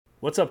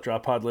What's up,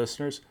 Drop Pod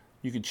listeners?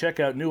 You can check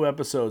out new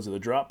episodes of the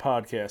Drop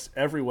Podcast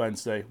every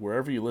Wednesday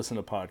wherever you listen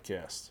to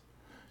podcasts.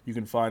 You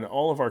can find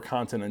all of our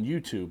content on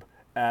YouTube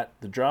at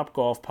the Drop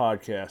Golf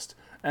Podcast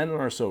and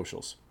on our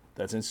socials.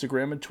 That's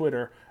Instagram and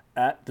Twitter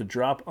at the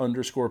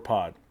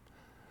Drop_pod.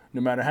 No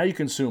matter how you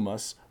consume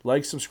us,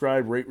 like,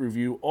 subscribe, rate,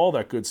 review, all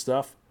that good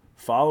stuff.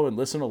 Follow and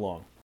listen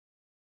along.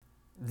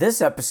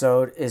 This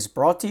episode is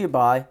brought to you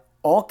by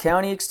All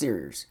County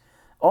Exteriors.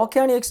 All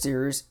County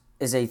Exteriors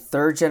is a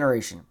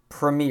third-generation,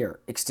 premier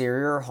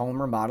exterior home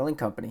remodeling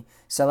company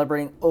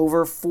celebrating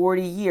over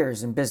 40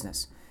 years in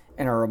business.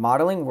 In a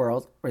remodeling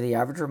world where the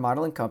average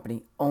remodeling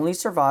company only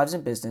survives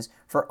in business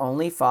for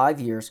only 5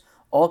 years,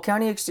 All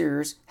County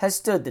Exteriors has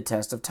stood the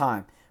test of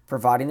time,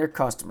 providing their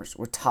customers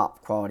with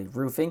top-quality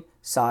roofing,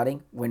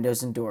 siding,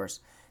 windows, and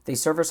doors. They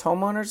service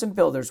homeowners and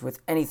builders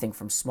with anything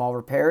from small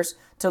repairs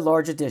to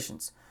large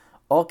additions.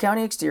 All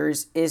County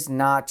Exteriors is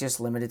not just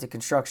limited to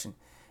construction.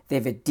 They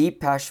have a deep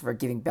passion for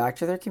giving back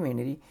to their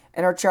community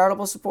and are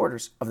charitable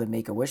supporters of the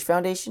Make-A-Wish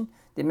Foundation,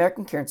 the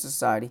American Cancer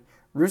Society,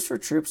 Roofs for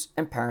Troops,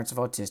 and Parents of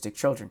Autistic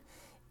Children.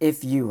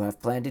 If you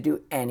have planned to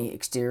do any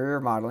exterior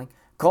remodeling,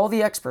 call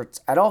the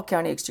experts at All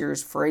County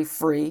Exteriors for a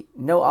free,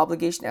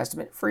 no-obligation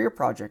estimate for your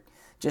project.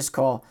 Just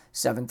call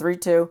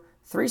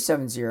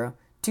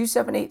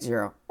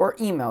 732-370-2780 or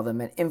email them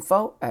at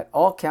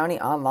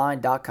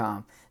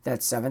info@allcountyonline.com.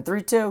 That's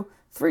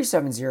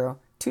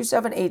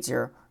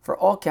 732-370-2780 for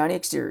All County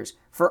Exteriors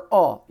for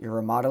all your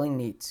remodeling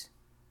needs.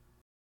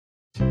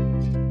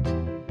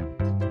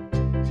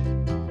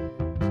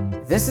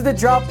 This is the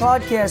Drop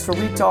Podcast where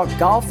we talk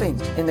golfing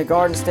in the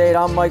Garden State.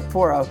 I'm Mike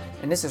Poro,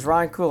 and this is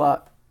Ryan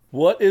Kulot.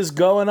 What is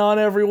going on,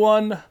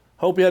 everyone?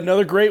 Hope you had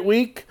another great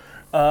week.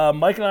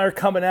 Mike and I are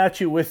coming at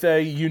you with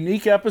a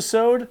unique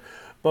episode.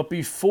 But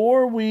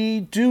before we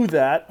do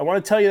that, I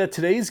want to tell you that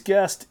today's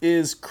guest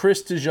is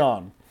Chris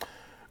DeJohn.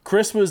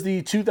 Chris was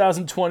the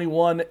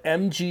 2021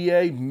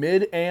 MGA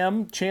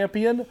Mid-Am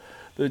champion,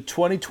 the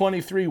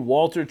 2023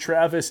 Walter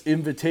Travis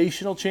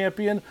Invitational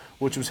champion,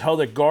 which was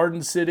held at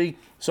the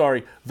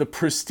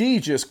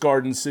prestigious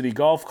Garden City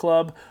Golf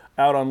Club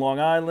out on Long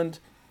Island.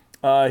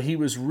 He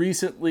was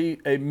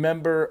recently a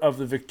member of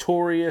the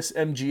victorious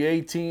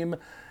MGA team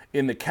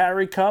in the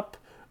Carey Cup,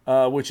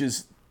 which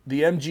is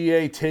the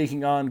MGA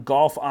taking on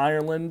Golf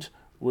Ireland,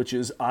 which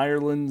is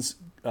Ireland's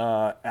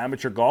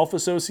amateur golf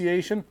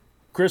association.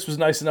 Chris was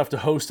nice enough to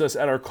host us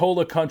at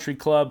Arcola Country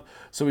Club,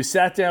 so we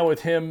sat down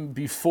with him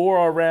before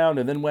our round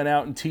and then went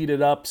out and teed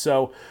it up.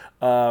 So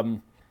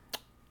we're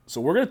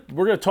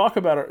gonna talk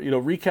about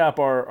recap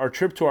our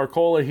trip to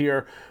Arcola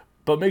here,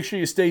 but make sure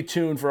you stay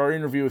tuned for our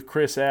interview with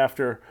Chris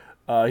after.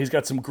 He's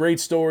got some great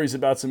stories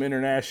about some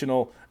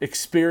international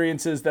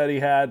experiences that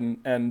he had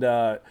and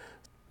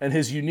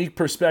his unique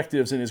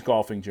perspectives in his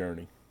golfing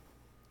journey.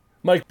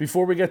 Mike,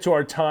 before we get to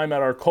our time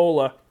at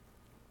Arcola,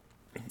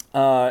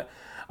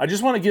 I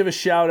just want to give a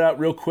shout out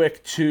real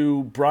quick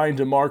to Brian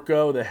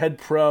DeMarco, the head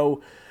pro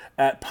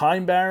at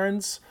Pine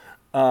Barrens.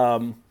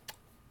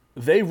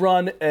 They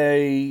run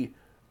an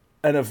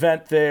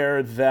event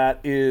there that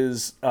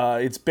is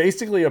it's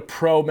basically a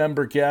pro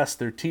member guest.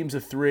 They're teams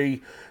of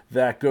 3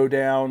 that go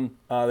down.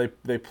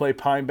 They play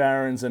Pine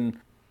Barrens, and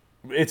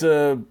it's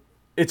a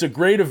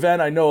great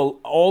event. I know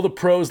all the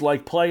pros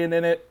like playing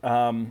in it.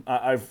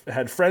 I've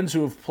had friends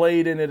who have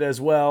played in it as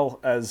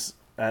well as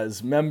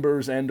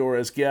members and or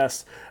as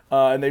guests,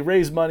 and they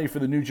raise money for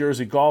the New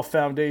Jersey Golf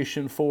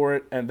Foundation for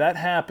it, and that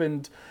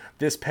happened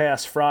this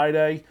past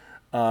Friday.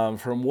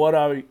 From what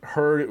I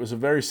heard, it was a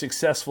very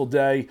successful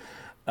day.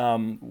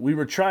 We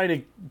were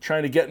trying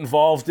to get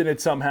involved in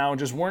it somehow and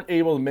just weren't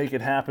able to make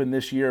it happen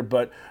this year,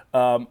 but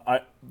Brian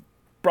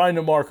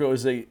DeMarco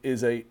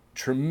is a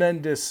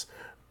tremendous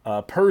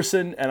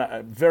person, and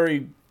I'm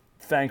very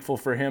thankful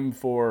for him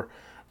for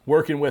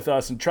working with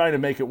us and trying to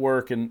make it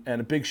work, and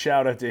a big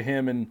shout out to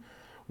him and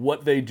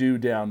what they do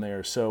down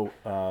there. So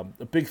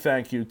a big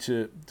thank you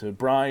to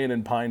Brian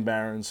and Pine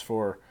Barrens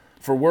for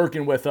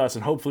working with us,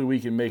 and hopefully we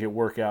can make it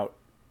work out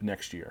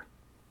next year.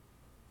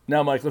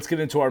 Now, Mike, let's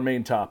get into our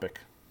main topic.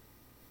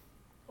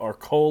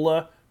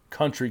 Arcola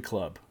Country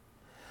Club.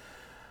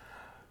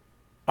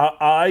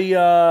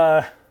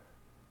 I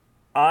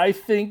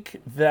think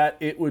that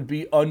it would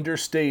be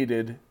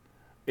understated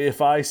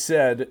if I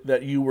said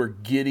that you were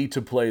giddy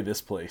to play this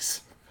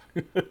place.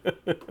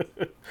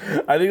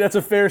 I think that's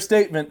a fair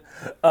statement.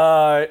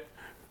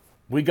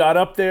 We got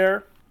up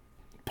there,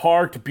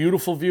 parked,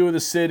 beautiful view of the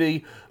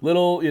city. It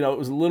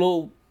was a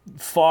little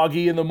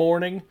foggy in the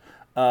morning,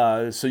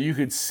 so you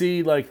could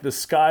see like the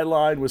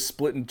skyline was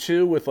split in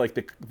two with like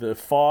the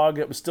fog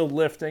that was still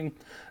lifting.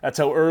 That's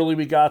how early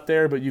we got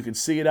there, but you could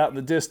see it out in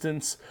the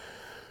distance.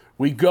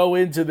 We go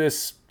into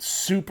this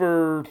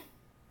super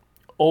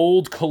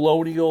old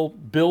colonial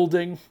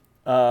building.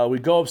 We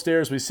go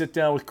upstairs, we sit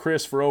down with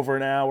Chris for over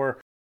an hour.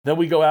 Then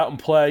we go out and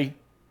play.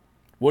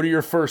 What are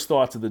your first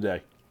thoughts of the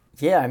day?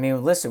 Yeah, I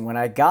mean, listen, when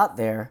I got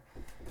there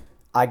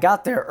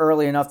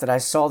early enough that I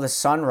saw the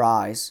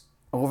sunrise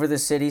over the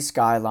city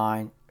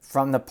skyline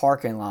from the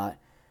parking lot,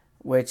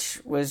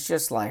 which was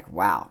just like,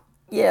 wow.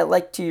 yeah,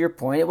 like to your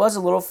point, it was a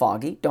little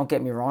foggy, don't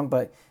get me wrong,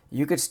 but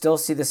you could still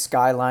see the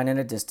skyline in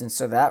a distance.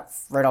 So that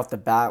right off the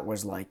bat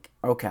was like,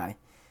 okay,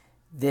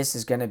 this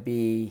is going to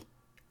be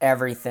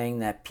everything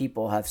that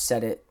people have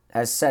said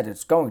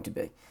it's going to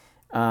be.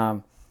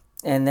 And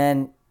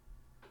then,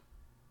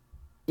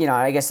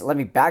 I guess let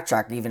me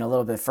backtrack even a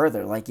little bit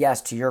further. Like,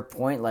 yes, to your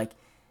point, like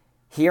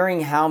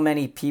hearing how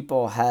many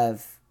people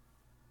have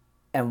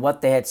and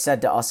what they had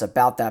said to us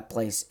about that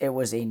place, it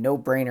was a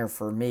no-brainer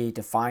for me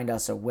to find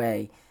us a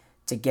way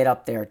to get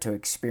up there to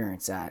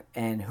experience that.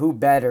 And who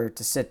better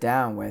to sit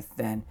down with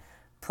than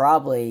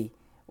probably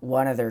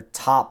one of their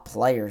top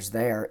players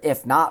there,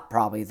 if not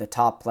probably the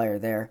top player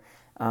there.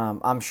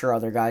 I'm sure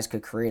other guys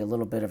could create a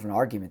little bit of an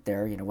argument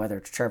there, whether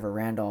it's Trevor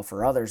Randolph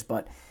or others,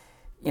 but,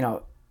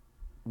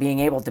 being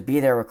able to be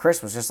there with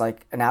Chris was just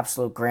like an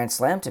absolute grand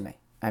slam to me.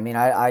 I mean,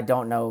 I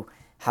don't know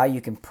how you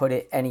can put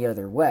it any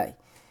other way.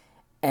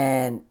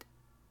 And,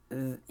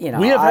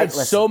 we have had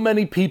so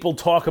many people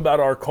talk about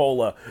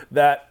Arcola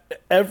that not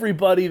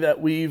everybody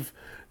that we've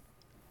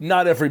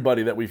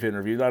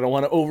interviewed, I don't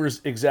want to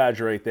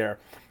over-exaggerate there,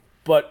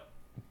 but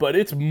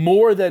it's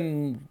more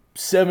than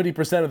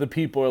 70% of the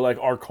people are like,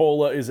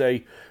 Arcola is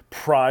a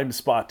prime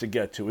spot to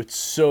get to. It's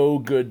so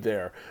good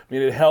there. I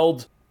mean, it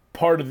held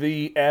part of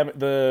the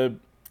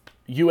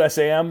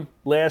USAM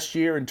last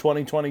year in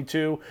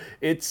 2022.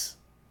 It's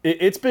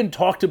been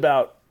talked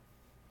about,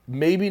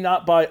 maybe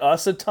not by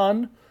us a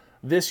ton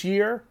this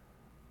year,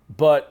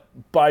 but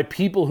by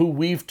people who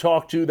we've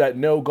talked to that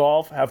know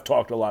golf have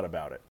talked a lot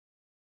about it.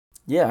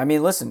 Yeah, I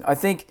mean, listen, I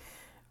think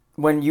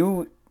when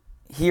you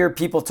hear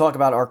people talk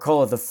about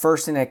Arcola, the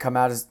first thing that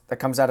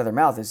comes out of their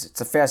mouth is it's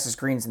the fastest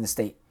greens in the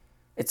state.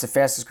 It's the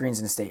fastest greens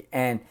in the state.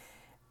 And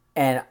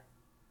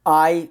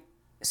I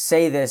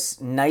say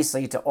this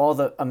nicely to all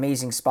the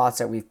amazing spots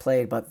that we've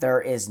played, but there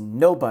is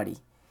nobody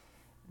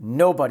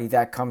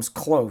that comes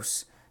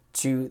close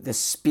to the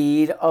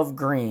speed of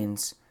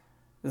greens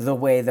the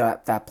way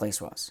that place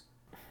was.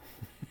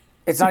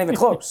 It's not even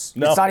close.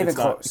 No, it's not even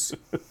close.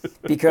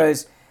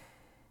 Because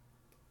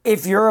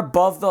if you're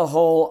above the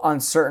hole on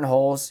certain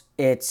holes,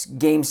 it's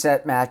game,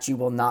 set, match. You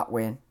will not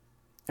win.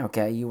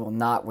 Okay, you will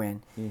not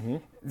win. Mm-hmm.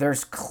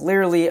 There's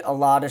clearly a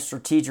lot of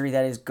strategy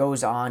that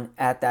goes on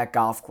at that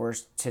golf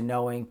course to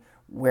knowing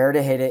where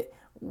to hit it,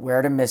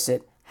 where to miss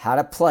it, how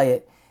to play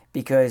it.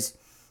 Because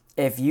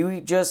if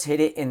you just hit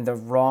it in the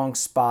wrong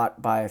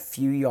spot by a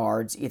few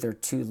yards, either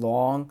too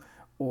long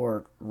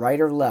or right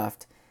or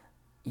left,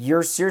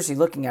 you're seriously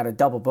looking at a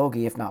double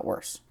bogey, if not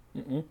worse.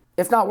 Mm-mm.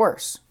 If not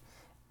worse.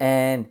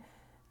 And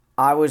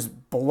I was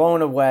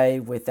blown away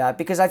with that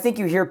because I think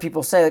you hear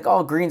people say, like,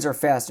 oh, greens are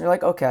fast. And you're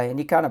like, okay. And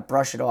you kind of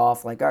brush it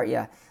off, like, all right,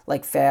 yeah,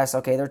 like fast.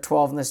 Okay, they're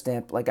 12 in the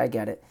stimp. Like, I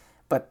get it.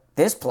 But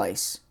this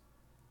place,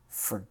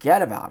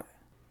 forget about it.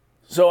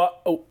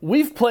 So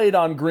we've played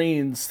on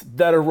greens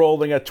that are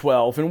rolling at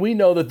 12, and we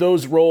know that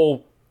those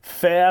roll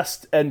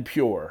fast and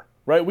pure,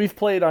 right? We've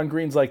played on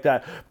greens like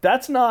that.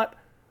 That's not,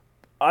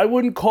 I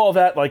wouldn't call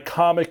that like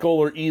comical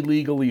or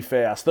illegally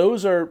fast.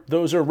 Those are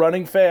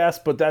running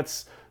fast, but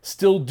that's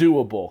still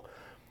doable.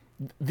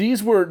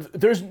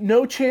 There's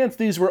no chance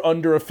these were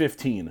under a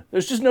 15.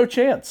 There's just no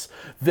chance.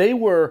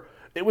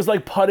 It was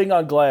like putting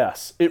on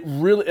glass. It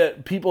really,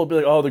 people would be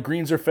like, oh, the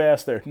greens are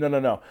fast there.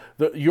 No.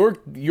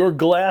 Your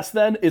glass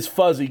then is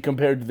fuzzy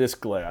compared to this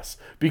glass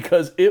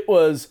because it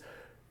was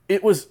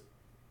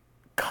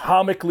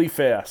comically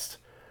fast.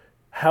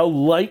 How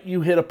light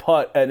you hit a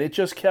putt, and it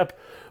just kept,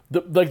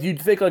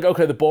 you'd think like,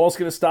 okay, the ball's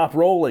going to stop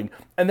rolling.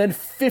 And then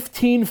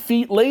 15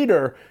 feet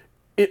later,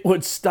 it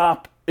would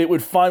stop. It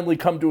would finally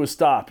come to a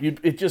stop.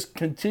 It just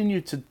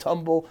continued to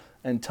tumble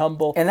and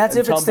tumble. And that's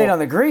if it stayed on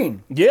the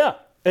green. Yeah.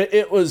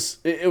 It was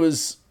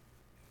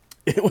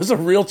a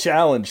real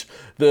challenge,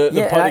 the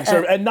putting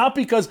serve, and not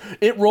because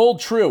it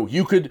rolled true.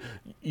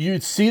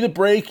 You'd see the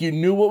break, you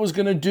knew what was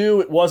going to do.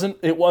 It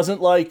wasn't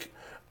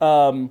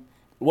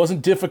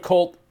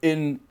difficult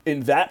in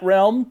that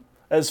realm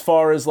as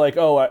far as like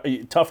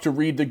tough to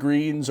read the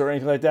greens or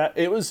anything like that.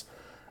 It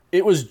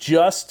was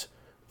just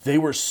they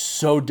were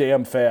so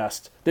damn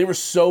fast. They were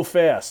so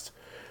fast.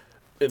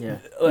 Yeah.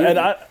 And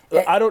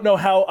I don't know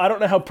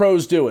how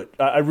pros do it.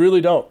 I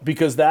really don't,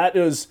 because that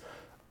is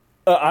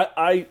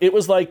it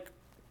was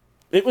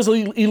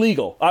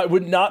illegal. I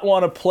would not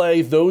want to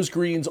play those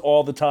greens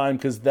all the time,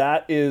 because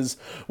that is,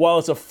 while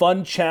it's a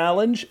fun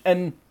challenge,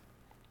 and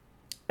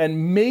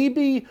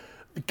maybe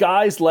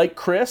guys like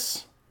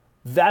Chris,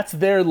 that's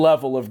their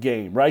level of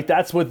game, right?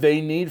 That's what they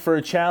need for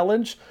a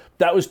challenge.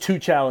 That was too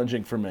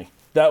challenging for me.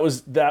 I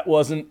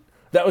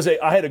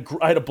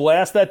had a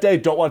blast that day.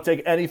 Don't want to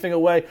take anything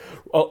away.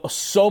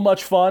 So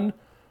much fun,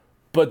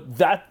 but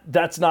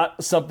that's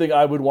not something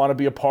I would want to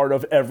be a part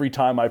of every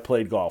time I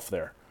played golf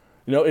there.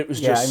 It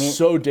was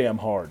so damn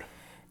hard.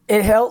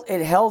 It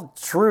held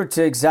true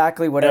to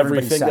exactly what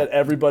everybody said. Everything that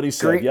everybody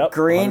said. Yep.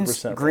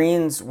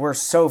 Greens were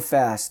so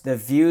fast. The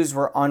views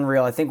were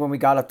unreal. I think when we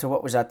got up to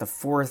what was at the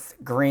fourth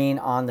green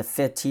on the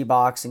fifth tee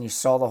box, and you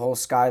saw the whole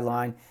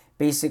skyline,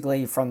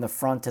 basically from the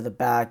front to the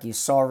back, you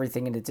saw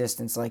everything in the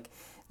distance. Like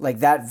Like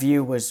that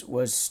view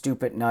was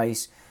stupid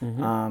nice.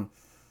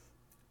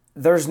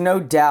 There's no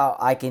doubt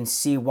I can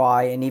see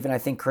why, and even I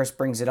think Chris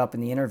brings it up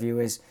in the interview,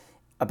 is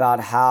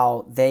about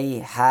how they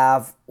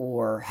have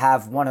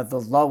one of the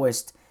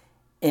lowest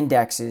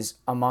indexes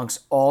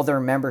amongst all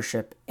their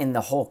membership in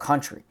the whole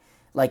country.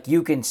 Like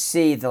you can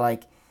see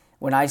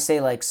when I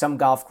say like some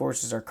golf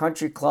courses are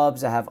country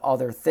clubs that have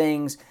other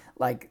things,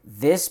 like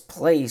this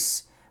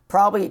place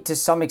probably to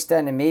some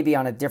extent and maybe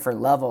on a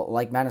different level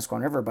like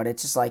Manasquan River, but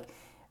it's just like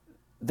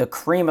the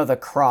cream of the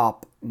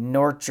crop,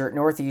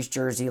 Northeast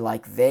Jersey,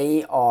 like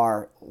they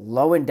are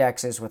low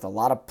indexes with a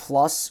lot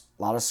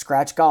of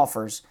scratch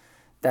golfers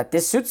that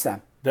this suits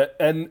them.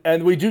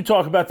 And we do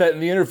talk about that in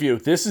the interview.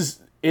 This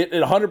is it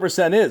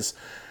 100% is.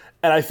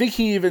 And I think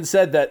he even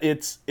said that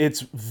it's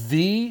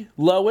the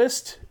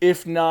lowest,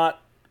 if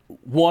not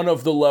one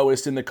of the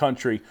lowest in the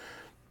country,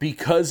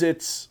 because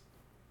it's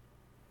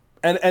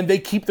and they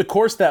keep the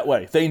course that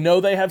way. They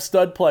know they have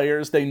stud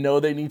players, they know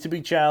they need to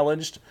be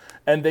challenged,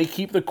 and they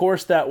keep the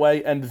course that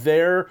way, and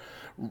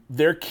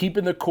they're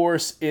keeping the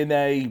course in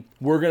a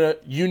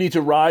you need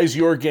to rise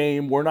your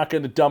game. We're not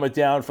going to dumb it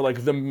down for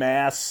like the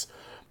mass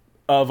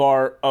of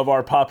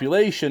our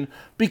population,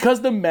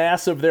 because the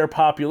mass of their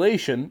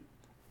population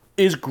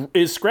is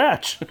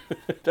scratch.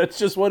 That's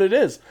just what it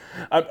is.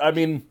 I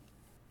mean,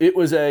 it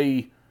was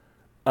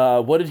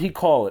what did he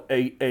call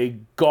it? A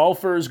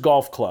golfer's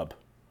golf club.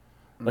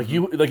 Like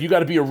you got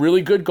to be a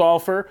really good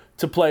golfer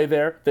to play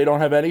there. They don't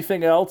have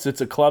anything else.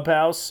 It's a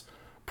clubhouse,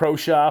 pro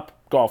shop,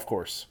 golf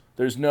course.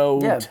 There's no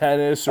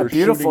tennis or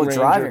beautiful shooting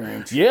driving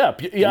range. Yeah,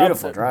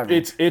 Beautiful driving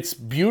range. It's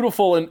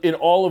beautiful in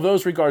all of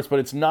those regards, but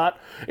it's not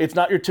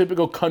your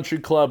typical country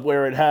club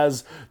where it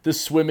has the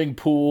swimming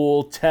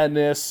pool,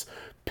 tennis,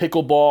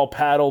 pickleball,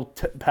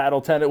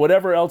 paddle tennis,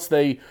 whatever else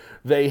they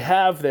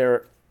have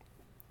there.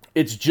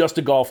 It's just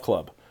a golf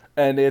club,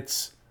 and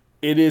it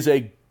is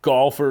a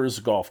golfer's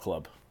golf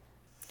club.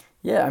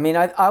 Yeah, I mean,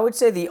 I would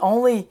say the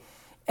only,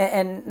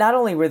 and not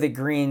only were the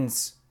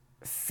greens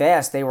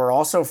fast, they were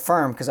also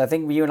firm, because I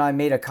think you and I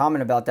made a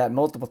comment about that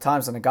multiple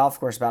times on the golf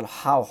course about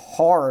how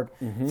hard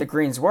the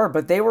greens were,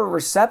 but they were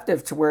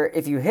receptive to where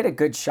if you hit a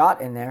good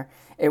shot in there,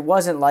 it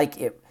wasn't like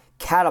it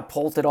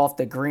catapulted off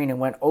the green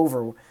and went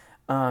over.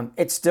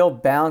 It still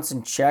bounced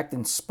and checked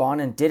and spun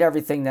and did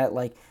everything that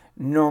like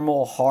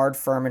normal, hard,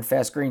 firm, and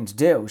fast greens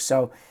do.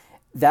 So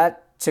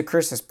that, to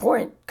Chris's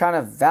point, kind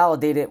of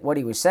validated what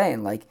he was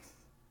saying. Like,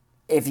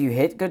 if you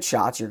hit good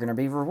shots, you're going to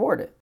be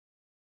rewarded.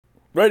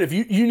 Right, if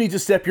you need to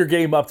step your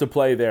game up to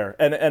play there,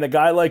 and a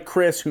guy like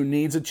Chris who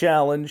needs a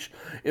challenge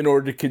in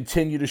order to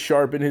continue to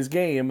sharpen his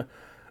game,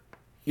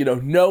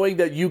 knowing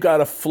that you got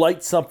to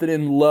flight something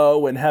in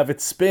low and have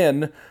it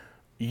spin,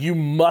 you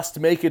must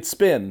make it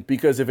spin,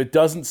 because if it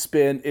doesn't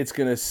spin, it's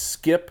going to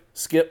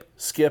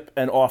skip,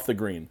 and off the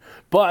green.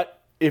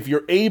 But if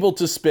you're able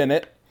to spin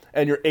it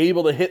and you're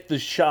able to hit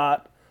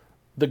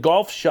the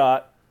golf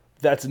shot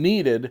that's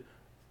needed,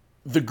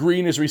 the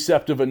green is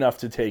receptive enough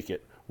to take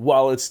it.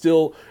 While it's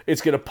going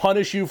to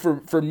punish you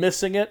for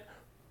missing it,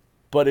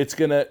 but it's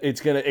gonna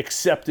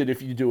accept it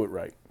if you do it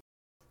right.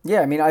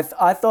 Yeah, I mean,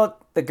 I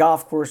thought the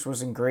golf course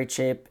was in great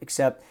shape,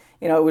 except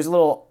it was a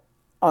little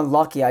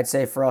unlucky, I'd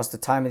say, for us the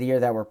time of the year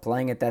that we're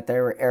playing it, that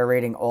they were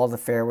aerating all the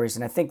fairways,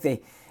 and I think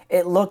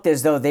it looked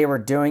as though they were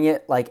doing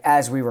it like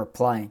as we were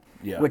playing,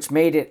 which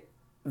made it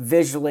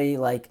visually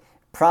like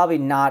probably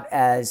not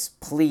as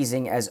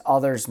pleasing as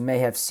others may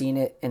have seen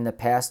it in the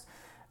past.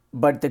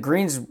 But the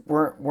greens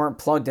weren't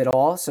plugged at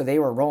all, so they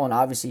were rolling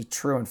obviously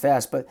true and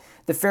fast. But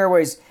the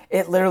fairways,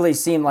 it literally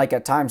seemed like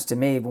at times to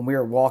me when we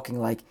were walking,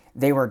 like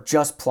they were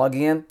just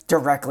plugging in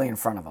directly in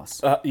front of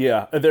us.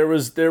 Yeah, there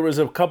was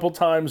a couple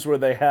times where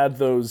they had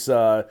those,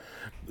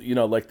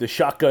 like the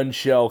shotgun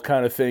shell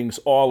kind of things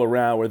all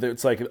around, where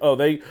it's like, oh,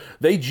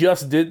 they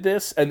just did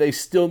this and they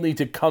still need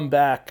to come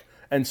back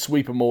and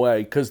sweep them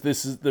away because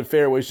the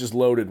fairway's just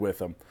loaded with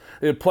them.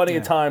 There are plenty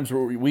of times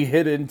where we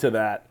hit into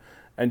that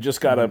and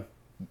just gotta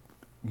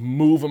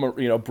move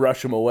them,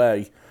 brush them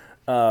away.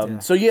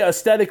 So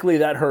aesthetically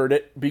that hurt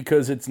it,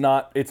 because it's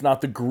not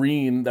the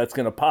green that's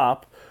going to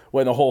pop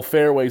when the whole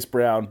fairway's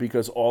brown,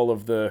 because all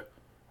of the,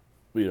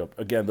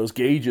 again, those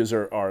gauges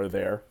are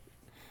there.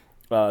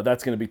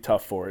 That's going to be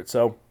tough for it.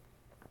 So,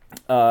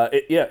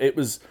 it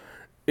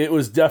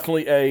was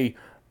definitely a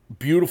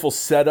beautiful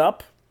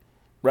setup,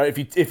 right?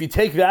 If you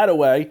take that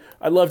away,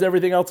 I loved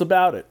everything else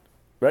about it,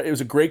 right? It was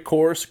a great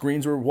course.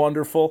 Greens were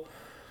wonderful.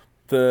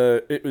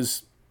 It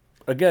was,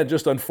 again,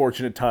 just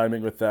unfortunate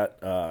timing with that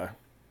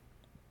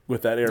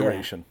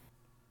aeration.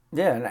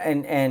 Yeah,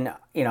 and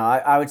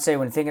I would say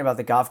when thinking about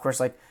the golf course,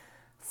 like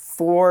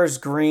 4's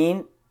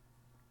green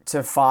to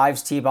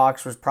 5's tee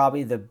box was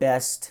probably the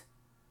best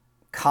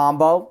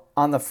combo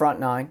on the front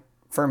nine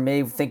for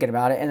me thinking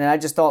about it. And then I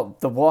just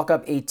thought the walk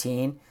up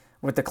 18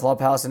 with the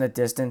clubhouse in the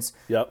distance,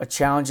 a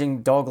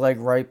challenging dogleg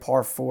right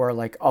par 4,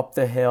 like up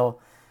the hill.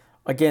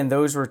 Again,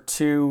 those were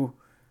two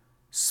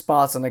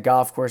spots on the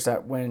golf course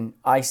that when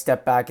I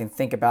step back and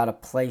think about a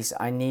place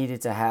I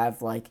needed to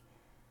have like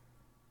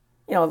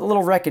a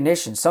little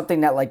recognition,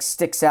 something that like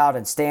sticks out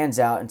and stands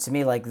out. And to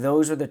me, like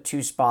those are the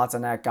two spots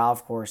on that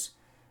golf course,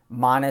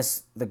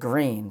 minus the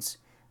greens,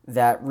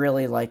 that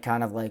really like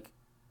kind of like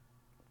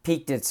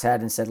peeked its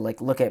head and said,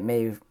 like, look at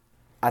me.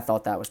 I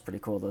thought that was pretty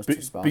cool, those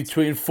two spots.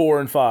 Between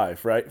 4 and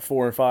 5, right?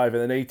 4 and 5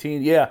 and then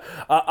 18. Yeah,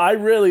 I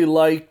really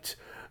liked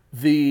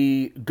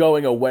the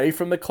going away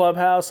from the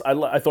clubhouse.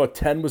 I thought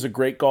 10 was a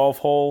great golf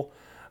hole.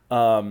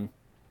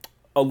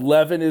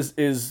 11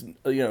 is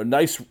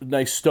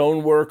nice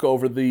stonework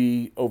over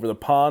the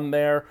pond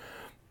there.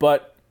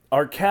 But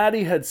our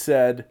caddy had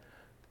said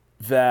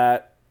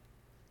that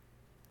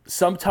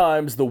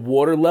sometimes the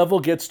water level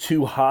gets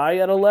too high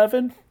at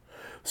 11.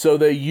 So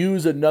they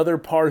use another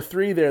par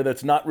 3 there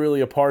that's not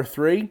really a par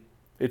 3.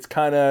 It's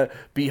kind of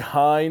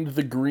behind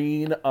the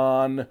green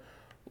on,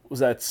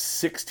 was that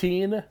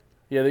 16?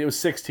 Yeah, I think it was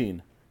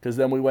 16, because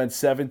then we went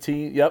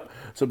 17. Yep.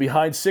 So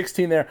behind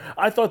 16 there.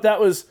 I thought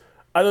that was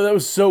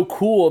so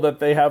cool that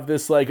they have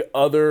this like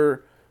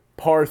other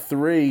par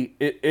 3.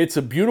 It's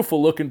a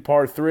beautiful looking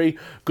par 3.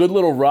 Good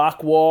little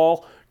rock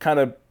wall, kind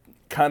of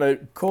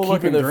cool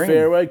keeping the green.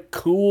 fairway.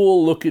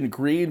 Cool looking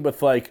green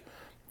with like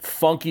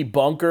funky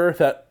bunker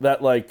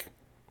that like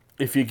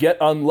if you get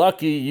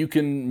unlucky you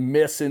can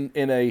miss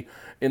in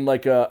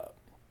like a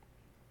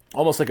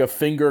almost like a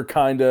finger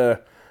kind of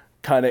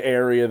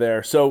area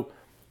there. So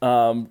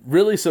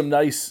really some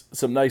nice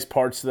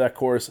parts to that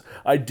course.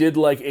 I did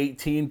like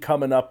 18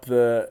 coming up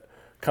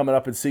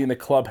and seeing the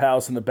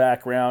clubhouse in the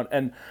background.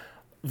 And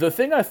the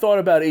thing I thought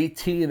about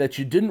 18 that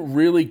you didn't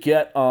really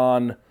get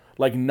on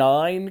like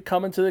 9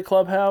 coming to the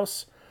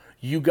clubhouse,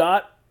 you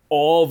got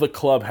all the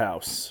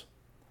clubhouse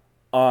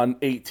on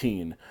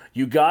 18.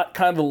 You got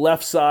kind of the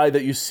left side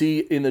that you see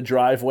in the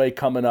driveway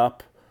coming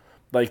up.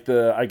 Like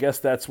I guess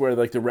that's where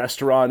like the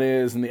restaurant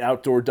is and the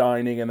outdoor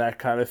dining and that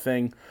kind of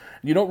thing.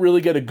 You don't really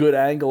get a good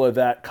angle of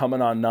that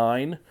coming on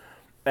 9.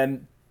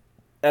 And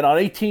on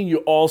 18 you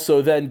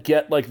also then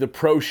get like the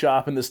pro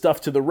shop and the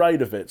stuff to the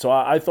right of it. So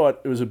I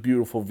thought it was a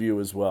beautiful view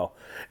as well.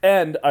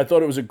 And I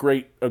thought it was a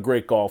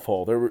great golf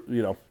hole. There were,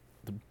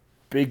 the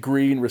big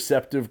green,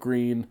 receptive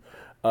green.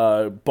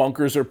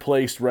 Bunkers are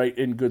placed right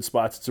in good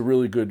spots. It's a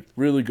really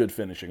good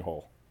finishing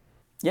hole.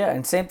 Yeah,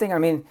 and same thing. I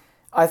mean,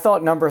 I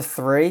thought number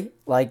 3,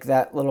 like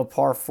that little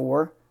par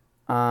 4,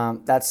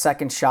 that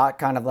second shot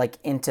kind of like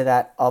into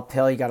that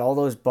uphill. You got all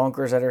those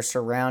bunkers that are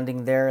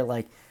surrounding there.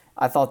 Like,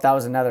 I thought that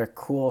was another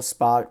cool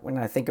spot when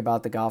I think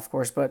about the golf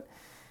course. But,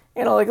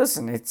 like,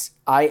 listen,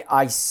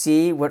 I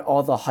see what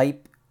all the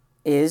hype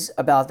is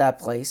about that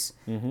place.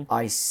 Mm-hmm.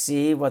 I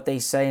see what they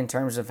say in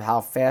terms of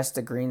how fast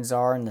the greens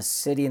are and the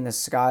city and the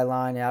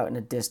skyline out in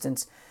the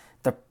distance.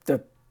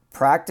 The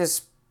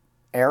practice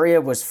area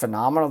was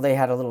phenomenal. They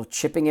had a little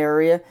chipping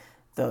area.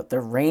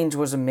 The range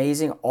was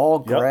amazing. All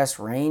grass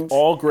range.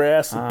 All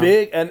grass,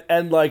 big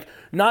and like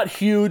not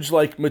huge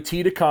like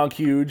Matita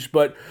huge,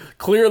 but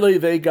clearly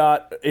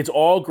it's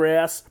all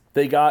grass.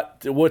 They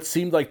got what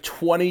seemed like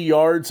 20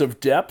 yards of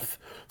depth,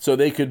 so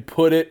they could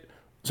put it.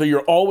 So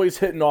you're always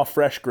hitting off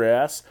fresh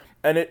grass,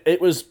 and it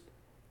was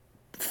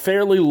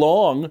fairly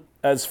long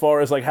as far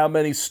as like how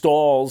many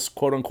stalls,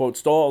 quote unquote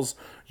stalls,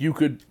 you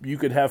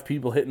could have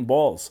people hitting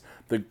balls.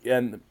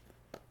 And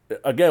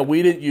again,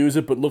 we didn't use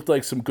it, but looked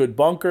like some good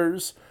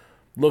bunkers.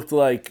 Looked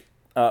like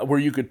where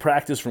you could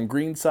practice from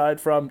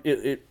greenside from.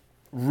 It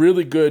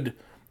really good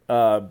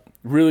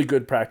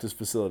practice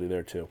facility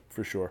there too,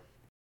 for sure.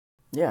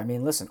 Yeah, I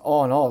mean, listen,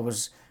 all in all,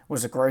 it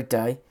was a great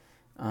day.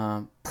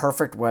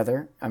 Perfect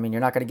weather. I mean,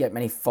 you're not going to get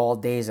many fall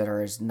days that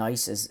are as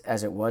nice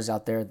as it was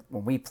out there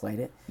when we played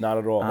it. Not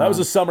at all. That was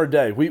a summer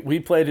day. We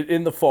played it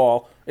in the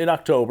fall, in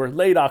October,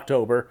 late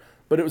October,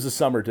 but it was a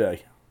summer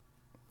day.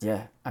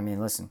 Yeah, I mean,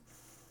 listen,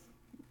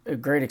 a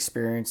great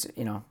experience,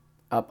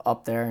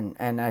 up there.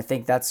 And I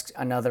think that's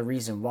another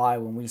reason why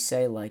when we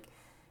say, like,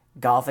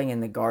 golfing in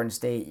the Garden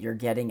State, you're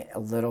getting a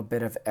little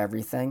bit of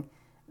everything.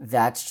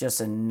 That's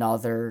just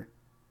another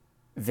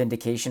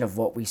vindication of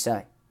what we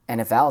say. And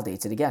it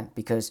validates it again,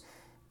 because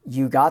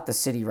you got the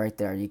city right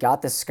there. You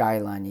got the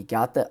skyline. You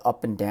got the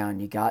up and down.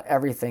 You got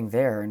everything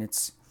there. And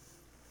it's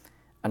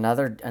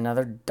another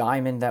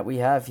diamond that we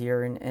have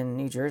here in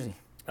New Jersey.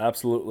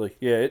 Absolutely.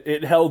 Yeah,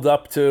 it held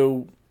up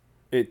to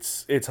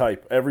its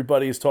hype.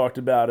 Everybody's talked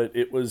about it.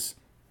 It was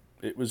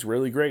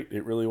really great.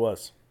 It really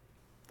was.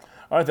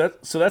 All right,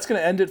 so that's going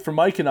to end it for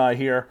Mike and I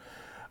here.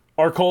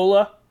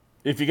 Arcola,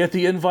 if you get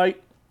the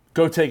invite,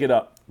 go take it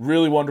up.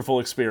 Really wonderful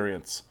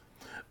experience.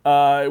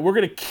 We're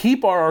going to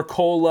keep our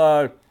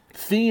Arcola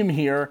theme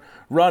here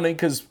running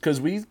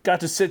because we got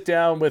to sit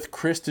down with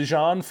Chris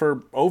DeJohn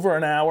for over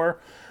an hour.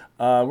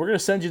 We're going to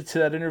send you to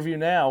that interview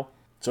now.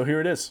 So here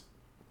it is.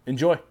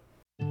 Enjoy.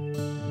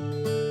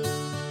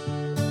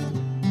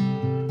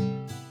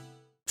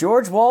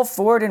 George Wall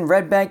Ford in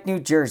Red Bank, New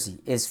Jersey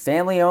is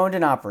family owned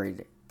and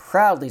operated,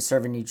 proudly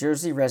serving New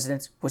Jersey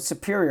residents with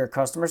superior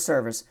customer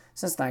service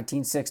since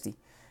 1960.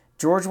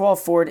 George Wall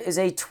Ford is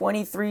a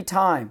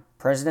 23-time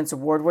President's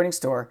Award-winning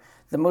store,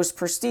 the most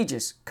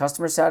prestigious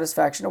customer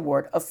satisfaction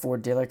award a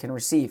Ford dealer can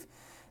receive.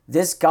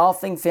 This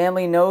golfing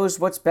family knows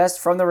what's best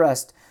from the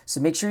rest,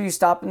 so make sure you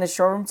stop in the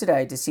showroom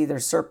today to see their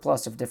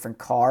surplus of different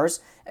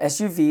cars,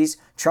 SUVs,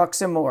 trucks,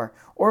 and more,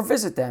 or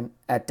visit them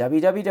at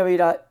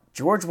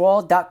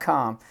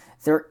www.georgewall.com.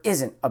 There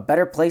isn't a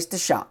better place to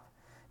shop.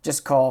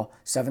 Just call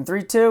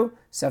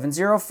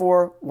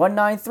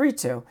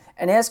 732-704-1932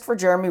 and ask for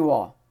Jeremy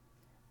Wall.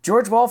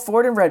 George Wall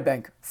Ford in Red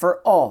Bank for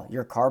all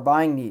your car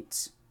buying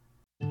needs.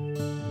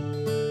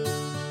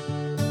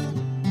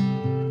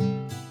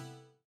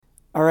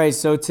 All right,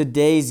 so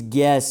today's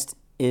guest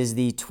is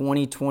the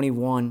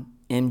 2021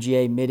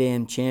 MGA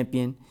Mid-Am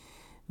champion.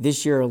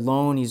 This year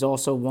alone, he's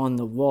also won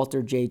the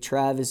Walter J.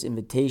 Travis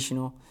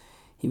Invitational.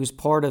 He was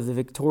part of the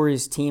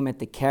victorious team at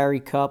the Carey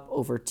Cup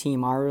over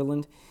Team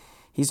Ireland.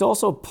 He's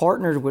also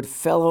partnered with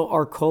fellow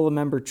Arcola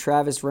member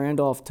Travis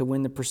Randolph to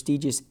win the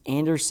prestigious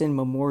Anderson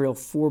Memorial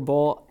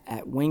 4-ball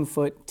at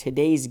Wingfoot.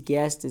 Today's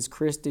guest is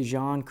Chris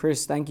DeJohn.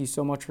 Chris, thank you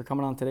so much for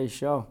coming on today's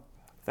show.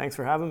 Thanks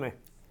for having me.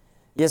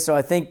 Yeah, so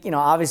I think,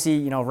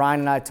 obviously,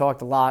 Ryan and I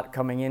talked a lot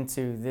coming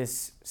into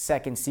this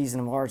second season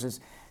of ours, is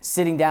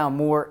sitting down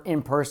more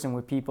in person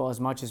with people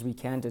as much as we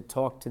can to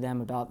talk to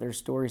them about their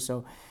story.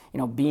 So,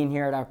 being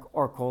here at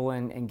Arcola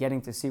and getting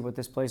to see what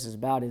this place is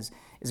about is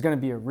going to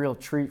be a real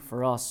treat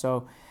for us.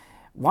 So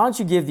why don't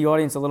you give the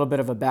audience a little bit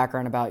of a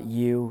background about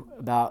you,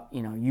 about,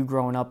 you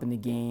growing up in the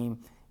game,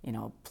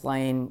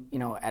 playing,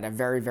 at a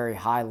very, very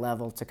high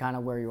level to kind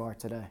of where you are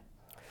today.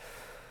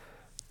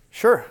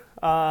 Sure.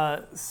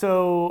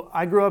 So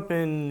I grew up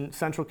in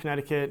Central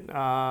Connecticut.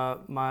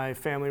 My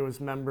family was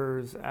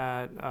members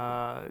at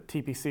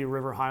TPC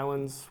River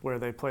Highlands, where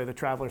they play the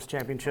Travelers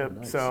Championship.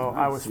 Nice. So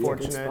I was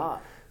fortunate.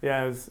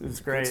 Yeah, it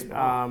was great.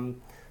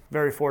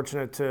 Very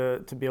fortunate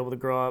to be able to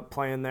grow up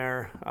playing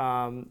there.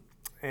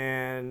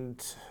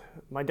 And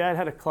my dad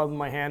had a club in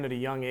my hand at a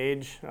young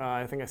age.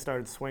 I think I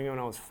started swinging when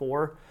I was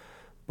 4.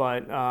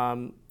 But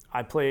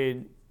I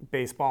played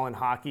baseball and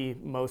hockey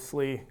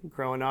mostly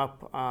growing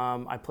up.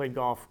 I played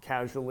golf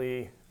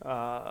casually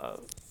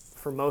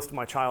for most of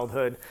my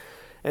childhood.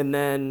 And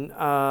then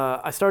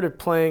I started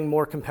playing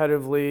more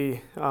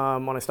competitively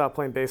when I stopped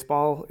playing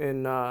baseball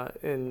in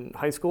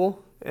high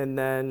school, and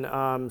then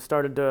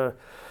started to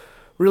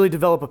really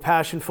develop a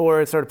passion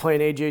for it, started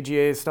playing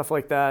AJGAs, stuff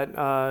like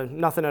that.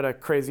 Nothing at a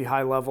crazy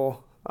high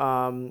level.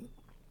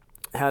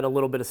 Had a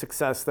little bit of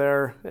success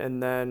there,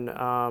 and then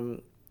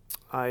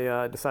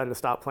I decided to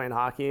stop playing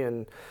hockey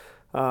and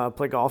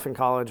play golf in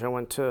college. I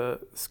went to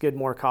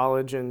Skidmore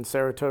College in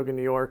Saratoga,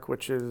 New York,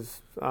 which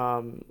is,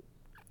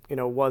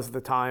 was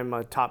the time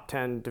a top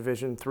 10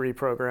 Division III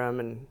program,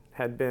 and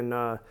had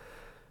been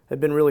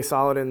really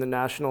solid in the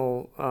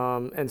national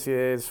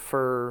NCAAs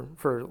for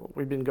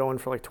we've been going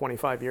for like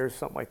 25 years,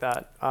 something like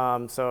that.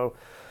 So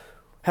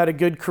had a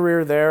good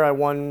career there. I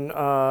won,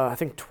 I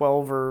think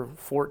 12 or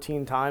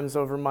 14 times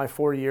over my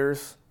 4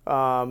 years.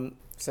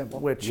 Simple.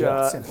 Which,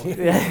 simple.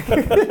 Yeah.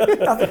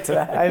 Nothing to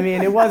that.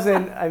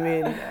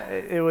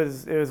 It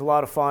was a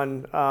lot of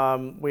fun.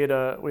 We had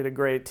a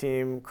great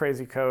team,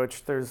 crazy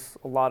coach. There's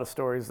a lot of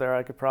stories there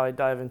I could probably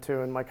dive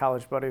into, and my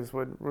college buddies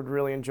would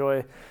really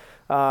enjoy.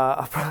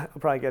 I'll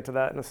probably get to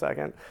that in a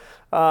second.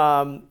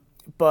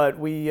 But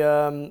we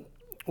had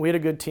a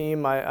good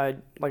team. I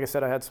like I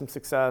said, I had some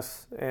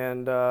success,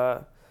 and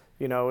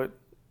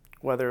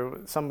whether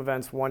some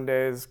events one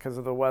days because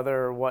of the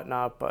weather or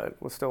whatnot, but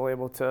was still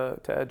able to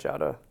edge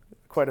out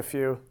quite a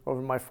few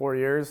over my 4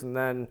 years. And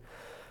then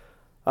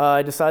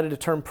I decided to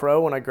turn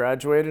pro when I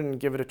graduated and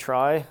give it a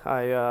try.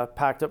 I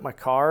packed up my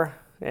car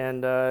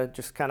and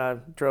just kind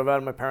of drove out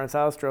of my parents'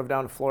 house, drove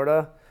down to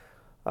Florida,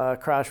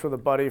 crashed with a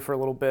buddy for a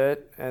little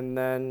bit, and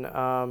then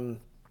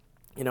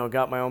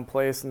got my own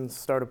place and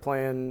started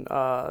playing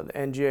the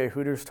NGA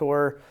Hooters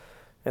Tour,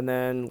 and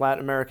then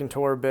Latin American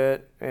Tour a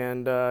bit,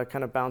 and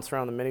kind of bounced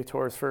around the mini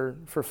tours for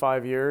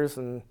 5 years,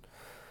 and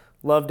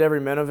loved every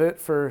minute of it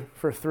for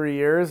 3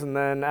 years. And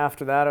then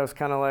after that, I was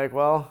kind of like,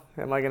 well,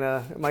 am I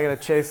gonna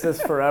chase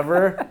this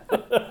forever?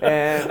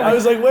 And I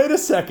was like, wait a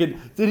second,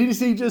 did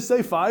he just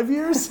say 5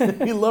 years?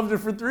 He loved it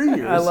for 3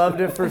 years. I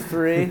loved it for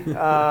 3.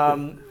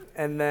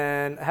 And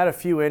then had a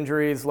few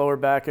injuries, lower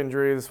back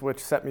injuries, which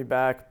set me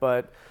back,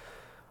 but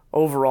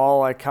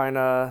overall, I kind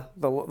of,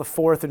 the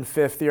 4th and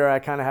 5th year, I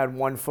kind of had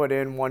 1 foot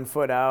in, 1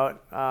 foot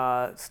out.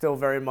 Still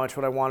very much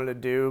what I wanted to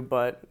do,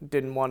 but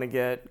didn't want to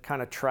get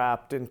kind of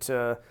trapped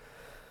into,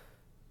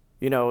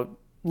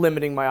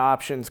 limiting my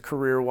options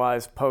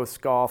career-wise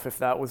post-golf if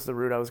that was the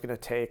route I was going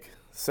to take.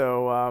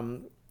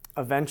 So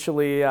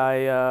eventually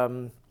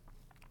I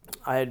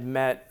had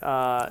met,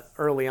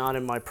 early on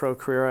in my pro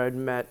career, I had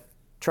met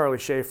Charlie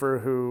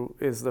Schaefer, who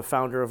is the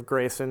founder of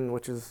Grayson,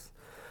 which is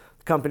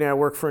company I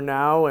work for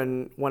now.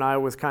 And when I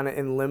was kind of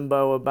in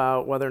limbo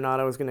about whether or not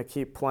I was going to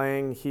keep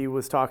playing, he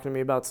was talking to me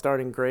about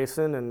starting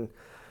Grayson, and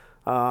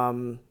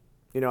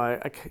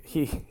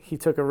he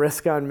took a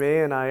risk on me,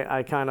 and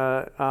I kind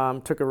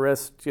of took a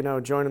risk,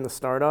 joining the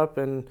startup,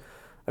 and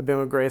I've been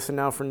with Grayson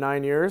now for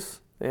 9 years,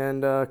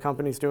 and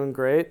company's doing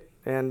great,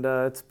 and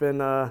it's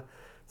been a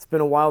It's been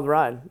a wild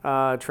ride,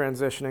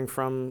 transitioning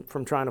from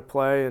trying to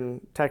play and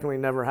technically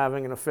never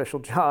having an official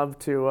job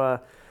to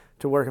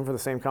working for the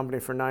same company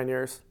for 9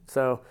 years.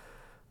 So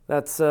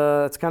that's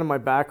kind of my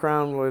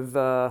background with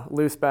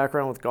loose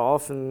background with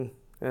golf and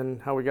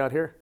how we got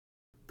here.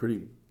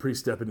 Pretty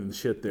stepping in the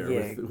shit there.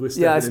 Yeah. With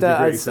stepping into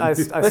Grayson. I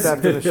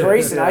stepped in the shit.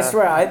 Grayson, Yeah. I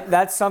swear,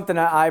 that's something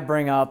I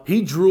bring up.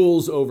 He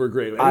drools over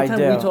Grayson. Anytime I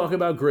do. we talk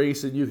about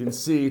Grayson, you can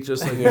see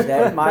just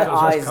like My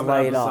eyes just coming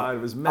out light the up. side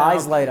of his mouth.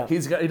 Eyes light up. He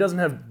doesn't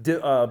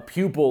have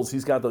pupils.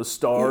 He's got those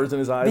stars in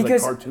his eyes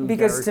Because like cartoon to me,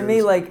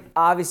 characters. like,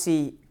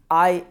 obviously,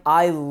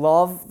 I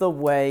love the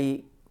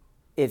way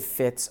it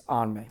fits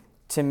on me.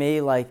 To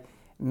me, like,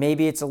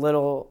 maybe it's a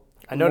little.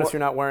 I noticed you're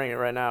not wearing it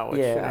right now.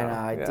 Which, Yeah,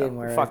 I know. I didn't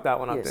wear it. Fuck that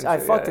one up. Yes, didn't I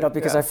you? fucked it up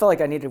because I felt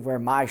like I needed to wear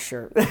my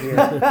shirt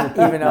here,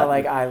 even though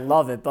like I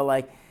love it. But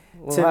like,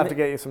 we'll have to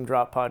get you some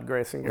drop pod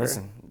Grayson gear.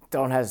 listen,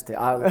 don't hesitate.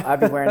 I'll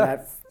be wearing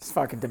that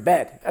fucking to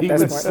bed at he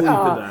this would point. sleep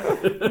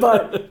in that.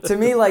 But to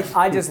me, like,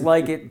 I just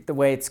like it the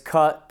way it's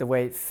cut, the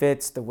way it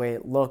fits, the way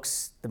it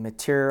looks, the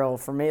material.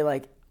 For me,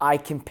 like, I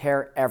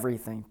compare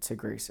everything to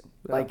Grayson.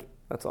 Yeah, Like,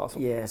 that's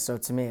awesome. yeah. So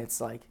to me,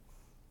 it's like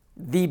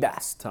the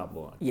best. Top of the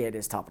line. Yeah, it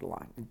is top of the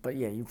line. But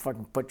yeah, you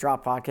fucking put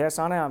drop podcasts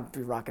on it, I'll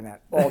be rocking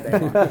that all day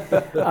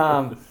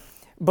long.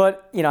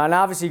 But, you know, and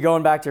obviously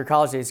going back to your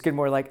college days,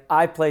 Skidmore, like,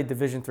 I played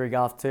Division III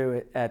golf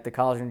too at the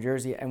college in New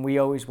Jersey, and we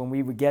always, when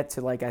we would get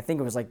to, like, I think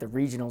it was like the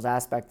regionals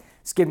aspect,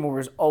 Skidmore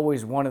was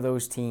always one of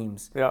those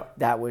teams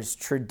that was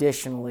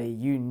traditionally,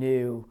 you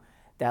knew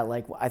that,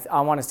 like,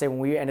 I want to say when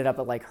we ended up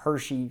at, like,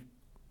 Hershey,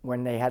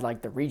 when they had,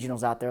 like, the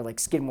regionals out there, like,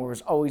 Skidmore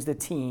was always the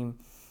team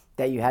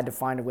that you had to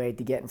find a way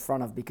to get in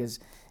front of because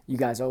you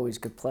guys always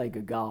could play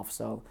good golf.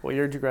 So, What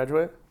year did you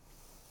graduate?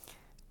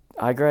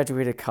 I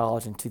graduated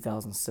college in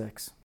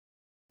 2006.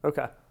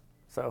 Okay.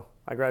 So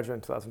I graduated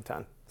in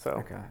 2010. So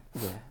Okay.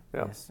 Yeah.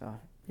 Yeah. Yes.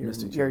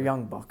 Missed each You're a other.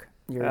 young buck.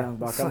 You're a Yeah. young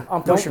buck.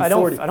 I'm pushing I don't-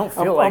 40. I don't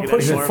feel like I'm it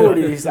pushing anymore,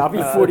 40. but, I'll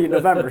be 40 in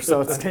November,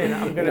 so it's.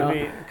 I'm going to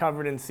be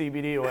covered in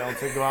CBD oil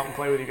to go out and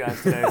play with you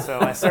guys today. So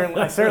I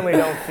certainly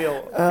don't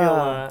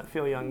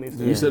feel young these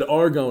days. You said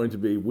are going to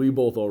be. We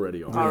both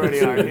already are. Already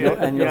are. You,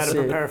 And you you'll had to see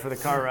it. prepare for the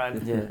car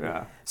ride.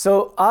 Yeah.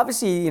 So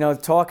obviously, you know,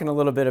 talking a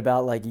little bit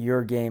about like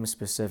your game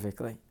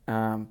specifically.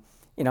 You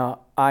know,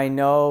 I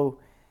know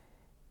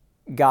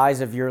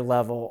guys of your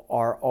level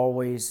are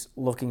always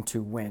looking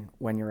to win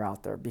when you're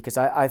out there because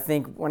I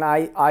think when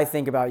I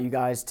think about you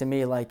guys, to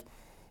me, like,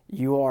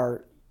 you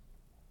are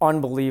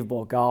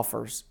unbelievable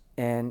golfers.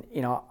 And,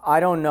 you know,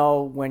 I don't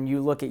know, when you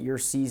look at your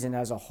season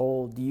as a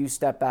whole, do you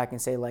step back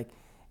and say, like,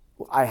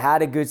 I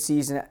had a good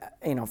season,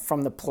 you know,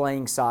 from the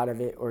playing side of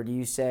it, or do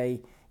you say,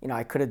 you know,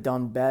 I could have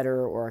done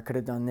better or I could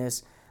have done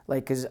this?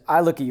 Like, because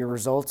I look at your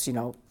results, you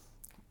know,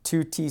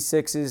 2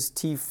 T6s,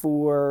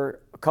 T4,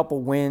 a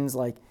couple wins,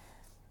 like,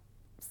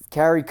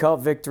 Carry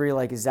Cup victory.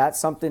 Like, is that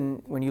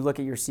something when you look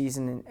at your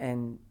season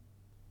and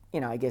you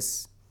know, I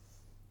guess,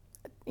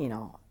 you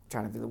know,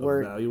 trying to think of the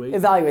word.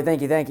 Evaluate.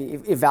 Thank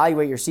you.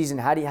 Evaluate your season.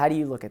 How do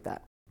you look at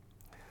that?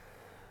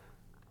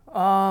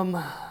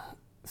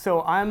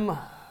 So I'm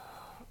a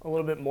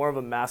little bit more of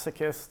a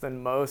masochist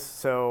than most.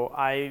 So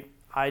I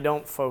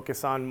don't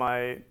focus on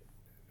my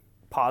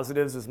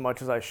positives as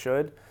much as I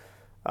should,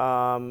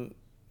 and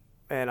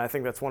I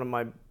think that's one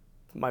of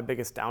my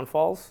biggest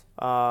downfalls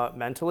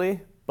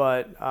mentally.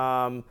 But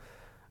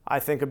I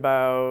think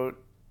about.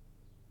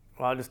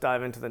 Well, I'll just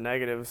dive into the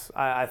negatives.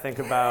 I think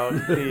about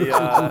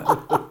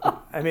the,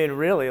 I mean,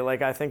 really,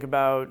 like, I think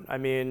about, I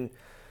mean,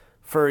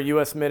 for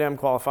U.S. Mid-Am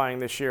qualifying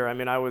this year, I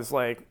mean, I was,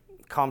 like,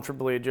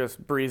 comfortably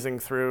just breezing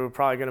through,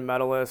 probably going to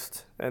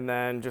medalist, and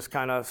then just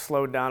kind of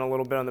slowed down a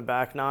little bit on the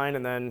back nine,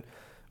 and then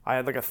I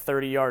had, like, a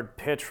 30-yard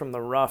pitch from the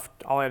rough.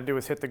 All I had to do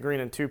was hit the green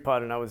and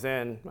two-putt, and I was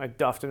in. I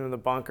duffed into the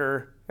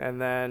bunker, and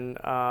then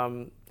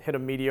hit a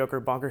mediocre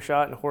bunker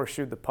shot and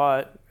horseshoed the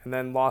putt, and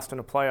then lost in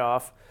a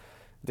playoff.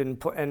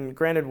 And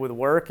granted, with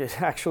work, it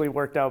actually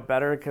worked out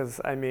better because,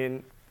 I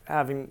mean,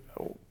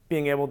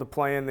 being able to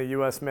play in the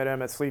U.S.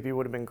 Mid-Am at Sleepy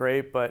would have been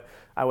great, but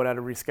I would have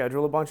had to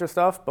reschedule a bunch of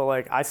stuff. But,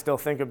 like, I still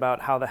think about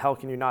how the hell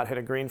can you not hit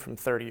a green from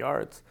 30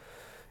 yards,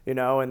 you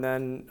know? And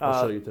then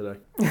I'll show you today.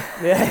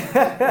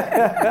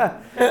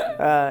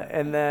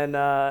 And then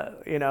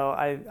you know,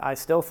 I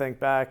still think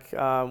back.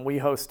 We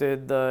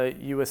hosted the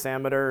U.S.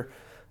 Amateur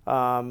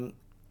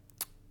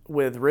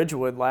with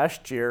Ridgewood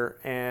last year,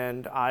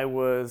 and I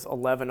was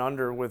 11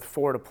 under with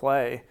 4 to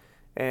play,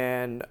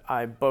 and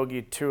I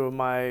bogeyed 2 of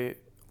my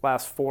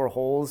last 4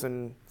 holes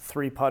and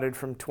 3 putted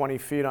from 20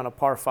 feet on a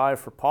par 5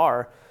 for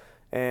par,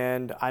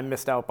 and I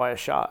missed out by a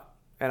shot.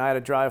 And I had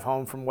to drive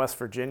home from West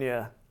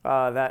Virginia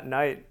that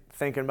night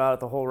thinking about it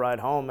the whole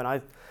ride home, and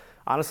I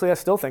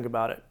still think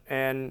about it,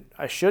 and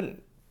I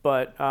shouldn't,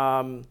 but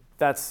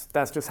that's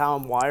just how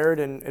I'm wired,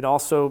 and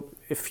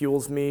it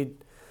fuels me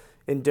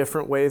in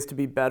different ways to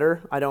be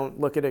better. I don't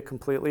look at it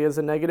completely as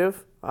a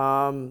negative.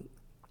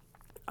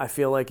 I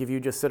feel like if you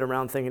just sit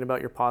around thinking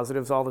about your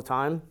positives all the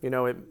time, you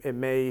know, it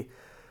may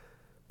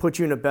put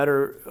you in a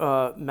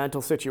better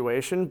mental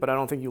situation, but I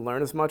don't think you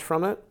learn as much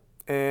from it.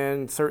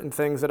 and certain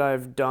things that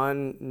I've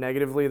done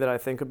negatively that I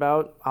think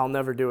about, I'll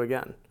never do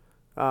again.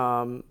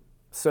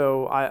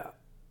 So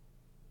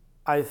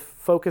I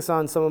focus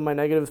on some of my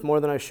negatives more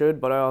than I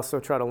should, but I also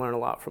try to learn a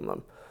lot from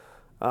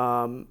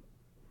them.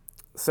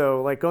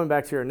 So like going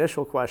back to your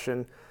initial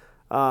question,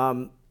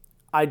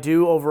 I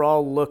do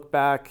overall look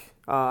back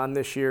on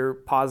this year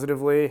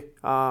positively,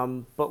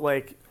 but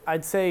like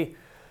I'd say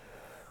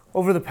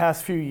over the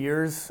past few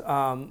years,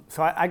 so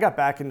I got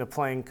back into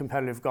playing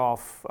competitive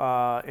golf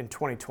in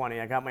 2020.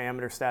 I got my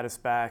amateur status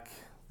back.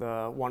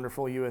 The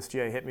wonderful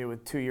USGA hit me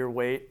with 2-year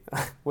wait,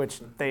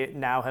 which they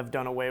now have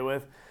done away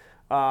with.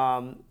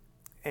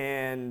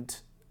 And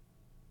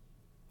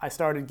I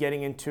started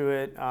getting into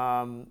it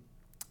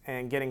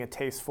and getting a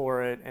taste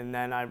for it, and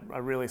then I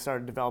really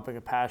started developing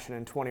a passion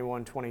in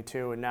 21,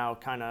 22, and now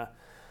kind of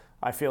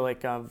I feel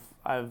like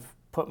I've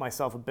put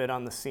myself a bit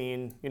on the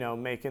scene, you know,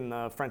 making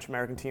the French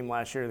American team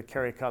last year, the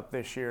Kerry Cup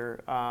this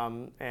year,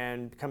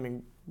 and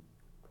becoming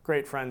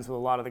great friends with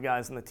a lot of the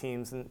guys on the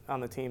teams and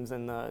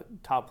the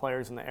top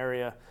players in the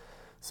area.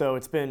 So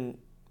it's been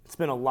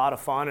a lot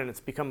of fun, and it's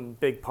become a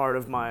big part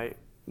of my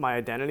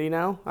identity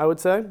now, I would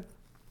say.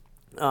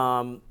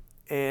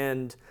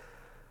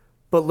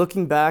 But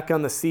looking back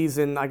on the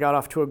season, I got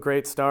off to a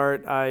great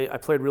start. I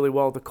played really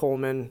well at the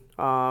Coleman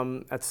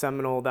at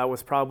Seminole. That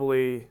was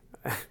probably,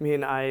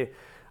 I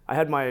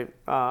had my,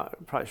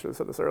 probably should have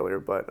said this earlier,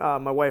 but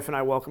my wife and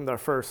I welcomed our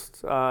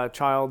first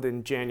child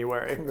in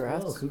January.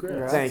 Congrats. Oh,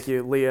 congrats. Thank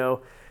you,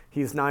 Leo.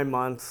 He's 9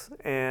 months,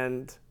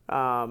 and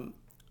I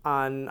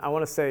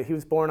want to say he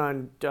was born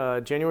on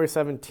January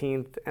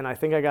 17th, and I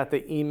think I got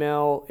the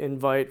email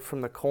invite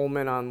from the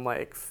Coleman on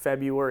like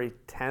February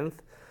 10th,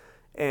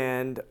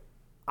 and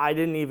I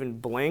didn't even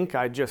blink.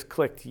 I just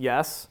clicked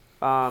yes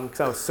because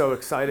I was so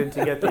excited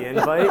to get the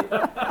invite.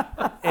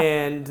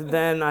 And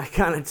then I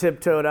kind of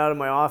tiptoed out of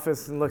my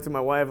office and looked at my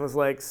wife and was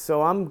like,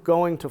 so I'm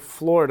going to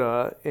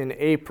Florida in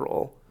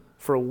April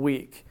for a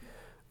week.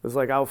 It was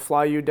like, I'll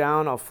fly you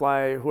down. I'll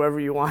fly whoever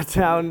you want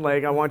down.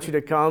 Like, I want you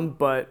to come,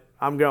 but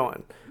I'm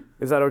going.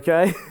 Is that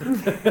okay?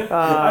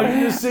 I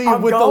can just see you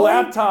with the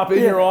laptop in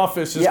your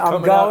office just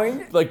coming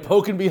out, like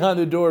poking behind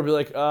the door, be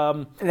like,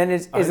 And then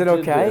is it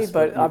okay?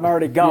 But I'm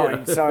already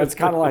going, so it's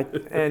kind of like.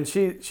 And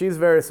she's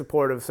very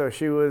supportive. So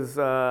she was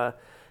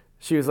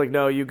like,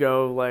 no, you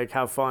go, like,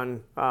 have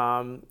fun.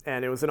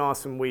 And it was an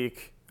awesome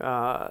week.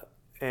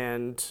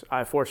 And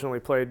I fortunately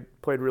played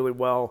really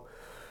well,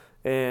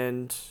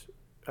 and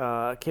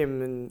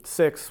came in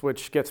 6th,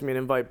 which gets me an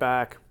invite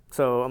back.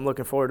 So I'm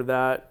looking forward to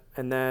that.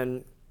 And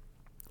then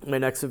my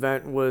next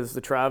event was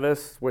the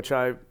Travis, which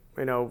I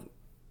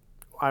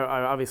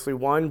obviously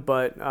won,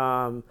 but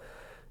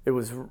it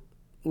was a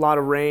lot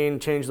of rain,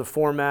 changed the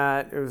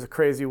format. It was a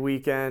crazy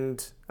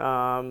weekend,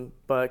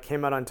 but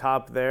came out on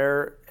top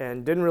there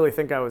and didn't really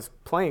think I was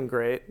playing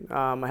great.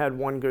 I had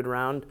one good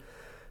round.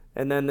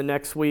 And then the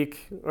next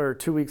week or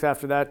 2 weeks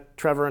after that,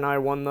 Trevor and I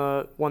won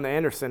the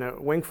Anderson at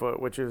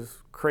Wingfoot, which is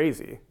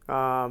crazy.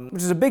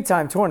 Which is a big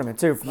time tournament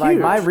too. Like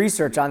my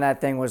research on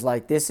that thing was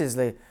like, this is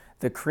the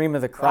cream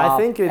of the crop. I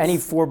think it's, any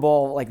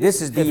 4-ball, like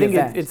this is the event.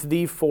 I think it's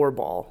the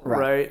 4-ball,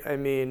 right? I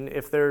mean,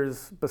 if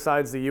there's,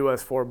 besides the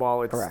U.S.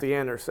 4-ball, it's the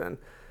Anderson.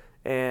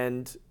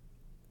 And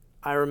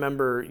I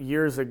remember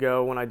years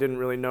ago when I didn't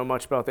really know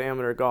much about the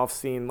amateur golf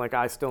scene, like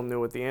I still knew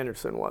what the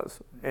Anderson was.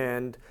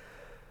 And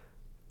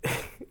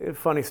a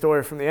funny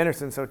story from the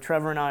Anderson. So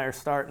Trevor and I are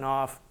starting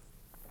off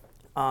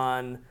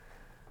on,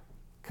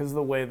 because of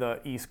the way the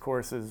East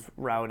course is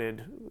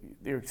routed,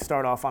 you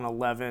start off on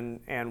 11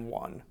 and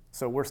 1.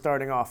 So we're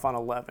starting off on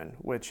 11,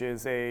 which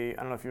is I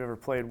don't know if you've ever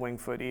played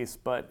Wingfoot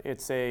East, but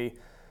it's I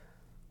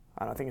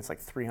think it's like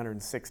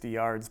 360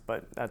 yards,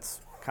 but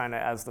that's kind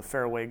of as the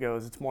fairway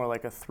goes. It's more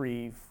like a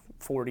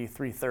 340,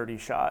 330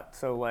 shot.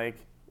 So like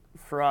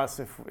for us,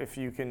 if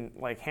you can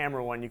like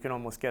hammer one, you can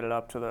almost get it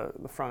up to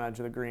the front edge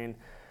of the green.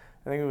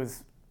 I think it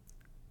was,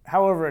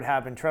 however it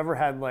happened, Trevor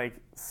had like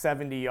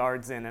 70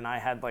 yards in and I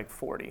had like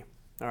 40,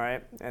 all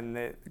right? And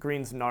the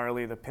green's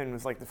gnarly, the pin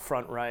was like the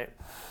front right.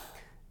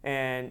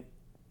 And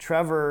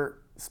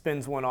Trevor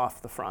spins one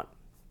off the front.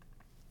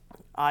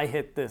 I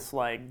hit this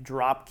like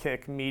drop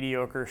kick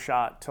mediocre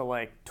shot to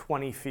like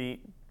 20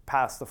 feet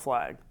past the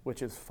flag,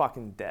 which is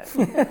fucking dead.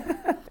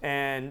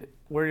 And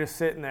we're just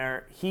sitting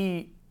there.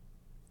 He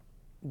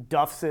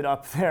duffs it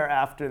up there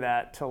after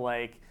that to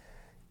like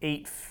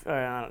I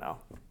don't know,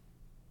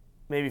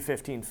 maybe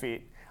 15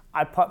 feet.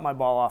 I putt my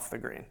ball off the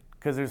green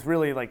because there's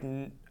really like,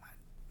 you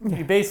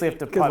basically have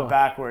to putt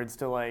backwards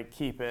to like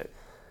keep it.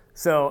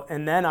 So,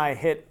 and then I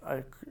hit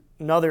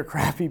another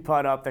crappy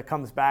putt up that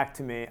comes back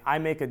to me. I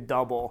make a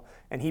double,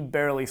 and he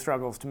barely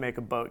struggles to make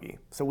a bogey.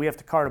 So we have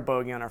to cart a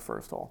bogey on our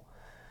first hole.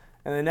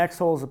 And the next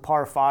hole is a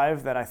par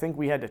 5 that I think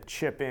we had to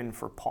chip in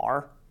for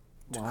par,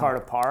 to cart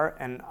a par.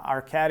 And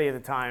our caddy at the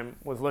time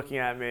was looking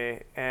at me,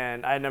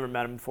 and I had never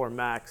met him before,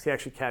 Max. He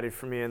actually caddied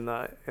for me in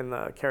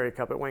the Kerry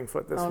Cup at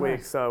Wingfoot this week,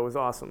 nice. So it was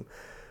awesome.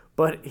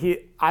 But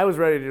I was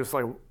ready to just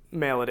like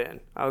mail it in.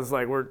 I was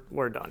like,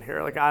 we're done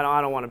here. Like I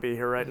don't want to be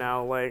here right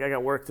now. Like I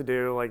got work to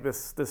do. Like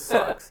this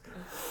sucks.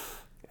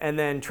 And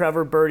then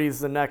Trevor birdies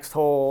the next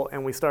hole,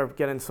 and we start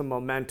getting some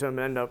momentum,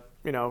 end up,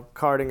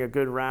 carding a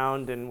good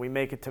round, and we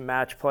make it to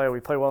match play. We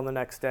play well the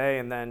next day,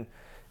 and then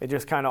it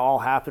just kind of all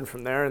happened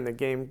from there, and the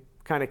game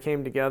kind of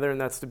came together, and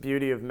that's the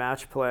beauty of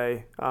match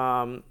play.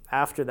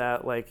 After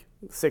that,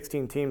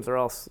 16 teams are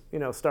all,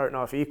 starting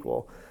off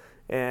equal.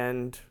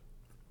 And,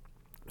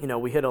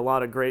 we hit a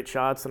lot of great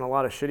shots and a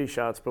lot of shitty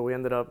shots, but we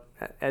ended up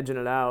edging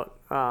it out.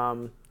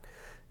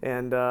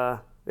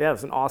 It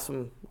was an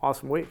awesome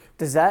week.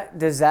 Does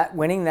that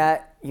winning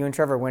that, you and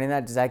Trevor winning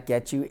that, does that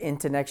get you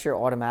into next year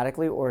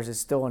automatically, or is it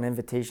still an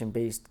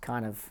invitation-based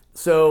kind of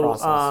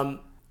process?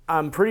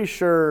 I'm pretty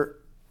sure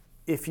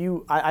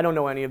I don't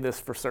know any of this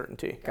for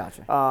certainty.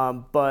 Gotcha.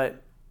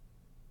 But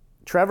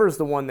Trevor's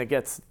the one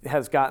that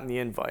has gotten the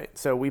invite.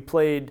 So we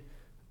didn't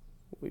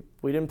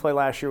play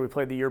last year, we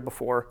played the year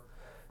before,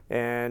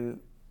 and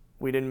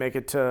we didn't make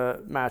it to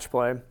match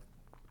play.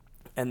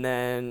 And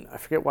then I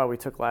forget why we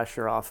took last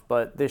year off,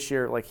 but this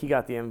year, he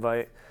got the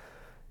invite.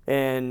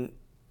 And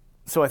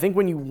so I think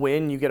when you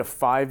win, you get a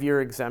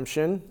 5-year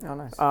exemption. Oh,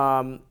 nice.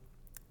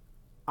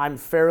 I'm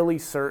fairly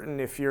certain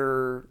if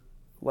you're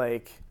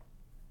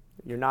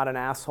not an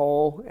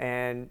asshole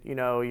and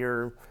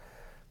you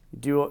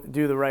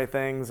do the right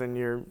things and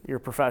you're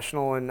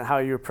professional in how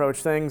you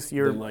approach things.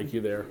 They like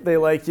you there. They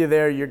like you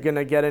there. You're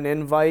gonna get an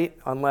invite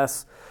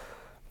unless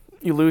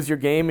you lose your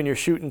game and you're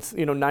shooting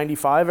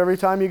 95 every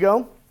time you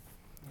go.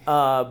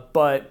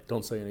 But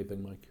don't say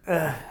anything, Mike.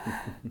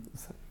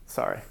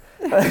 Sorry.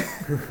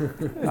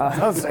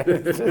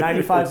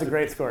 95 is a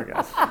great score,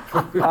 guys.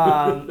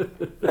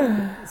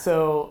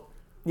 So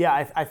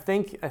yeah, I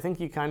think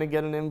you kind of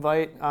get an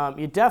invite.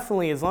 You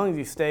definitely, as long as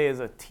you stay as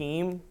a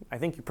team, I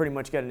think you pretty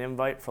much get an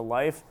invite for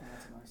life.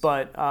 Nice.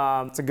 But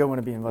it's a good one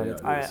to be invited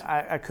to.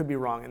 I could be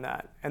wrong in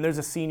that. And there's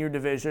a senior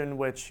division,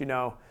 which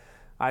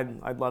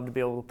I'd love to be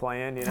able to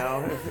play in,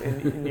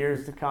 in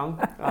years to come.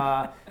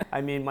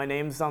 My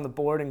name's on the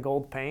board in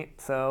gold paint,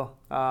 so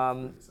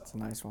it's a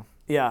nice one.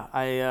 Yeah,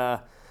 I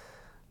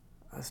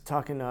was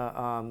talking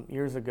to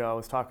years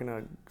ago.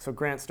 So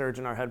Grant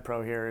Sturgeon, our head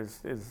pro here, is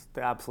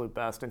the absolute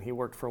best, and he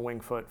worked for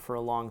Wingfoot for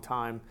a long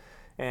time,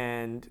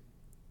 and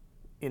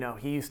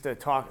he used to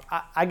talk.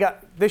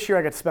 This year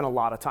I got to spend a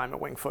lot of time at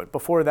Wingfoot.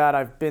 Before that,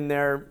 I've been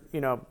there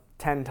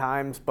 10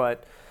 times,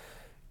 but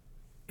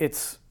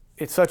it's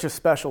such a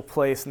special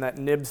place, and that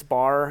Nibs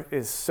bar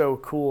is so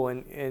cool.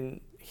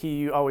 And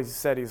he always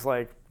said, he's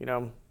like,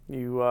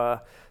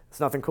 it's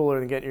nothing cooler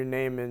than getting your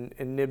name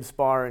in Nibs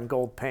bar and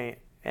gold paint.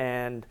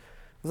 And I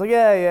was like,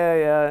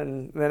 yeah.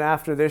 And then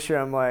after this year,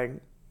 I'm like,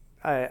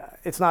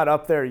 it's not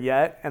up there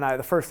yet. And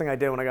the first thing I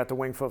did when I got to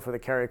Wingfoot for the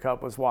Kerry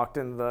Cup was walked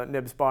into the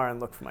Nibs bar and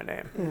looked for my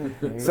name.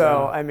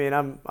 So,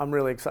 I'm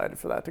really excited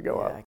for that to go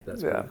up.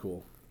 That's pretty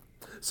cool.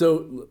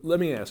 So let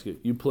me ask you,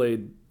 you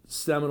played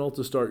Seminole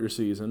to start your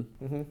season,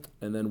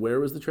 and then where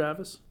was the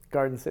Travis?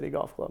 Garden City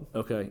Golf Club.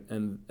 Okay,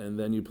 and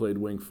then you played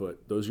Wingfoot.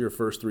 Those are your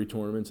first 3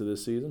 tournaments of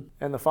this seain?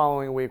 And the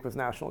following week was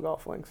National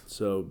Golf Links.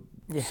 So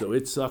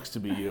it sucks to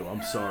be you.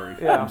 I'm sorry.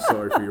 Yeah. I'm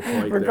sorry for your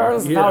plight.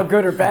 Regardless of how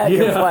good or bad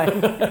you're playing.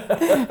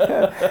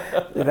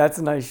 That's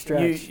a nice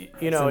stretch.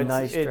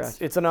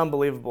 It's an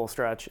unbelievable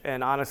stretch,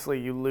 and honestly,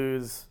 you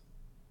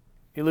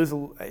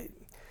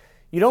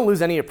don't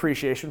lose any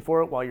appreciation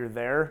for it while you're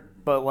there,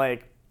 but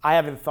I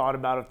haven't thought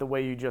about it the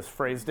way you just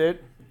phrased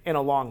it in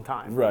a long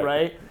time,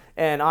 right?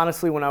 And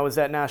honestly, when I was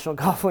at National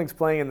Golf Links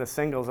playing in the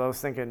singles, I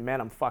was thinking, man,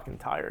 I'm fucking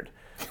tired.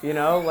 And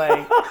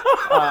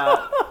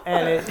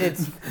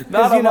it's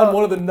not on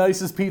one of the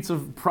nicest pieces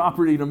of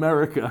property in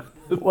America.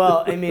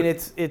 Well,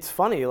 it's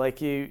funny.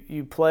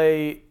 You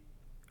play.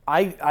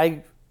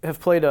 I have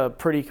played a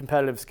pretty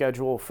competitive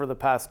schedule for the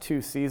past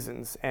 2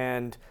 seasons,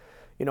 and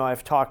I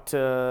talked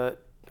to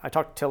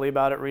Tilly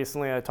about it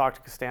recently. I talked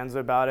to Costanza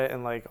about it,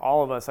 and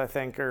all of us, I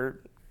think,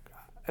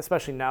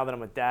 especially now that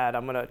I'm a dad,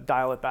 I'm gonna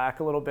dial it back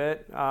a little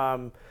bit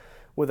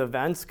with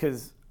events,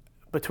 because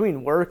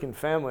between work and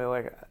family,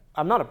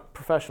 I'm not a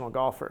professional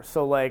golfer,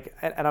 so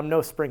and I'm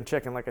no spring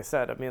chicken, like I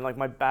said.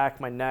 My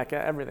back, my neck,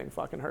 everything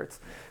fucking hurts.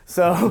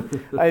 So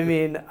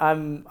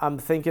I'm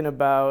thinking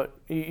about,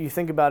 you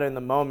think about it in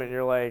the moment.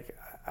 You're like,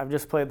 I've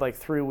just played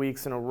 3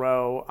 weeks in a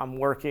row. I'm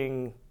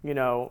working,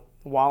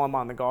 while I'm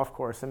on the golf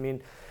course.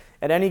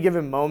 At any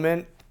given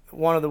moment,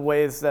 one of the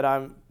ways that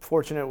I'm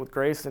fortunate with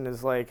Grayson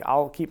is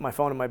I'll keep my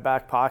phone in my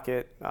back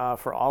pocket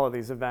for all of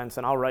these events,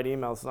 and I'll write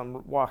emails as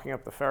I'm walking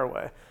up the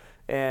fairway.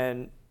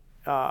 And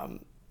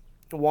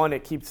one,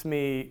 it keeps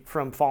me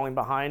from falling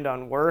behind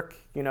on work.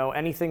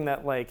 Anything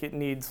that it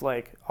needs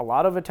a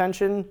lot of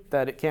attention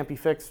that it can't be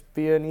fixed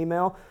via an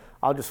email,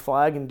 I'll just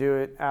flag and do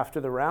it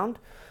after the round.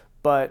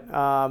 But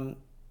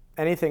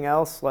anything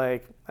else,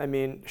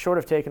 short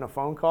of taking a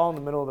phone call in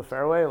the middle of the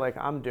fairway,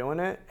 I'm doing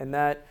it, and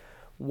that,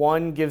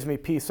 one, gives me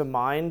peace of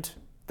mind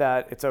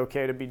that it's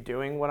okay to be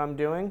doing what I'm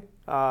doing,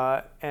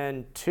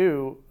 and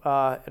 2,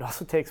 it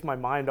also takes my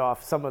mind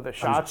off some of the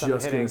shots I'm hitting. I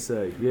was just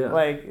gonna say, yeah.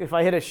 If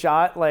I hit a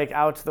shot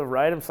out to the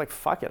right, I'm just like,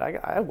 fuck it,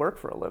 I work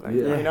for a living.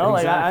 Yeah,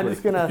 exactly. I'm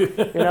just gonna,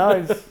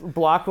 I just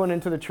block one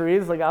into the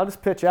trees. I'll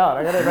just pitch out.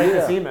 I gotta write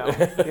this email.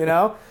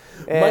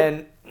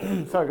 And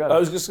sorry, go ahead. I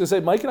was just going to say,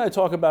 Mike and I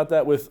talk about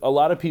that with a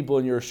lot of people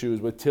in your shoes,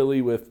 with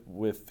Tilly,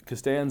 with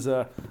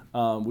Costanza.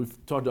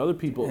 We've talked to other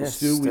people. Yes,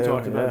 Stu, we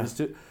talked about yeah. this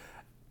too.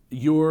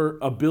 Your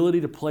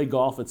ability to play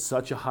golf at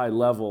such a high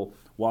level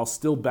while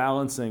still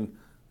balancing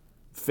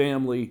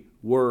family,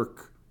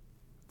 work,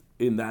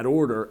 in that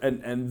order,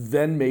 and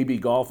then maybe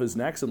golf is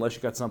next unless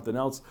you got something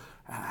else.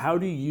 How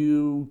do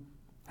you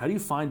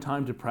find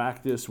time to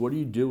practice? What are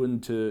you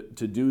doing to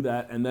do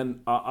that? And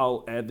then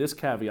I'll add this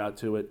caveat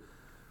to it.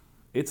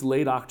 It's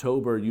late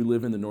October. You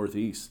live in the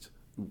Northeast.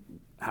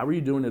 How are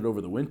you doing it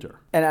over the winter?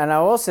 And I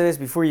will say this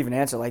before you even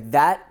answer. Like,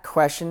 that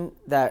question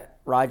that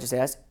Rod just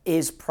asked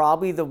is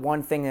probably the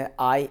one thing that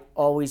I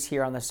always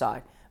hear on the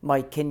side.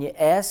 Mike, can you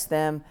ask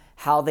them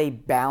how they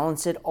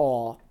balance it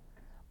all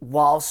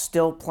while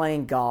still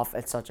playing golf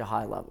at such a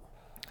high level?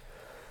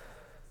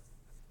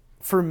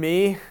 For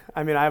me,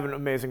 I mean, I have an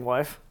amazing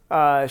wife.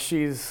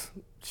 She's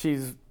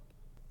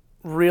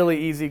really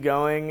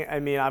easygoing.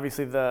 I mean,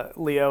 obviously the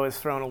Leo has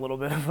thrown a little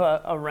bit of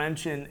a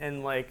wrench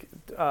in like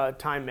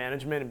time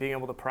management and being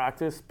able to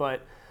practice.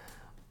 But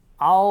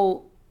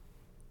for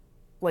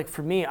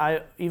me,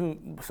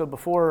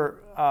 before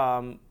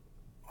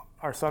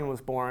our son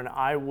was born,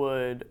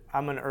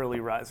 I'm an early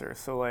riser.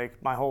 So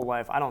like my whole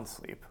life, I don't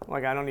sleep.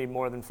 Like I don't need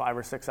more than 5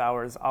 or 6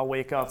 hours. I'll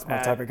wake up my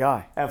type of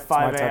guy. At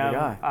 5 That's my a.m. type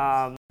of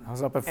guy. I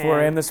was up at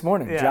 4 a.m. this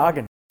morning,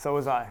 jogging. So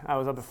was I. I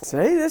was up at 4.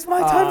 See, that's my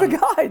type of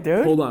guy,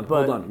 dude. Hold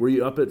on. Were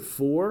you up at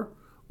 4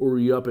 or were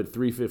you up at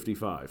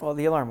 3:55? Well,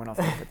 the alarm went off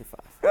at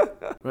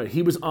 3:55. Right.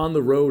 He was on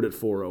the road at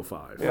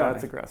 4:05. Yeah,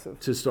 that's aggressive.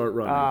 To start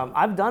running.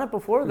 I've done it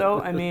before,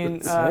 though. I mean,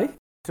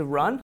 to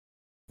run?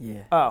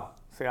 Yeah. Oh,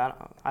 see, I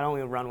don't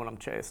even run when I'm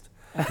chased.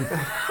 Is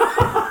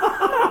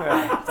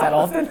that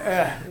often?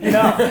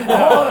 No,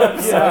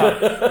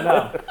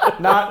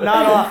 not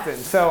often.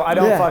 So I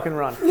don't fucking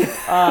run.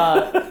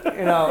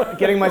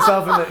 Getting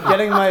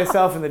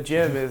myself in the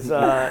gym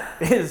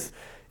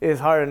is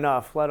hard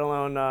enough. Let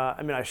alone,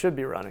 I should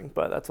be running,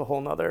 but that's a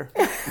whole nother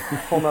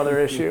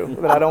issue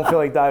that I don't feel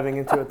like diving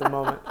into at the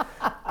moment.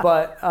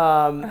 But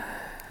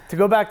to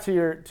go back to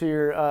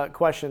your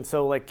question,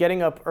 so like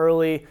getting up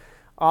early,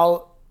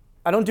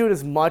 I don't do it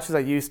as much as I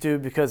used to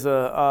because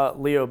of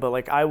Leo, but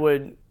like I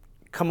would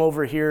come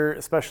over here,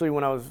 especially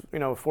when I was,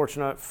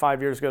 fortunate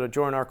 5 years ago to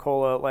join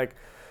Arcola, like,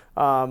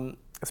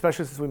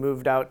 especially since we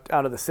moved out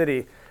of the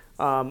city,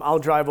 I'll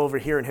drive over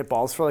here and hit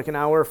balls for like an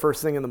hour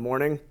first thing in the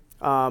morning.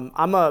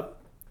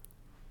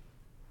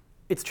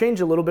 It's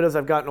changed a little bit as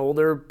I've gotten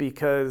older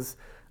because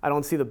I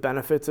don't see the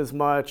benefits as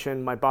much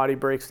and my body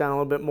breaks down a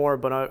little bit more,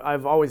 but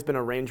I've always been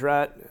a range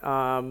rat.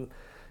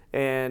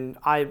 And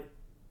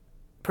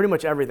pretty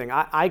much everything.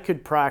 I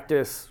could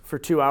practice for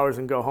 2 hours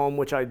and go home,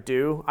 which I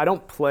do. I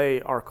don't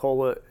play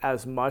Arcola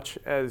as much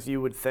as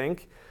you would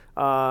think.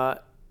 I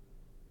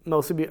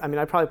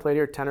probably played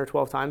here 10 or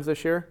 12 times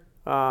this year,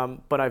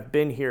 but I've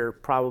been here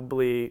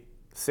probably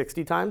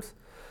 60 times.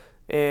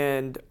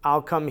 And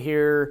I'll come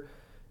here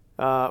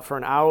for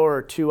an hour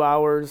or 2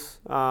 hours,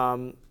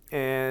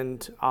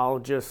 and I'll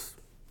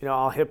just,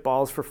 I'll hit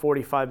balls for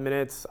 45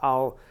 minutes.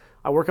 I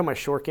work on my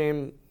short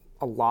game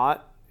a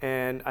lot.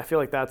 And I feel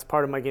like that's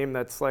part of my game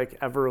that's like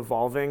ever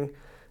evolving.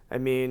 I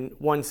mean,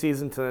 one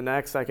season to the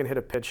next, I can hit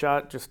a pitch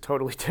shot just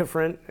totally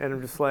different. And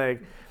I'm just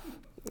like,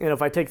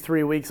 if I take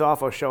 3 weeks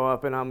off, I'll show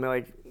up and I'm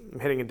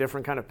hitting a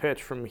different kind of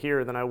pitch from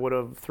here than I would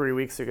have 3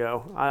 weeks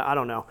ago. I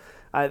don't know.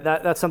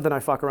 That's something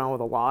I fuck around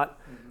with a lot.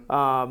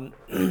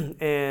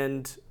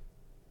 And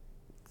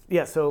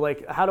yeah, so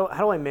like, how do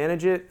I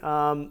manage it?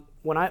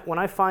 When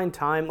I find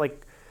time,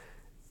 like,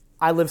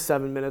 I live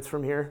 7 minutes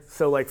from here,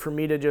 so like for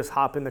me to just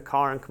hop in the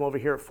car and come over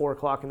here at 4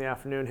 o'clock in the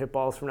afternoon, hit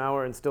balls for an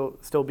hour, and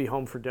still be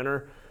home for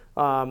dinner,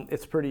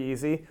 it's pretty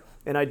easy,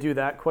 and I do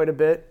that quite a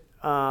bit.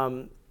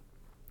 Like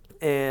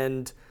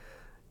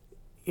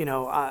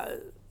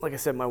I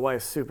said, my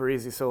wife's super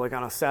easy, so like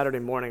on a Saturday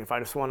morning, if I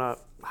just want to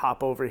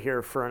hop over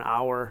here for an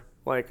hour,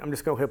 like I'm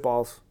just gonna hit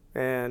balls,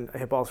 and I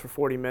hit balls for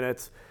 40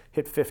 minutes,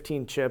 hit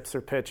 15 chips or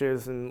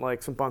pitches, and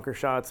like some bunker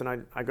shots,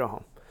 and I go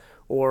home,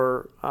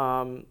 or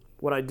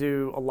what I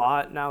do a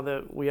lot now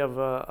that we have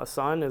a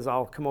son is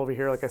I'll come over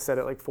here, like I said,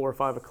 at like 4 or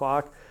 5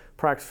 o'clock,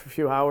 practice for a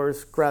few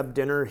hours, grab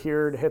dinner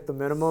here to hit the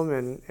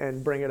minimum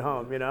and bring it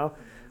home,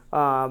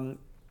 And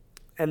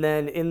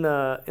then in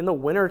the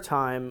winter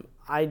time,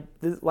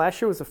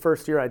 last year was the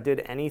first year I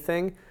did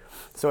anything.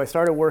 So I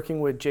started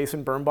working with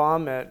Jason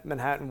Birnbaum at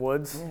Manhattan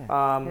Woods.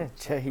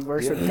 He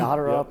works with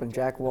Goddard up and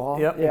Jack Wall.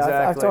 Yep, yeah,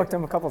 exactly. I've talked to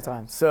him a couple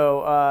times.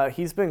 So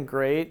he's been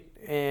great,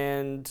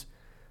 and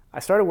I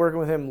started working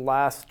with him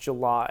last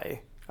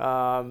July.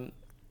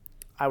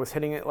 I was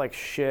hitting it like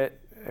shit.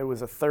 It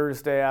was a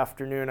Thursday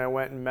afternoon. I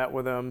went and met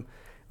with him.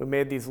 We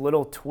made these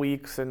little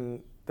tweaks,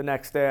 and the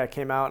next day I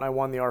came out and I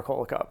won the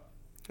Arcola Cup.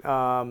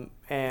 And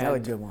that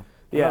was a good one.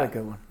 Yeah, That was a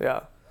good one. Yeah,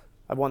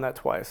 I've won that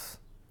twice.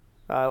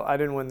 I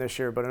didn't win this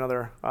year, but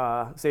another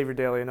Xavier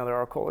Daly, another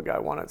Arcola guy,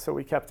 won it. So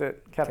we kept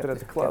it at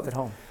the club. Kept it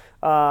home.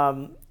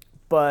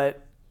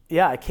 But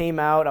yeah, I came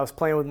out. I was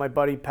playing with my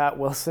buddy Pat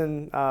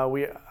Wilson.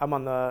 I'm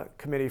on the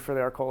committee for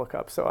the Arcola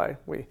Cup, so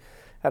we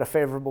had a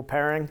favorable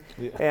pairing,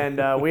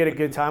 and we had a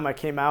good time. I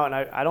came out, and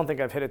I don't think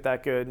I've hit it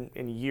that good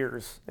in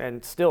years,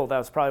 and still, that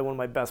was probably one of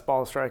my best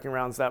ball striking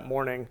rounds that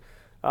morning.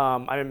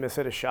 I didn't miss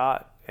hit a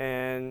shot,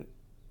 and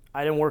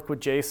I didn't work with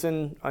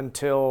Jason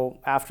until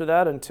after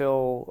that,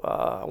 until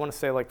I want to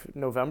say like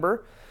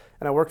November.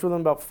 And I worked with him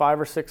about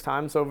 5 or 6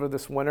 times over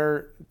this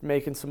winter,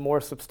 making some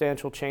more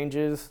substantial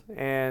changes.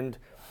 And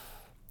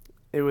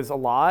it was a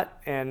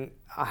lot. And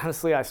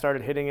honestly, I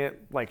started hitting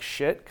it like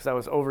shit because I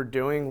was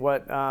overdoing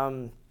what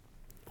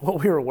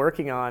we were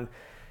working on.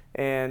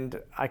 And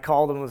I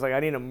called him and was like, I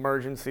need an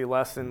emergency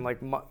lesson.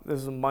 Like, this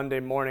is a Monday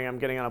morning. I'm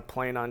getting on a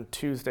plane on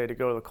Tuesday to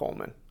go to the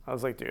Coleman. I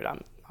was like, dude,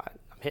 I'm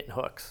hitting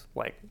hooks,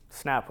 like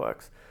snap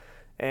hooks.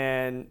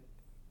 And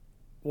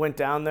went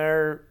down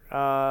there,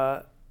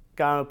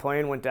 got on a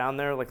plane, went down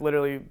there, like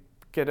literally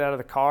get out of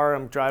the car.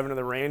 I'm driving to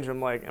the range.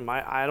 I'm like,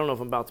 I don't know if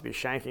I'm about to be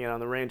shanking it on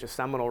the range of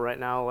Seminole right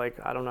now. Like,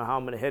 I don't know how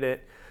I'm going to hit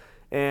it.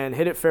 And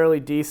hit it fairly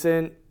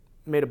decent,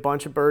 made a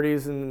bunch of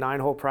birdies in the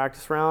 9-hole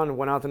practice round, and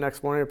went out the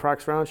next morning to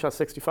practice round, shot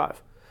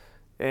 65.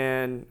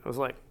 And I was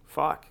like,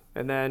 fuck.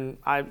 And then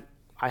I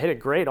hit it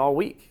great all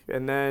week.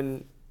 And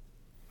then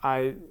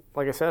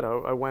like I said,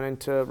 I went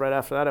into, right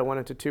after that, I went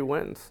into 2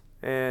 wins.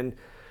 And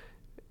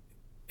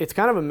it's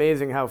kind of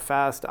amazing how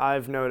fast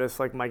I've noticed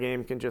like my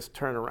game can just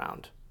turn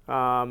around.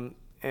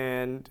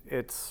 And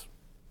it's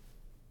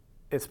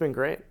been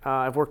great.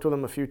 I've worked with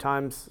him a few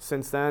times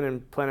since then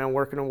and planning on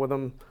working with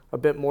him a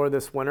bit more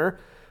this winter.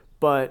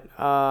 But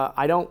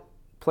I don't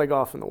play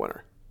golf in the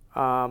winter.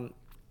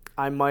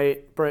 I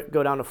might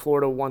go down to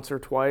Florida once or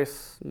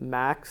twice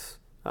max.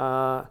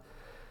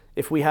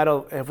 If we had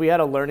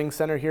a learning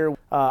center here,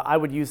 I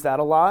would use that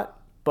a lot.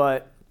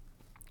 But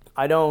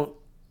I don't.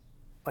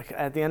 Like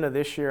at the end of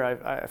this year,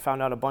 I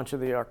found out a bunch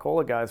of the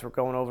Arcola guys were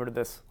going over to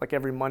this, like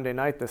every Monday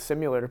night, this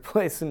simulator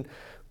place and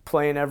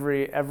playing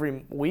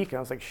every week. And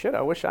I was like, shit,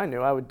 I wish I knew.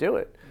 I would do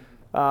it.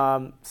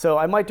 So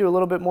I might do a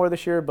little bit more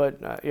this year, but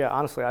yeah,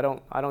 honestly, I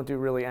don't do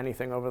really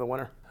anything over the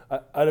winter.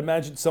 I'd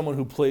imagine someone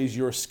who plays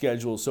your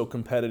schedule so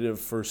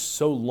competitive for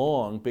so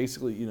long,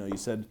 basically, you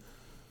said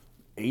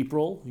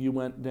April you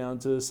went down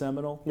to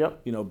Seminole.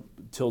 Yep.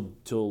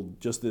 Till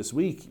just this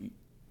week.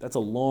 That's a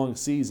long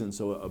season,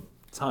 so a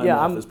time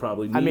off is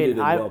probably needed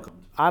and welcomed.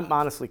 I'm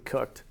honestly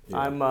cooked.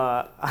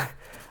 Yeah.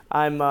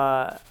 I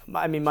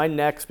mean, my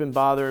neck's been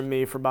bothering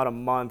me for about a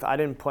month. I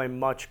didn't play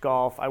much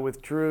golf. I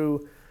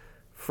withdrew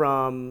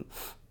from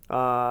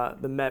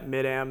the Met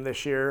Mid-Am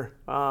this year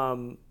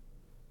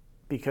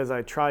because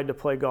I tried to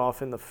play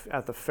golf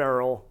at the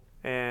Farrell,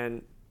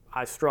 and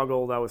I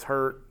struggled. I was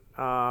hurt,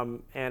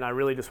 and I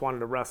really just wanted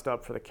to rest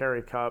up for the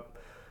Kerry Cup.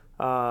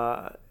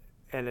 I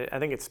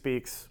think it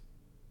speaks,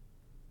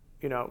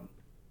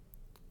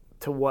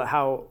 to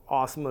how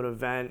awesome an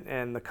event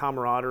and the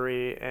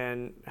camaraderie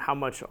and how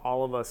much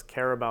all of us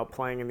care about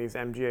playing in these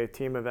MGA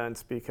team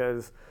events,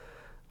 because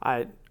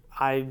I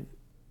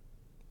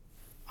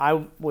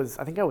was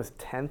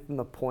 10th in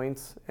the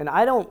points, and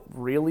I don't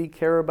really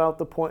care about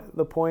the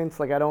points.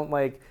 Like, I don't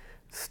like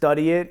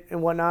study it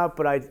and whatnot,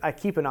 but I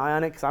keep an eye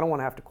on it because I don't want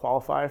to have to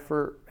qualify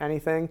for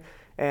anything.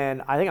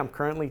 And I think I'm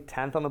currently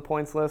 10th on the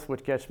points list,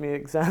 which gets me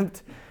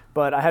exempt.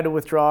 But I had to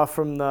withdraw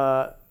from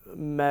the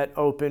Met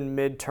Open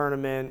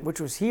mid-tournament. Which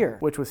was here.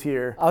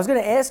 I was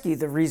going to ask you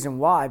the reason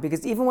why,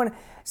 because even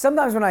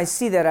sometimes when I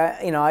see that,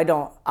 I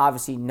don't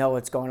obviously know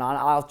what's going on.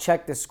 I'll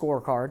check the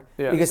scorecard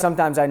because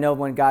sometimes I know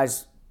when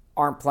guys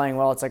aren't playing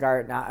well, it's like, all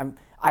right, now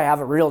I have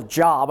a real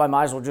job. I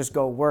might as well just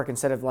go work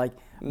instead of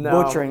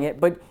butchering it.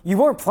 But you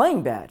weren't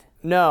playing bad.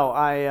 No,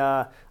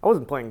 I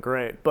wasn't playing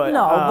gret, but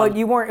but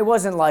you weren't. It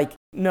wasn't like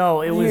it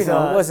was. It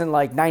wasn't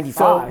like 95.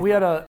 So we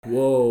had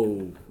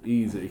Whoa,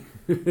 easy.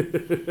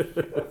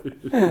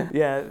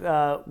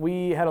 Yeah,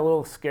 we had a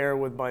little scare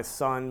with my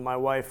son. My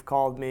wife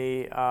called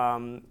me.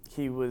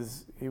 He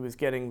was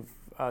getting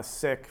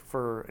sick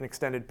for an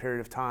extended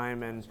period of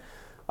time, and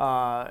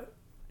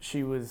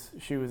she was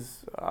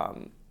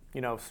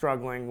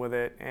struggling with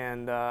it,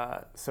 and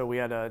so we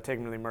had to take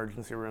him to the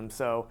emergency room.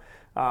 So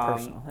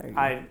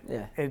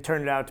it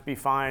turned out to be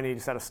fine. He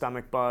just had a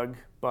stomach bug,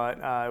 but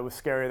it was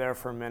scary there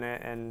for a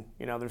minute. And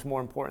there's more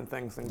important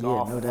things than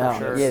golf. No doubt.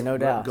 For sure. Yeah, no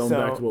doubt. Going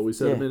back to what we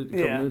said a couple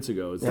minutes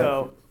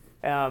ago.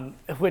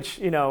 Which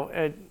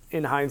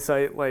in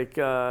hindsight,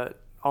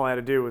 all I had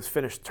to do was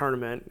finish the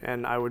tournament,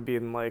 and I would be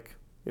in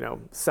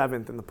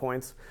 7th in the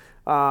points.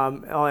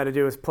 All I had to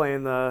do was play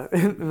in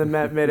the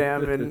Met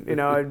Mid-Am,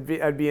 and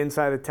I'd be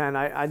inside the 10.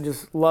 I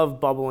just love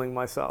bubbling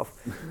myself.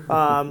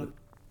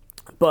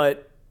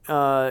 But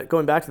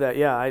going back to that,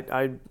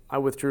 I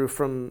withdrew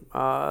from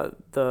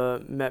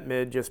the Met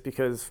Mid just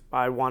because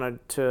I didn't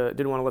want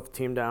to let the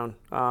team down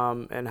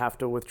and have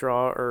to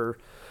withdraw or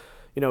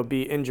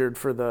be injured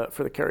for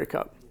the Kerry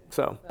Cup.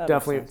 So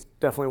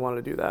definitely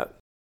wanted to do that.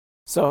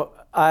 So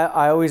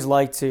I always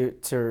like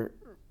to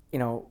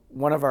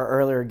one of our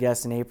earlier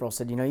guests in April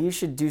said, you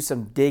should do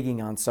some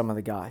digging on some of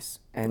the guys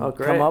and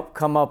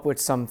come up with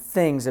some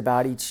things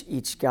about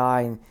each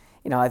guy. And,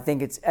 I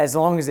think it's, as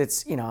long as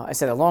it's,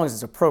 as long as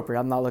it's appropriate.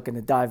 I'm not looking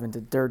to dive into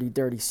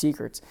dirty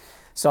secrets.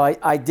 So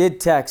I did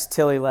text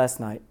Tilly last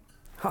night.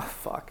 Oh,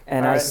 fuck.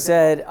 And I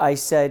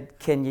said,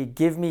 can you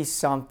give me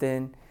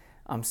something?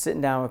 I'm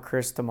sitting down with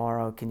Chris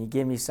tomorrow. Can you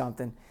give me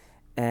something?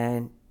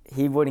 And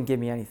he wouldn't give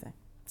me anything.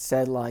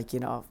 Said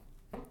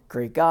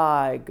great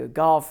guy, good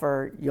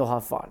golfer, you'll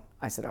have fun.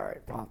 I said, all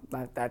right, well,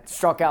 that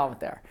struck out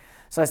there.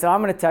 So I said,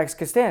 I'm going to text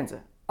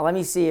Costanza. Let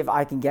me see if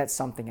I can get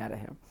something out of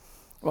him.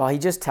 Well, he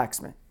just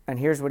texted me, and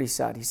here's what he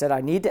said. He said,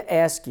 I need to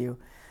ask you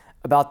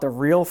about the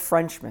real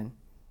Frenchman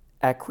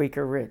at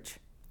Quaker Ridge.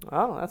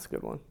 Oh, that's a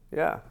good one.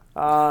 Yeah.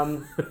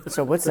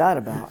 So what's that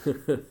about?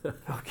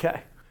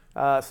 Okay.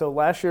 So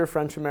last year,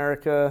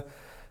 French-American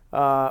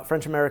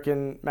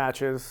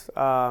matches,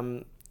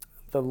 the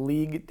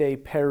Ligue des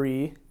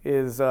Paris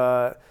is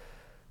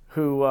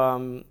who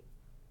are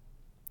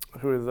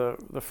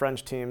the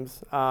French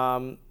teams.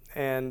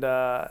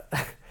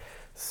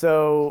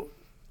 So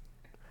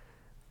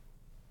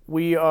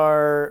we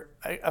are,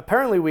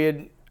 apparently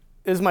this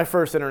is my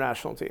first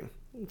international team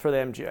for the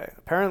MGA.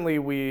 Apparently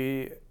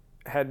we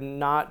had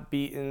not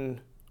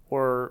beaten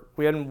or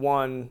we hadn't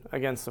won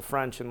against the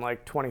French in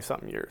like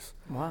 20-something years.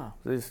 Wow.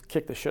 They just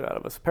kicked the shit out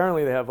of us.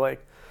 Apparently they have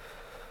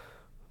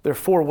there are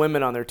 4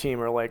 women on their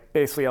team are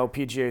basically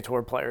LPGA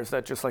Tour players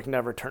that just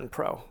never turned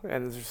pro.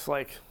 And it's just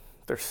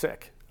they're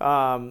sick.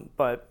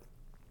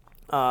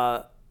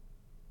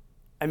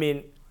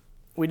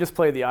 We just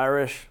played the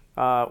Irish.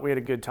 We had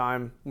a good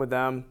time with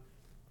them.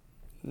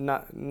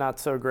 Not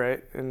so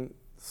great in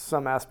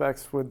some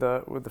aspects with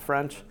the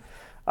French.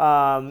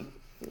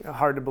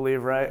 Hard to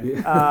believe, right?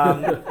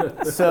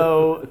 Yeah.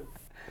 So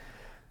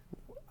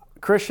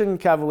Christian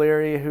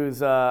Cavalieri,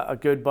 who's a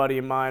good buddy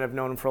of mine, I've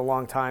known him for a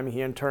long time.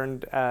 He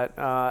interned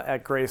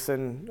at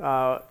Grayson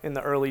in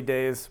the early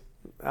days.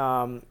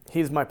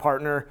 He's my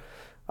partner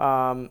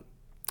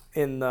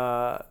in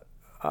the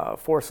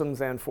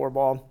foursomes and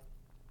four-ball.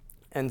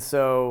 And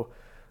so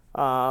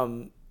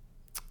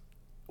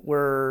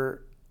we're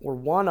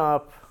one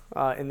up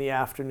in the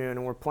afternoon,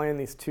 and we're playing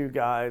these 2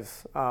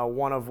 guys,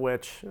 one of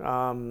which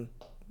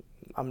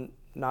I'm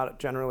not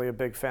generally a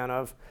big fan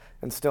of,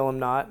 and still am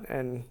not,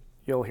 and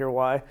you'll hear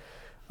why.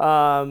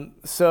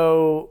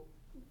 So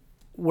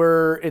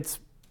it's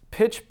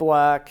pitch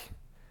black.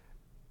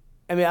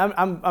 I mean,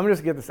 I'm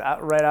just gonna get this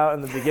right out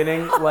in the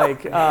beginning.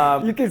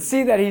 You can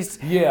see that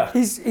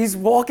he's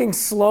walking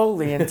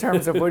slowly in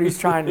terms of what he's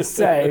trying to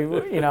say,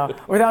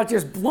 without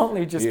just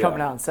bluntly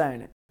coming out and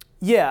saying it.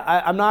 Yeah,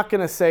 I'm not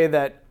gonna say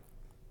that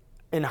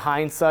in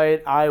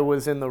hindsight I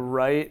was in the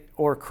right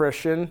or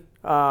Christian,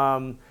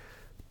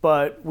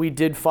 but we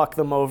did fuck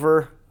them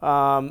over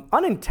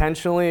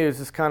unintentionally. It was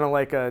just kind of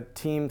like a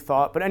team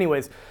thought. But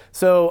anyways,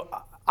 so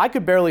I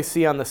could barely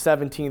see on the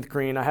 17th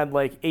green. I had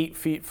 8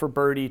 feet for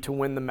birdie to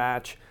win the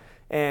match,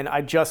 and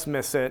I just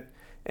miss it.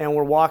 And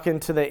we're walking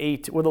to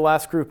we're the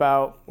last group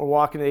out. We're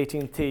walking to the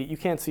 18th tee. You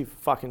can't see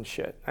fucking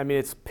shit. I mean,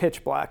 it's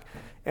pitch black.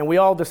 And we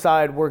all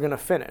decide we're going to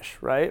finish,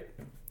 right?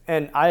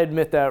 And I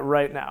admit that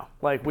right now.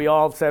 We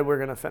all said we're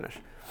going to finish.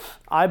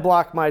 I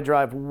blocked my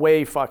drive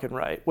way fucking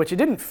right, which it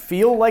didn't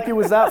feel like it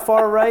was that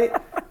far right,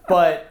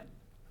 but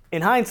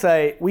in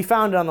hindsight, we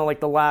found it on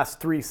the last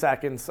 3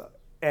 seconds,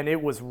 and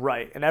it was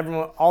right. And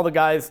everyone, all the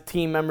guys,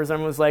 team members,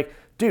 everyone was like,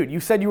 dude, you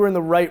said you were in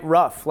the right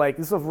rough. This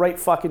is the right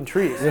fucking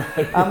trees.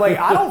 I'm like,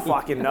 I don't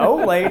fucking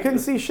know. I couldn't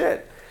see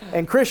shit.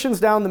 And Christian's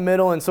down the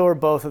middle, and so are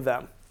both of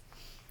them.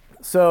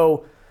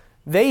 So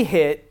they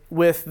hit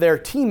with their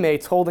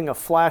teammates holding a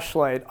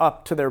flashlight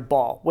up to their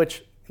ball,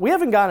 which we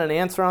haven't gotten an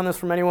answer on this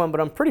from anyone,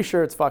 but I'm pretty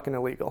sure it's fucking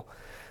illegal.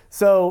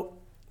 So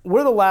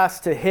we're the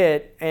last to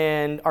hit,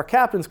 and our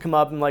captains come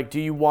up and do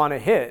you want to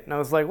hit? And I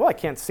was like, well, I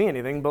can't see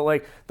anything,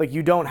 but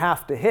you don't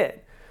have to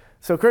hit.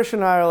 So Christian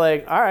and I are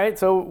like, all right,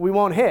 so we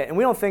won't hit, and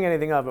we don't think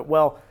anything of it.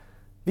 Well,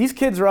 these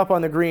kids are up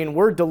on the green.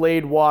 We're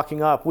delayed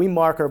walking up. We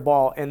mark our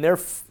ball, and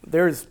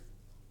there's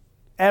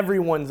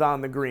everyone's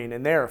on the green,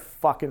 and they're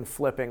fucking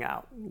flipping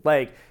out.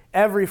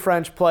 Every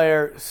French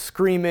player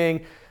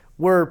screaming,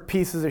 we're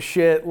pieces of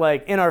shit,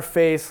 in our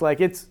face.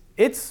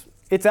 It's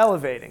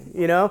elevating,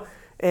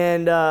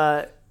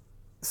 And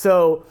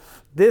so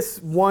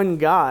this one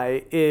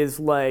guy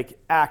is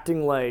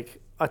acting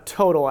like a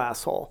total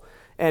asshole.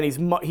 And he's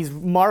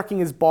marking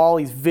his ball,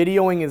 he's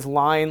videoing his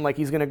line like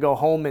he's gonna go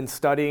home and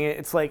studying it.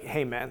 It's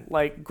hey man,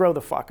 grow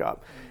the fuck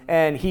up.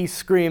 And he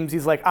screams,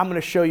 he's like, I'm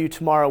gonna show you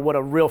tomorrow what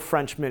a real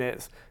Frenchman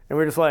is. And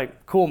we're just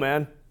cool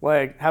man,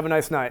 have a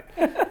nice night,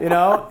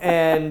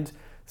 And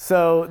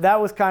so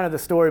that was kind of the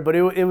story, but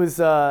it was,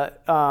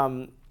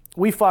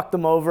 we fucked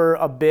them over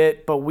a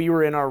bit, but we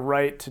were in our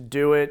right to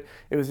do it.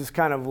 It was just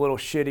kind of a little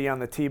shitty on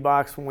the tee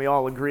box when we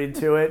all agreed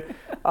to it.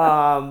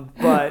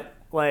 But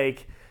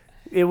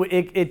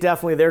it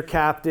definitely, their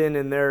captain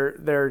and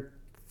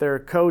their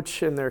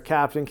coach and their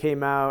captain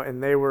came out,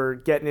 and they were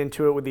getting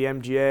into it with the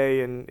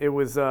MGA, and it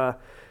was,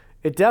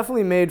 it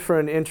definitely made for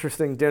an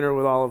interesting dinner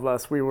with all of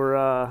us. We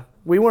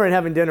weren't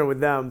having dinner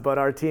with them, but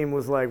our team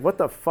was like, what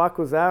the fuck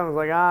was that? I was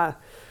like, I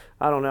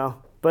don't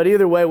know. But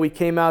either way, we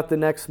came out the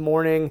next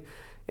morning,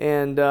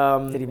 and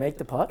did he make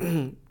the putt?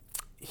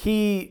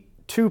 He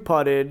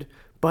 2-putted,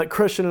 But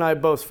Christian and I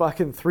both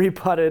fucking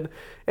 3-putted,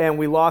 and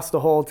we lost the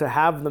hole to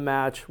have the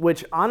match,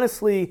 which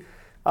honestly,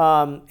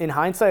 in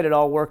hindsight, it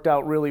all worked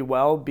out really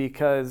well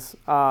because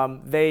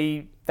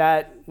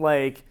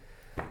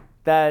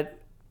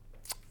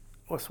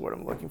what's the word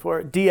I'm looking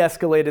for?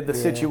 De-escalated the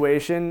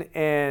situation,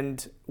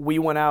 and we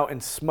went out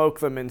and smoked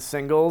them in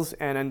singles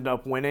and ended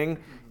up winning,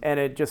 and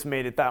it just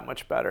made it that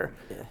much better.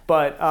 Yeah.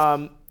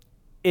 But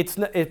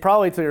it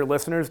probably to your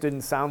listeners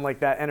didn't sound like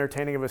that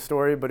entertaining of a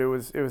story, but it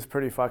was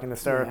pretty fucking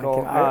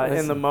hysterical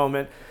in the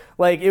moment.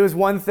 Like, it was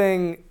one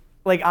thing.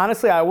 Like,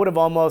 honestly, I would have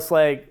almost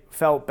like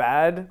felt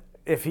bad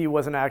if he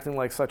wasn't acting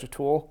like such a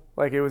tool.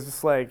 Like, it was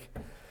just like,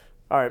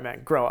 all right,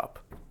 man, grow up.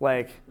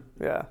 Like,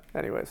 yeah.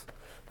 Anyways.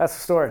 That's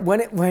the story. Were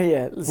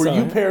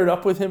you paired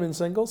up with him in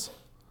singles?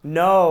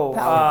 No.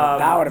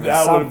 That would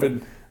have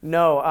been.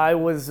 No, I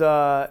was.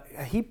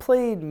 He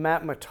played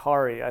Matt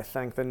Matari, I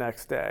think, the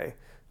next day.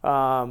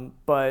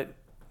 But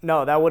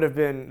no, that would have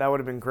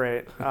been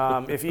great.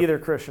 If either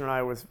Christian and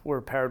I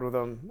were paired with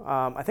him.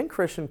 I think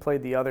Christian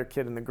played the other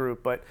kid in the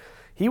group, but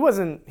he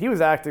wasn't. He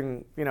was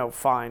acting,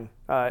 fine.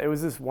 It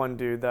was this one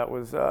dude that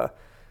was,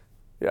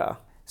 yeah.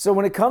 So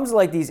when it comes to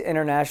like these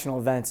international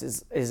events,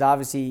 is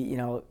obviously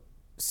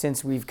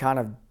since we've kind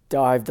of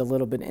dived a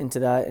little bit into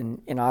that,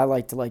 and I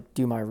like to like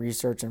do my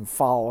research and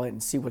follow it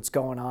and see what's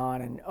going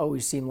on, and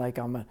always seem like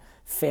I'm a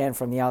fan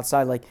from the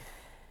outside. Like,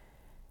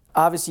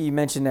 obviously you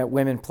mentioned that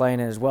women play in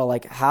it as well.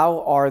 Like,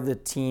 how are the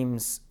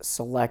teams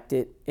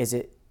selected? Is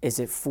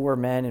it 4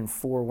 men and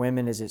 4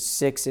 women? Is it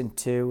 6 and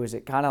 2? Is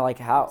it kind of like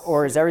how,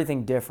 or is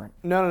everything different?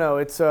 No.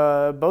 It's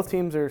both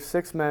teams are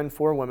 6 men,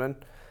 4 women,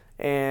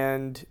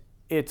 and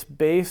it's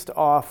based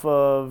off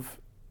of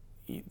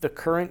the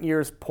current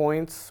year's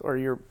points,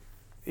 or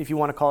if you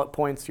want to call it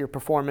points, your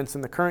performance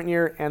in the current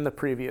year and the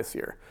previous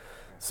year.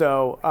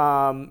 So,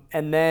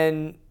 and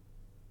then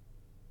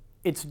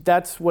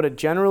that's what it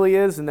generally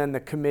is, and then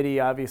the committee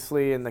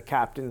obviously and the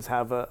captains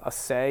have a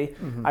say.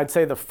 Mm-hmm. I'd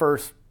say the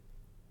first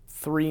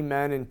 3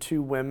 men and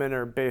 2 women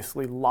are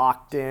basically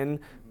locked in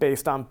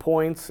based on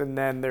points, and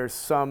then there's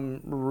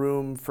some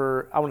room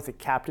for, I want to say,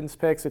 captain's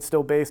picks. It's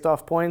still based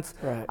off points.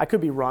 Right. I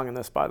could be wrong in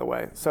this, by the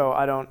way, so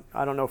I don't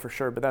know for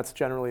sure, but that's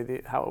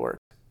generally how it works.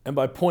 And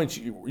by points,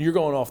 you're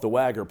going off the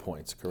Wagger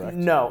points, correct?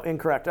 No,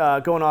 incorrect.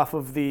 Going off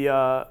of the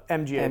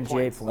MGA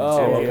points. Oh,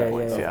 MGA okay.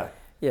 points, yeah.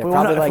 Yeah,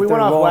 if we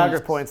went off Wagger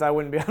points, I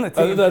wouldn't be on the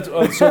team.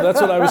 So that's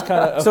what I was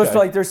kind of. Okay. So it's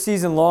like their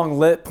season-long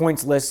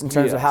points list in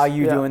terms of how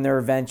you do in their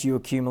events. You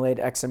accumulate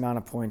X amount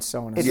of points, so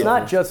on and so forth. It's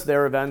not just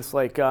their events.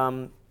 Like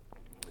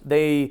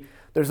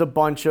there's a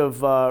bunch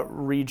of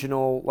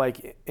regional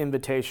like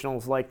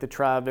invitationals, like the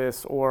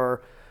Travis,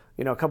 or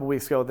a couple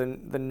weeks ago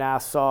the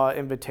Nassau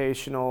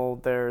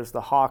Invitational. There's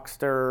the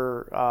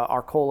Hawkster,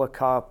 Arcola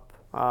Cup.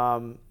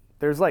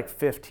 There's like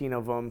 15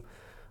 of them,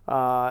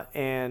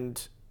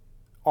 and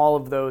all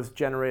of those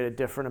generate a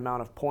different amount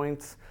of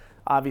points.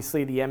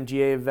 Obviously, the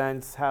MGA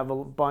events have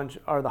a bunch,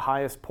 are the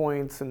highest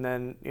points, and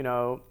then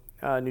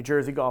New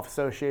Jersey Golf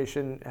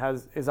Association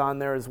is on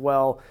there as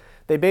well.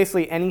 They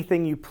basically,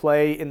 anything you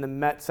play in the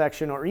Met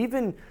section, or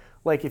even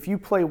like if you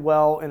play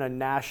well in a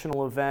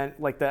national event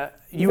like the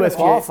USGA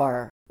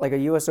qualifier, like a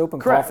U.S. Open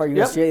qualifier,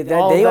 yep. USGA,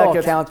 they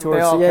all count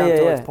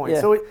towards points.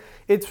 Yeah. So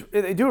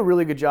they do a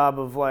really good job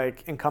of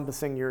like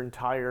encompassing your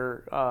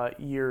entire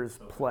year's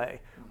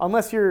play.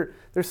 Unless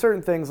there's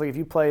certain things, like if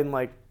you play in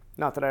like,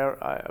 not that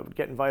I would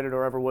get invited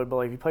or ever would, but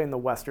like if you play in the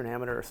Western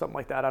Amateur or something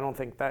like that, I don't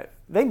think that,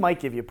 they might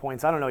give you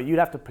points. I don't know. You'd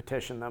have to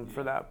petition them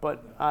for that,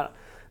 but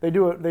they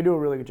do a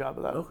really good job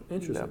of that. Oh,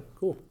 interesting. Yeah.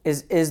 Cool.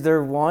 Is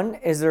there one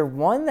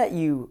that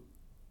you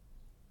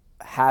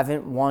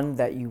haven't won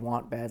that you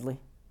want badly?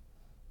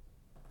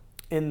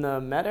 In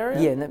the Met area?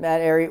 Yeah, in the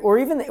Met area, or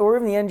even the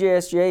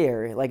NJSGA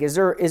area. Like, is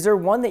there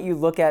one that you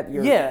look at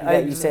you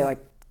say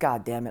like,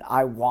 God damn it,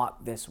 I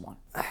want this one?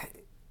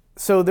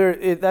 So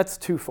that's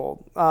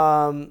twofold.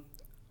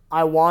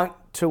 I want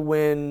to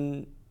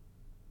win,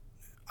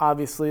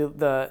 obviously,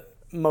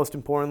 most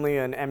importantly,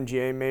 an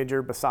MGA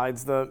major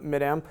besides the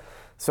Mid-Am.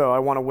 So I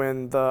want to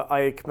win the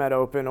Ike Met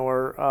Open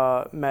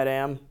or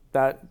Met-Am.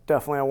 That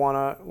definitely I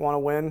want to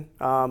win.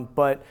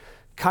 But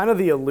kind of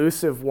the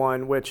elusive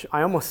one, which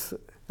I almost,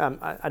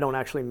 I don't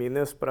actually mean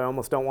this, but I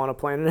almost don't want to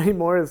play in it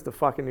anymore, is the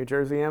fucking New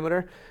Jersey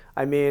Amateur.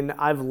 I mean,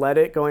 I've led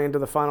it going into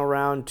the final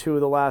round 2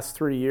 of the last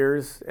 3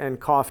 years and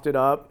coughed it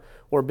up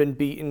or been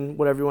beaten,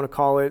 whatever you want to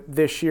call it.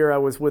 This year I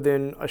was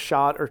within a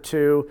shot or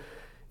 2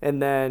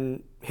 and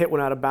then hit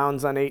one out of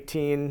bounds on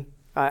 18.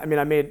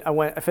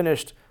 I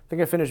finished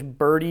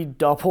birdie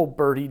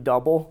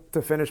double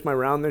to finish my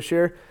round this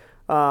year.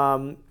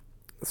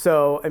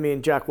 So, I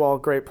mean, Jack Wall,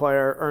 great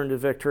player, earned a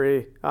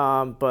victory.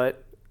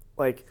 But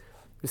like,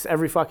 just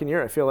every fucking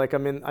year, I feel like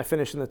I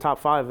finish in the top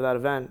 5 of that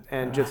event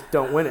and just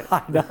don't win it.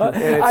 I know.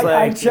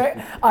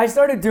 I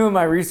started doing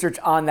my research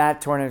on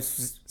that tournament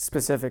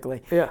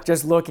specifically. Yeah.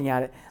 Just looking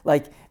at it.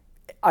 Like,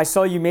 I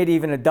saw you made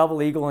even a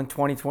double eagle in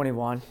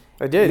 2021.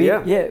 I did,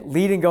 yeah. Yeah,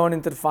 leading going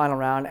into the final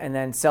round, and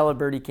then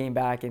Celebrity came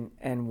back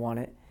and won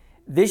it.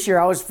 This year,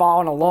 I was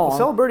following along.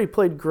 Celebrity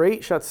played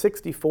great, shot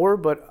 64,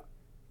 but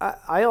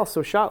I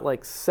also shot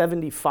like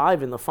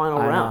 75 in the final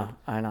round.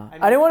 I know.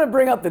 I didn't want to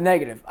bring up the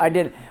negative. I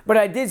didn't. But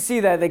I did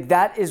see that. Like,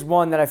 that is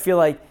one that I feel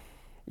like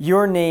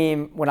your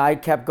name, when I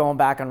kept going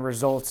back on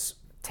results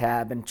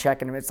tab and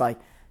checking them, it's like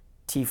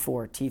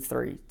T4,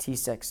 T3,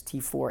 T6,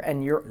 T4,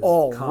 and you're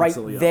all right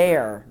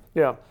there.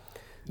 Yeah.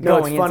 No,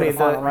 it's funny.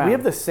 We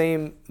have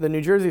the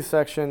New Jersey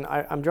section.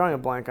 I'm drawing a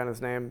blank on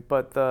his name,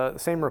 but the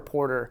same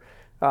reporter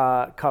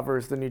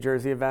covers the New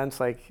Jersey events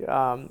like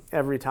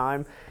every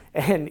time.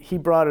 And he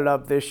brought it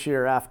up this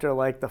year after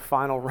like the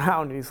final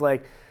round. And he's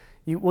like,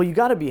 you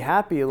got to be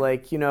happy.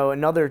 Like,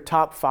 another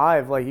top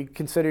 5. Like, you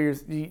consider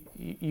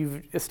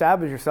you've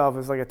established yourself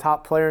as like a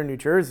top player in New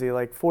Jersey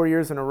like 4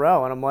 years in a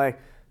row. And I'm like,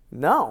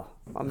 no,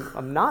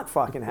 I'm not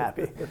fucking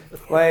happy.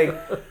 Like,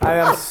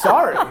 I'm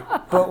sorry,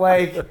 but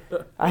like,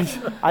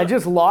 I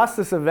just lost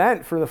this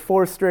event for the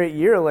 4th straight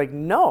year. Like,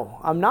 no,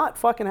 I'm not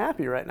fucking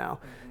happy right now.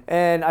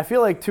 And I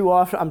feel like too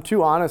often I'm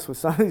too honest with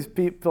some of these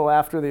people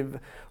after the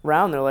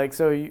round. They're like,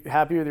 "So you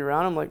happy with your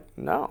round?" I'm like,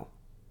 "No."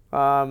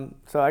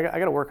 So I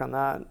got to work on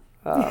that.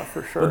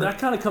 For sure. But that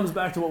kind of comes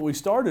back to what we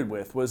started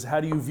with, was how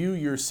do you view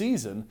your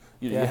season?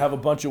 You have a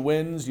bunch of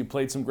wins, you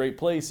played some great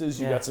places,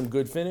 you got some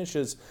good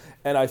finishes,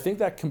 and I think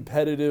that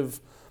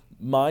competitive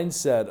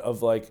mindset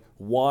of like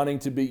wanting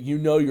to be,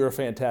 you're a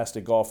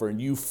fantastic golfer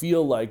and you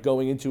feel like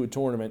going into a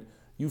tournament,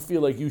 you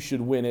feel like you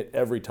should win it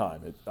every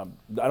time.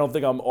 I don't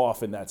think I'm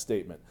off in that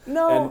statement.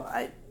 No,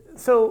 I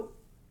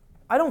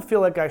don't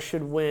feel like I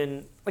should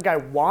win, like I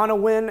want to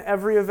win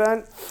every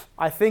event.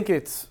 I think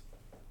it's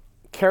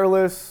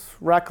careless,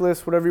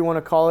 reckless, whatever you want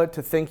to call it,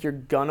 to think you're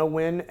gonna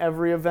win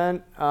every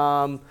event.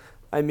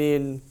 I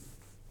mean,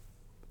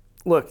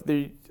 look,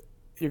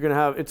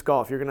 it's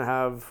golf. You're gonna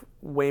have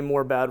way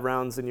more bad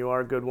rounds than you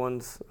are good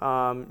ones.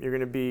 You're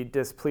gonna be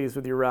displeased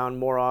with your round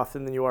more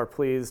often than you are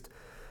pleased,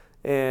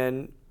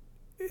 and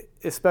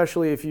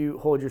especially if you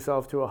hold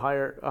yourself to a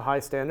high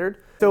standard.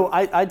 So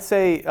I'd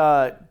say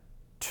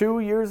 2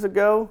 years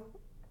ago,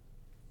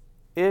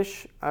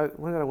 ish.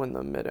 When did I win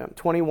the mid-am?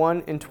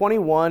 21. In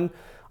 21.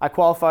 I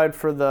qualified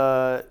for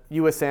the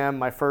USAM,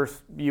 my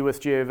first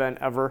USGA event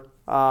ever,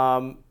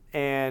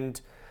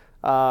 and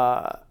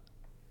I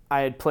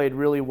had played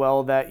really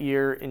well that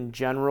year in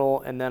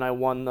general, and then I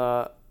won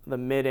the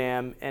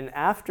mid-am. And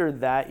after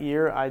that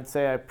year, I'd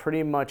say I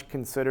pretty much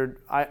considered,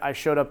 I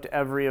showed up to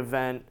every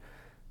event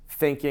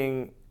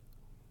thinking,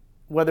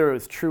 whether it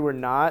was true or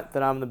not,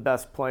 that I'm the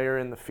best player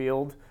in the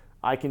field.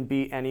 I can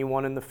beat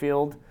anyone in the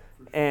field.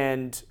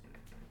 And,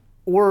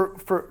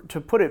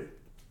 to put it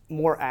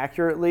more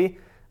accurately,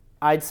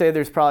 I'd say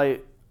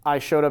I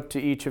showed up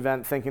to each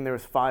event thinking there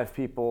was 5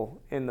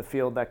 people in the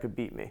field that could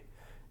beat me.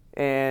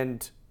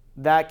 And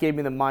that gave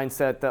me the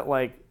mindset that,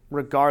 like,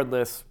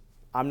 regardless,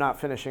 I'm not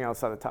finishing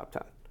outside the top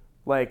 10.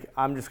 Like,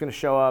 I'm just going to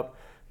show up,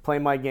 play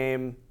my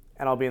game,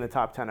 and I'll be in the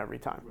top 10 every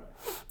time. Right.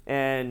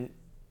 And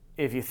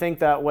if you think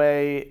that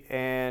way,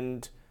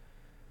 and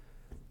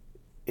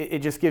it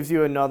just gives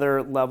you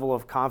another level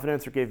of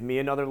confidence, or gave me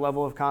another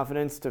level of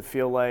confidence to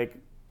feel like,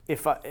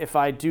 if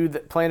I do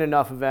plan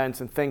enough events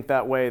and think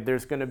that way,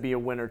 there's going to be a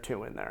win or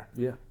 2 in there.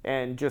 Yeah.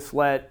 And just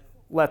let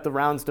the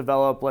rounds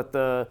develop, let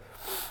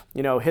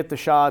hit the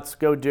shots,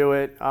 go do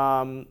it,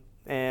 and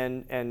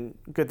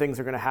good things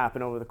are going to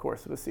happen over the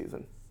course of a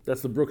season.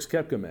 That's the Brooks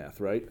Koepka math,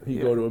 right?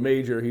 You go to a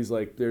major, he's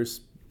like,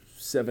 there's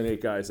 7, 8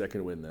 guys that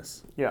can win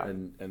this. Yeah.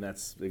 And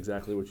that's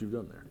exactly what you've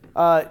done there.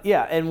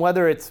 And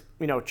whether it's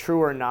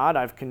true or not,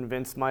 I've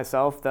convinced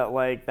myself that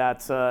like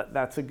that's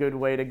a good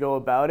way to go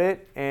about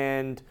it.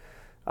 And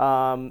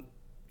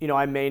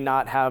I may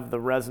not have the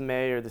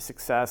resume or the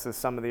success as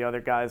some of the other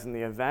guys in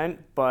the event,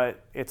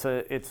 but it's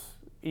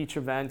each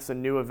event's a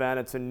new event,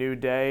 it's a new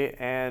day,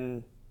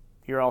 and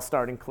you're all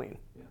starting clean.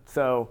 Yeah.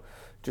 So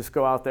just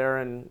go out there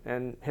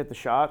and hit the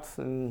shots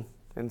and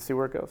see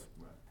where it goes.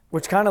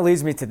 Which kind of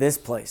leads me to this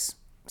place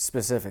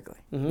specifically.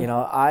 Mm-hmm.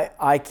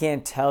 I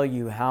can't tell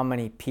you how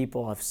many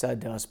people have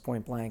said to us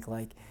point blank,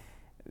 like,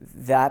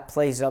 that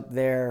place up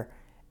there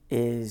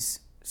is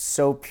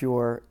so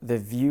pure, the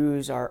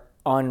views are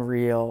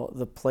unreal,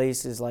 the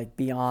place is like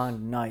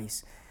beyond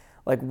nice.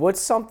 Like,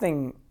 what's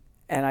something,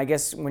 and I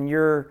guess when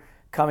you're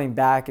coming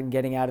back and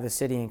getting out of the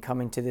city and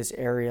coming to this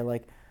area,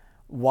 like,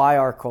 why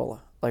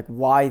Arcola? Like,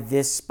 why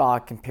this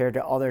spot compared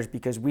to others?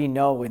 Because we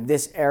know in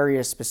this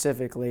area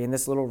specifically, in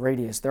this little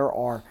radius, there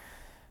are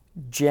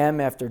gem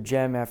after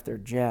gem after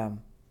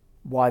gem.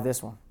 Why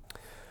this one?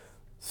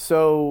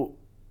 So,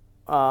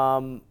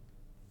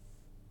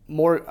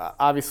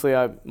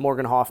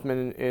 Morgan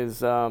Hoffman has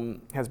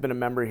been a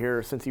member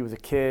here since he was a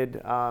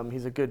kid.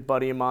 He's a good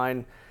buddy of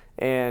mine,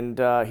 and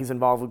he's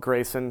involved with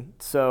Grayson.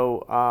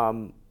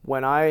 So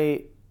when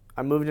I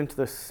moved into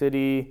the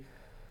city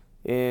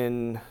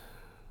in,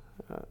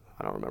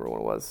 I don't remember when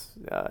it was,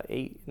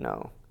 when did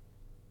I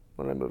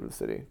move to the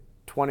city?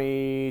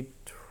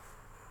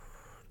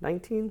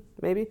 2019,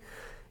 maybe?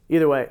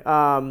 Either way,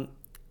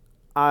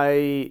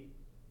 I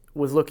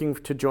was looking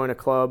to join a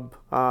club.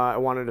 I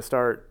wanted to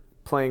start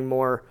playing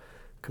more,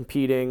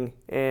 competing,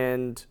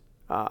 and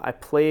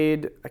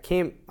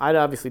I'd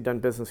obviously done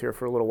business here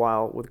for a little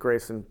while with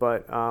Grayson,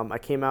 but I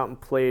came out and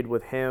played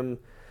with him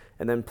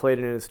and then played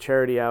in his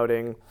charity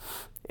outing.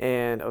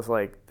 And I was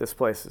like, this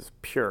place is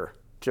pure.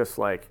 Just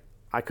like,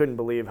 I couldn't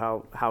believe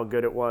how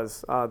good it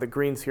was. The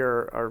greens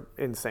here are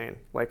insane.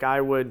 Like I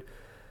would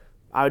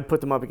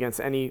put them up against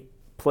any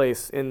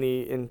place in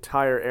the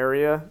entire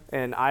area.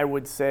 And I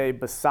would say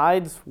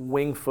besides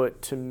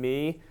Wingfoot, to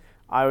me,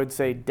 I would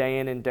say day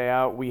in and day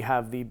out, we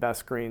have the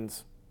best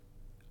greens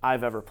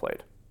I've ever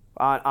played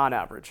on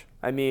average.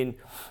 I mean,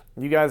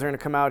 you guys are going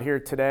to come out here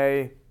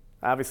today.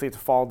 Obviously, it's a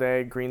fall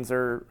day. Greens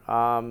are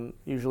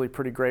usually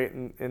pretty great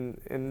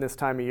in this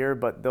time of year,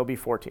 but they'll be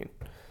 14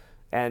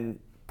 and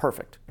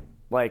perfect.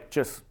 Like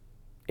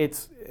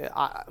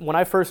when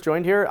I first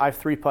joined here, I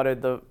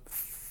 3-putted the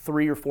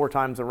 3 or 4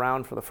 times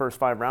around for the first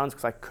 5 rounds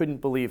because I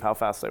couldn't believe how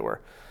fast they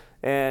were.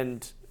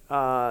 And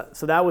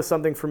so that was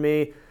something for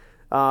me.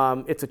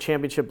 It's a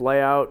championship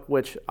layout,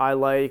 which I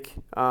like.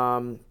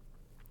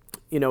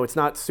 It's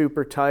not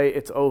super tight,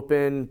 it's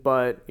open,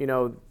 but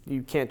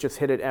you can't just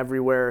hit it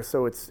everywhere.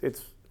 So it's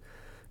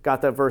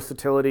got that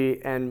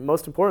versatility. And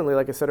most importantly,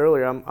 like I said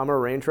earlier, I'm a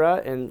range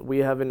rat, and we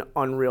have an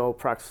unreal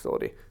practice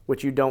facility,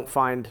 which you don't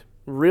find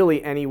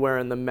really anywhere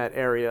in the Met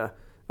area,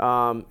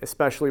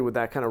 especially with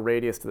that kind of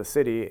radius to the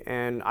city.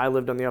 And I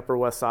lived on the Upper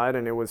West Side,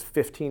 and it was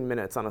 15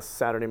 minutes on a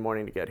Saturday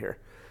morning to get here.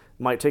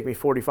 Might take me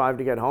 45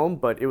 to get home,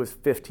 but it was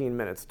 15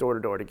 minutes door to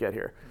door to get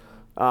here.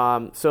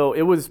 So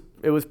it was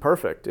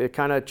perfect. It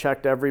kind of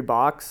checked every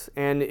box,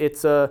 and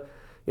it's I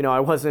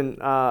wasn't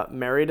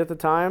married at the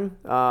time.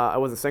 I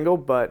wasn't single,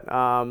 but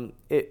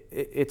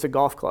it's a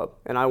golf club,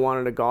 and I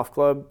wanted a golf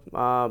club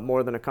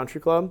more than a country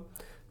club.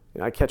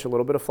 I catch a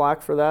little bit of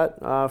flack for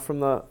that from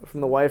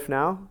the wife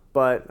now,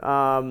 but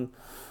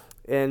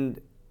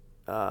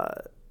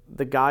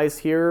the guys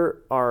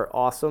here are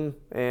awesome,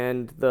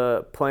 and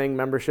the playing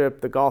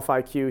membership, the golf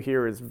IQ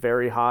here is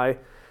very high,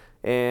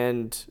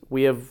 and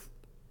we have.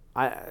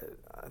 I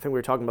think we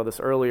were talking about this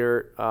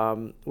earlier.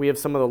 We have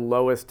some of the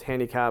lowest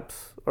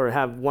handicaps, or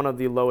have one of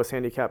the lowest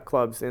handicap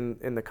clubs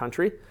in the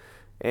country,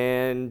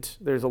 and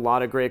there's a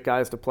lot of great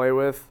guys to play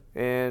with.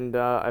 And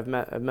I've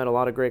met a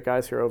lot of great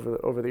guys here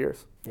over the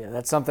years. Yeah,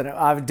 that's something.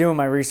 I was doing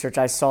my research.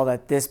 I saw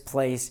that this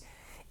place,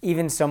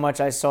 even so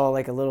much, I saw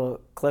like a little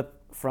clip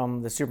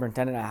from the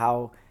superintendent of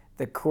how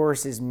the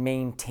course is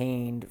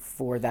maintained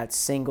for that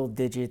single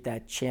digit,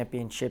 that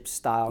championship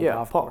style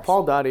golf course.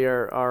 Paul Dottie,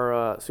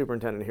 our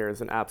superintendent here,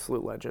 is an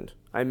absolute legend.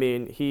 I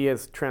mean, he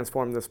has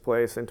transformed this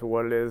place into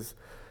what it is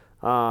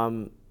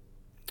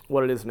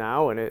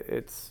now, and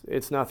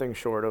it's nothing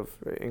short of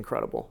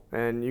incredible.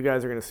 And you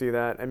guys are going to see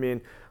that. I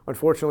mean,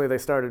 unfortunately, they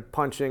started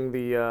punching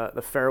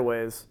the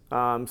fairways,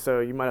 so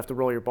you might have to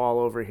roll your ball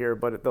over here,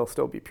 but they'll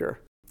still be pure.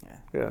 Yeah.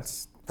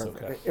 Yes.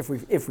 Okay. If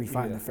we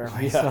find the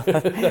fairway. Yeah.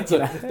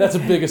 That's a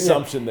big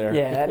assumption there.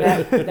 Yeah,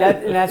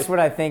 and that's what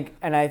I think.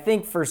 And I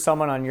think for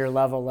someone on your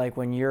level, like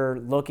when you're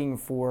looking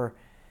for,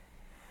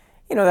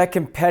 that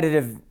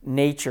competitive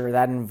nature,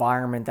 that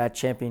environment, that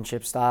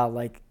championship style,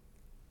 like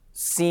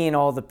seeing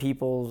all the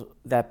people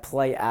that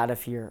play out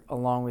of here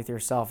along with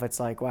yourself, it's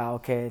like, wow,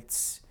 okay,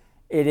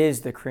 it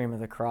is the cream of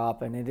the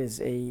crop, and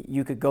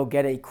you could go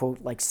get a quote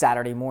like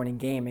Saturday morning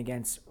game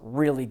against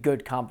really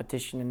good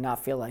competition and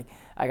not feel like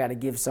I got to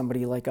give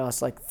somebody like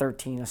us like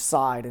 13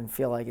 aside and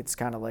feel like it's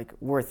kind of like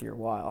worth your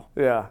while.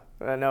 Yeah,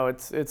 I know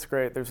it's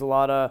great. There's a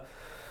lot of,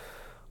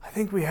 I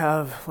think we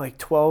have like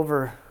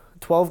 12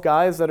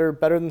 guys that are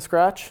better than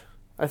scratch.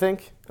 I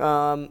think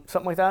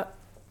something like that.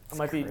 I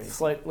might be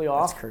slightly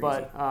off,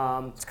 but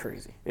it's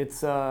crazy.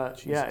 It's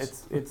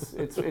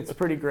it's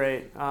pretty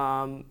great.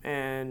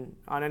 And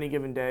on any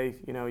given day,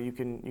 you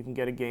can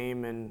get a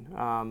game,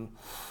 and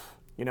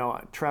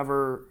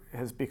Trevor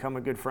has become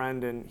a good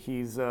friend, and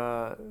he's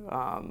a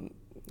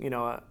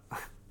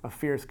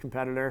fierce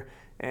competitor,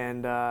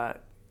 and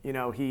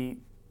he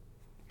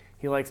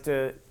likes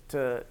to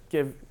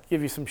give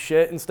you some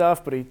shit and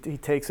stuff, but he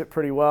takes it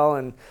pretty well,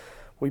 and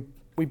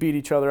we beat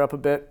each other up a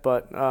bit,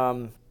 but.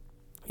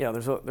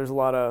 There's a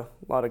lot of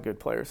good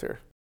players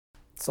here.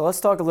 So let's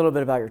talk a little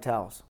bit about your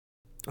towels.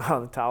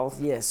 Oh, the towels.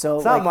 Yeah. So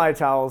it's not my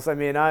towels. I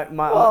mean,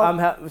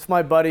 it's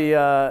my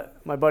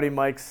buddy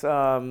Mike's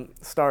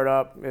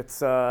startup. It's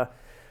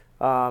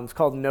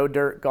called No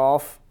Dirt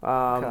Golf.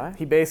 Okay.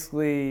 He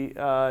basically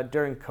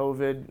during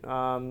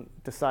COVID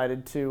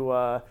decided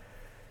to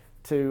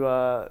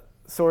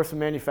source a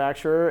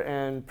manufacturer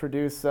and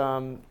produce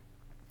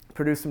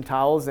some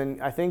towels,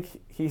 and I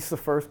think he's the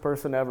first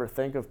person to ever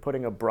think of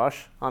putting a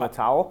brush on a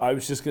towel. I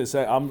was just going to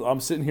say,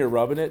 I'm sitting here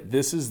rubbing it.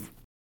 This is...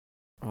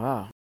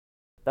 Wow.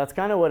 That's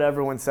kind of what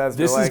everyone says.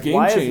 This is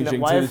game-changing to the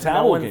towel game.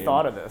 No one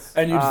thought of this?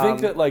 And you'd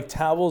think that like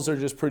towels are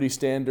just pretty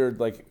standard,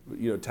 like,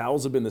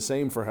 towels have been the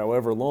same for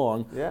however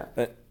long. Yeah.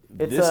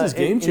 This is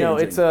game-changing.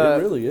 It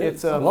really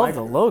is. I love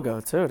the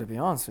logo, too, to be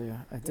honest with you.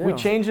 I do. We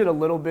changed it a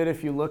little bit.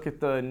 If you look at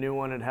the new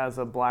one, it has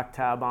a black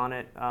tab on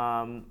it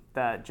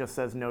that just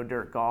says No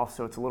Dirt Golf,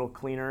 so it's a little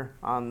cleaner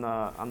on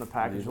the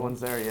packaged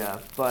ones there, yeah.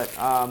 But,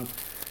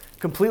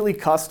 completely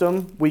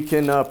custom. We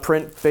can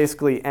print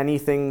basically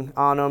anything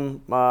on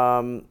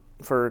them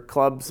for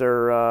clubs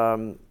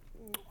or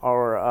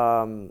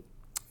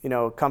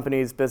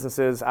companies,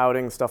 businesses,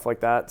 outings, stuff like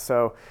that.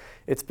 So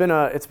it's been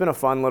a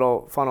fun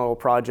little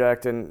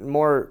project, and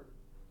more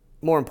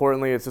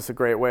importantly, it's just a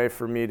great way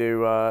for me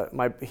to.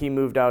 He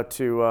moved out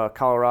to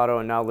Colorado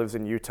and now lives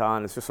in Utah,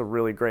 and it's just a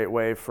really great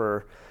way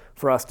for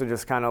us to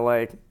just kind of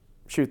like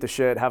shoot the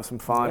shit, have some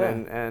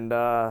fun,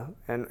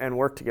 and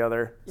work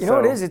together. You know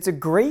what it is? It's a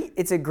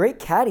great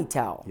caddy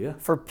towel. Yeah.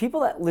 For people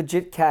that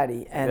legit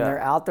caddy and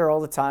they're out there all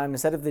the time,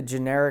 instead of the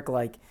generic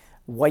like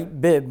white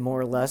bib,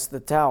 more or less, the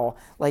towel,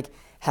 like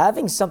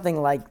having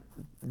something like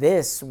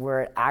this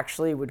where it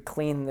actually would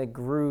clean the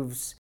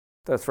grooves.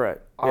 That's right.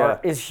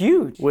 Is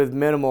huge. With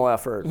minimal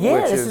effort.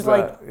 Yeah, this is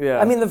like,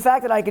 I mean, the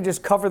fact that I could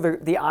just cover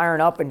the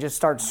iron up and just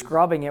start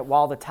scrubbing it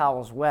while the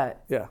towel's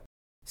wet. Yeah.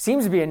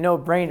 Seems to be a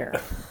no-brainer.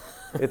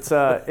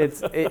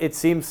 It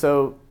seems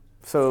so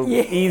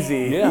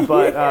easy,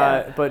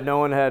 but no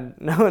one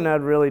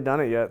had really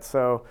done it yet.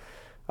 So,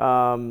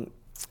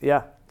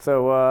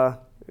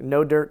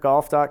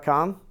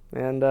 nodirtgolf.com,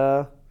 and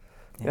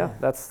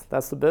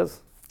that's the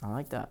biz. I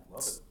like that.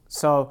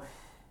 So,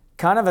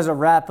 kind of as a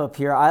wrap up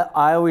here,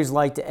 I always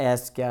like to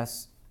ask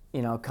guests,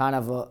 kind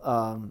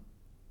of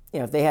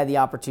if they had the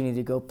opportunity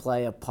to go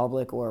play a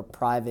public or a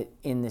private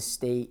in the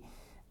state,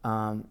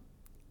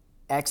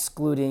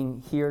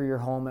 excluding here, your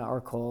home at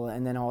Arcola,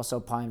 and then also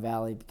Pine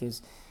Valley,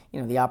 because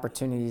the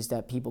opportunities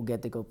that people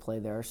get to go play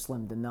there are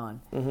slim to none.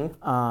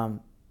 Mm-hmm.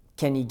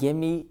 Can you give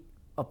me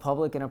a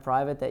public and a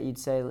private that you'd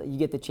say you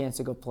get the chance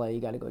to go play, you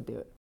got to go do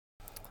it?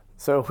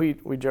 So we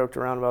joked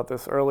around about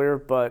this earlier,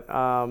 but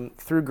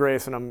through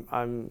grace, and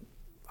I'm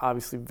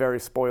obviously very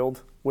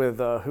spoiled with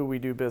who we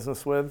do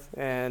business with,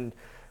 and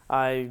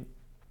I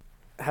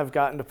have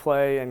gotten to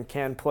play and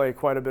can play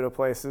quite a bit of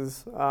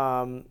places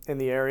in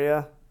the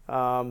area.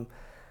 And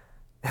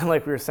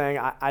like we were saying,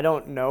 I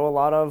don't know a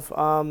lot of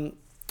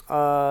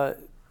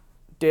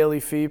daily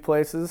fee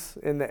places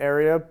in the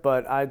area,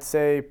 but I'd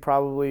say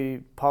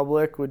probably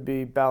public would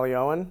be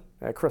Ballyowen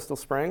at Crystal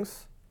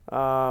Springs.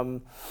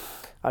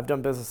 I've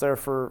done business there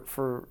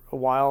for a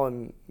while,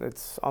 and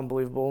it's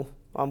unbelievable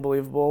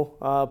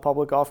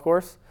public golf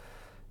course.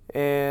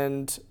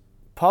 And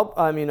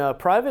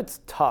private's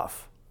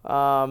tough.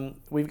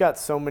 We've got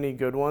so many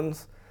good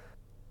ones.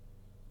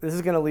 This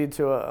is going to lead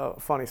to a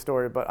funny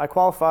story, but I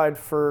qualified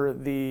for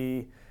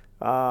the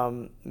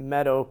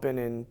Met Open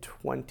in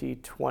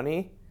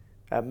 2020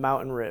 at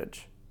Mountain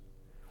Ridge.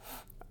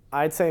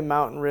 I'd say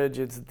Mountain Ridge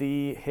is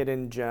the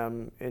hidden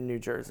gem in New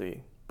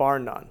Jersey, bar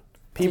none.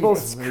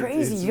 It's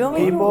crazy.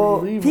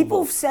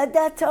 People have said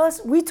that to us.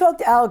 We talked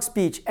to Alex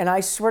Beach, and I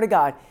swear to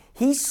God,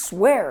 he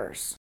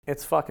swears.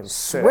 It's fucking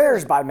sick.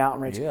 Swears by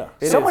Mountain Ridge. Yeah.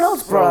 Someone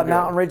else brought up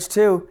Mountain Ridge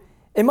too.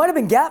 It might have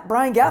been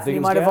Brian Gaffney.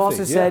 Might have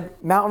also said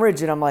Mountain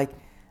Ridge, and I'm like,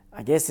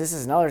 I guess this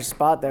is another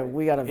spot that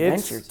we got to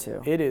venture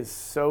to. It is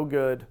so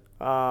good.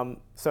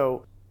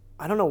 So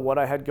I don't know what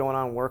I had going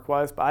on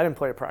work-wise, but I didn't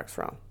play a practice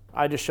round.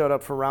 I just showed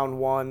up for round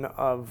one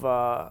of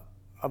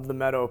the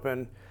Met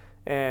Open,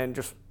 and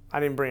I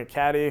didn't bring a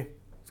caddy.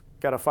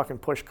 Got a fucking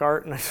push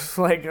cart, and I just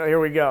like, here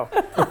we go.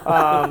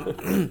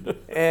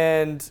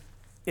 And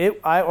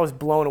I was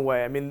blown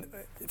away. I mean,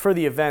 for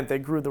the event, they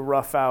grew the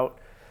rough out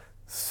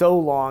so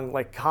long,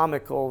 like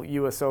comical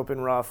U.S.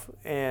 Open rough,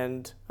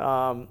 and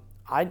I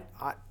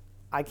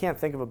can't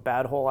think of a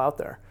bad hole out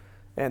there.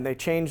 And they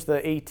changed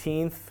the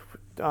 18th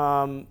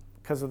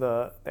because of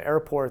the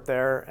airport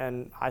there,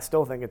 and I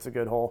still think it's a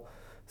good hole.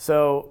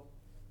 So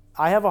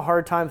I have a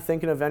hard time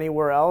thinking of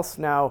anywhere else.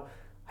 Now,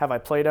 have I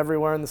played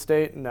everywhere in the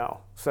state?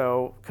 No.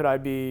 So could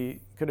it be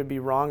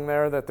wrong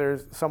there that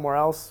there's somewhere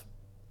else?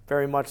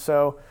 Very much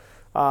so.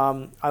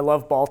 I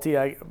love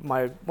Balti.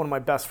 One of my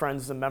best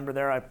friends is a member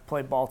there. I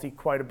play Balti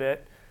quite a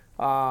bit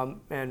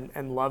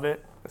and love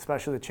it,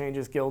 especially the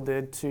changes Gil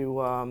did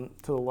to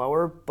the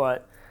lower.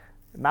 But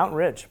Mountain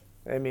Ridge,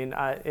 I mean,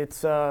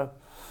 it's another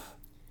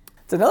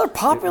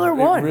popular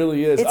one. It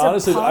really is. It's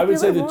honestly, I would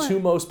say the one.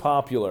 two most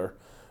popular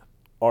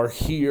are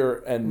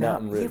here and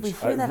Mountain Ridge. We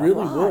hear that I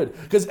really a lot. would.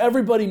 Because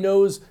everybody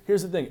knows,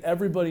 here's the thing,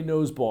 everybody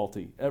knows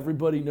Balti.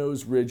 Everybody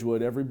knows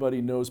Ridgewood.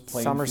 Everybody knows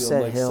Plainfield.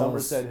 Somerset Hills.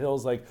 Somerset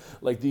Hills, like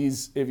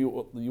these, if you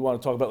want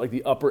to talk about like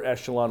the upper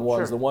echelon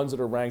ones, Sure. the ones that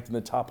are ranked in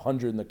the top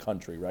 100 in the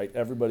country, right?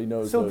 Everybody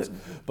knows those.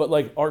 But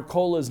like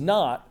Arcola's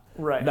not,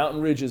 right. Mountain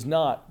Ridge is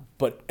not,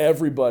 but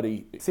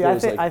everybody. See,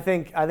 I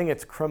think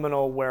it's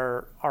criminal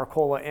where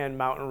Arcola and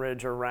Mountain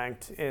Ridge are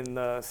ranked in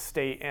the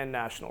state and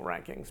national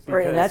rankings.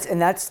 Right,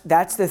 and that's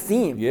the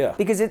theme. Yeah.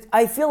 Because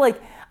I feel like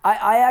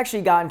I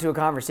actually got into a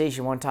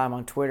conversation one time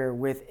on Twitter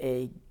with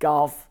a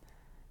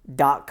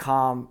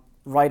golf.com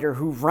writer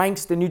who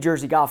ranks the New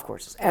Jersey golf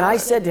courses. And I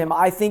said to him,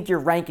 I think your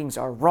rankings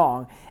are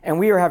wrong. And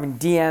we were having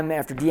DM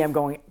after DM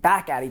going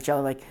back at each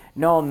other like,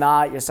 no, I'm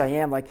not. Yes, I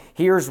am. Like,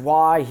 here's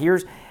why.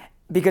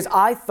 Because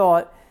I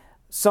thought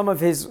some of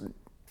his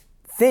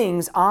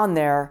things on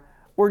there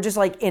were just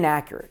like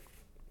inaccurate.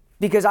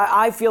 Because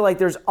I feel like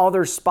there's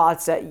other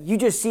spots that you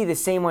just see the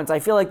same ones. I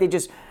feel like they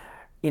just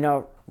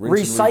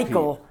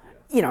recycle,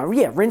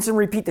 rinse and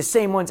repeat the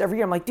same ones every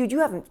year. I'm like, dude, you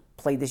haven't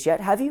played this yet,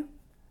 have you?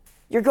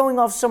 You're going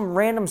off some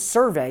random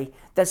survey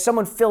that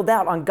someone filled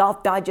out on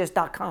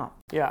golfdigest.com.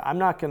 Yeah, I'm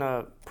not going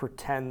to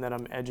pretend that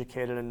I'm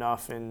educated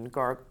enough in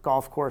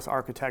golf course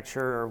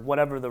architecture or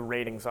whatever the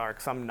ratings are,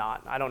 because I'm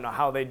not. I don't know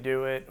how they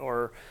do it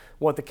or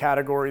what the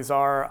categories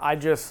are. I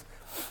just,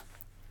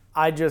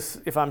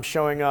 if I'm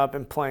showing up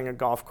and playing a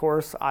golf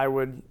course, I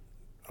would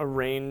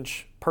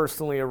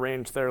personally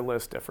arrange their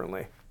list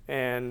differently.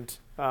 And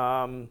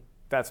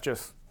that's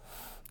just,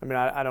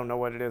 I don't know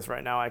what it is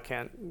right now. I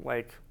can't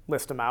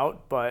list them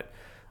out, but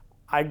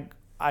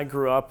I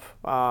grew up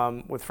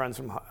with friends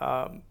from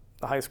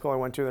the high school I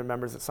went to. They're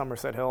members at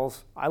Somerset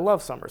Hills. I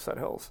love Somerset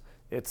Hills.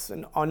 It's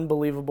an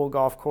unbelievable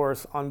golf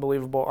course,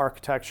 unbelievable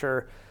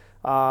architecture.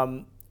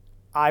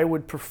 I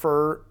would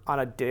prefer on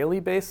a daily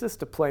basis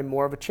to play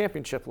more of a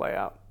championship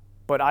layout,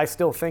 but I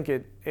still think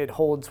it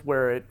holds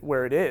where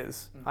it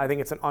is. I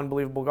think it's an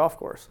unbelievable golf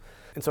course.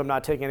 And so I'm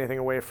not taking anything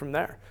away from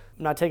there.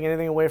 I'm not taking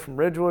anything away from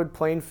Ridgewood,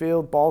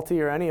 Plainfield, Balti,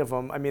 or any of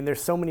them.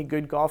 There's so many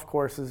good golf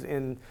courses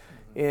in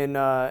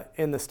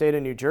the state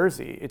of New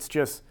Jersey. It's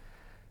just,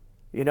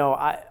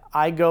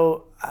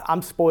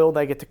 I'm spoiled.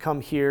 I get to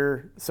come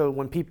here. So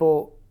when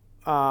people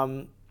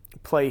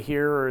play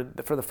here or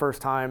for the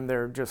first time,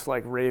 they're just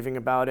raving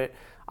about it.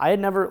 I had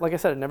never, like I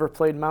said, I'd never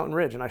played Mountain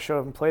Ridge, and I showed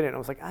up and played it, and I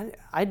was like,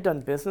 I'd done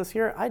business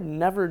here. I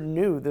never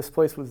knew this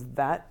place was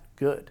that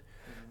good.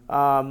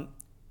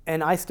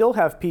 And I still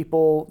have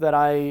people that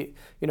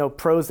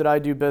pros that I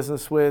do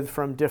business with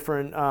from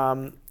different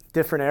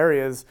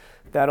areas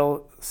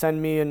that'll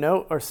send me a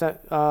note or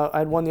I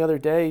had one the other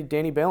day,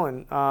 Danny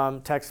Balin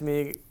texted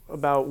me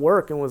about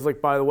work and was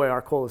like, by the way,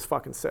 Arcola is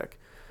fucking sick.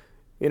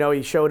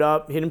 He showed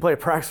up, he didn't play a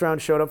practice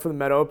round, showed up for the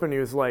Met Open. He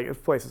was like, this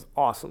place is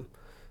awesome.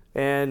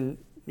 And,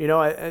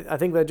 I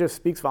think that just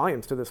speaks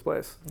volumes to this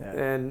place. Yeah.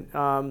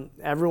 And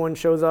everyone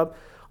shows up.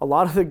 A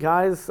lot of the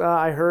guys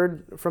I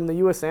heard from the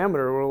U.S.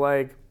 Amateur were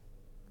like,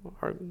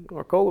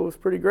 Arcola was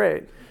pretty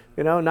great.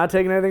 Not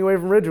taking anything away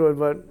from Ridgewood,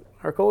 but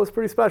Arcola is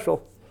pretty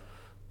special.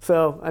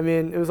 So,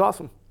 it was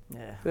awesome.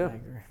 Yeah. I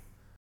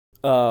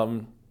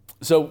agree.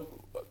 So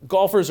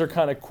golfers are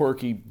kind of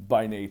quirky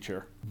by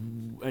nature,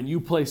 and you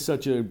play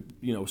such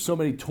so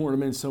many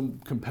tournaments, some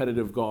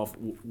competitive golf.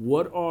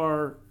 What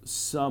are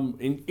some,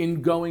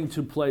 in going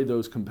to play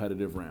those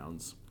competitive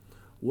rounds,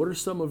 what are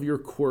some of your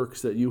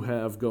quirks that you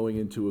have going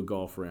into a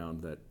golf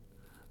round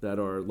that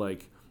are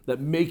that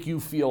make you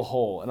feel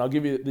whole? And I'll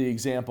give you the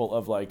example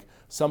of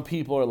some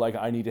people are like,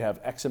 I need to have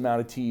X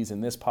amount of tees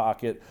in this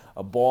pocket,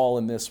 a ball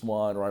in this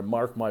one, or I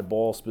mark my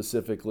ball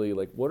specifically.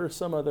 What are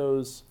some of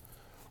those?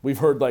 We've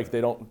heard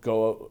they don't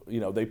go,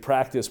 they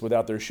practice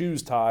without their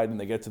shoes tied and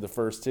they get to the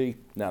first tee,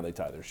 now they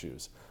tie their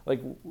shoes.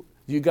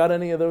 You got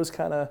any of those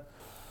kind of?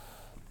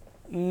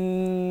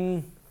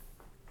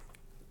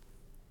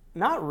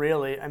 Not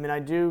really. I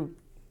do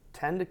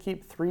tend to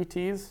keep 3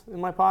 tees in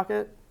my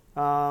pocket.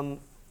 Don't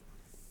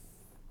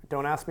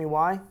ask me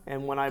why.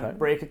 And when I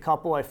break a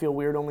couple, I feel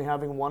weird only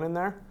having 1 in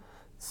there.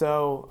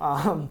 So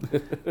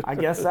I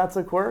guess that's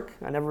a quirk.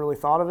 I never really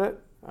thought of it.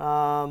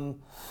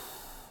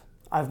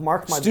 I've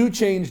marked my... Stu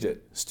changed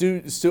it.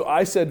 Stu,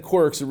 I said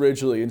quirks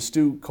originally, and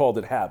Stu called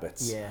it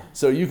habits. Yeah.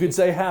 So you could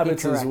say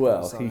habits as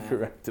well. He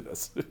corrected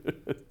us.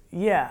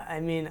 Yeah, I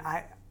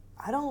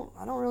don't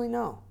really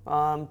know.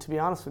 To be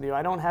honest with you,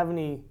 I don't have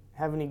any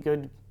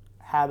good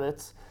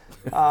habits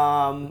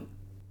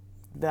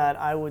that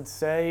I would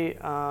say.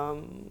 I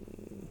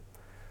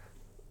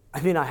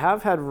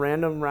have had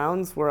random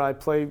rounds where I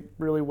play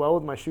really well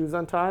with my shoes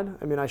untied.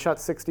 I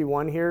shot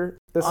 61 here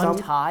this summer.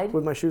 Untied?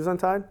 With my shoes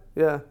untied,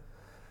 yeah.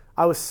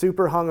 I was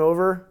super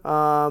hungover.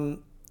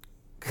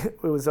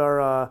 It was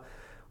our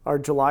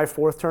July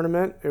 4th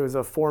tournament. It was a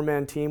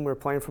 4-man team. We were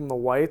playing from the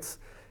Whites,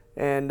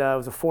 and it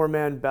was a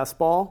 4-man best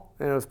ball,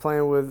 and I was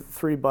playing with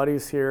 3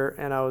 buddies here,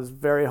 and I was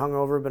very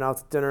hungover, been out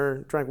to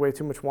dinner, drank way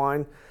too much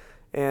wine,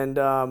 and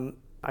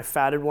I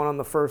fatted one on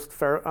the first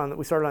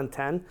we started on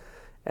 10,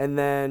 and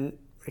then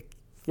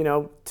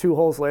 2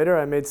 holes later,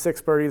 I made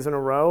 6 birdies in a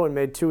row and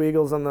made 2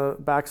 eagles on the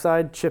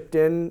backside, chipped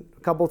in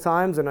a couple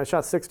times, and I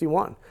shot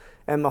 61.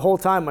 And the whole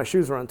time, my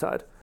shoes were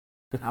untied.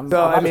 I'm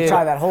gonna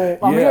try that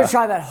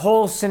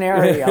whole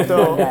scenario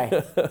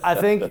today. I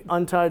think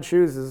untied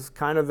shoes is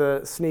kind of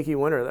the sneaky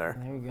winner there.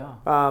 There you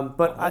go.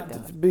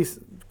 But to be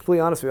completely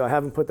honest with you, I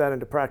haven't put that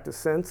into practice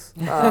since.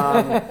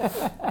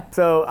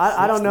 So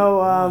I don't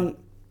know.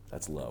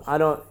 That's low. I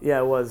don't. Yeah,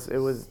 it was.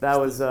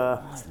 That's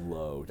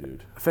low,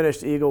 dude. I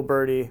finished eagle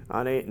birdie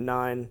on 8 and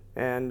 9,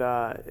 and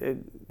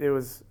it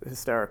was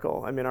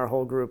hysterical. Our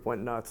whole group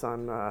went nuts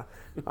on.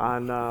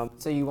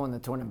 So you won the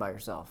tournament by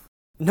yourself?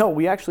 No,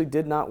 we actually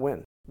did not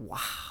win.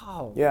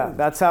 Wow. Yeah,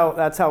 that's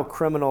how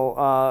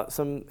criminal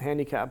some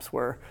handicaps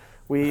were.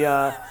 We,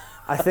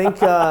 I think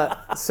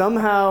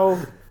somehow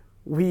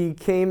we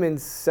came in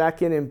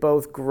second in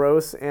both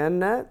gross and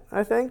net.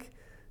 I think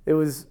it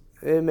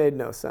made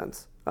no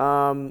sense.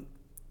 Because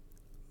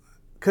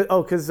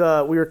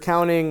we were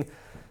counting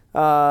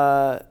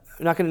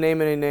I'm not going to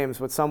name any names,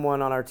 but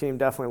someone on our team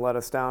definitely let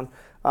us down.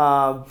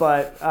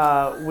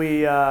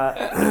 We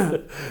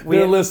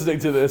They're listening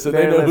to this, and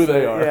they know who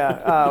they are.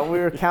 Yeah, we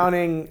were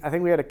counting. I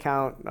think we had to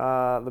count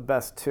the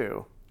best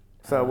two,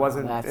 so it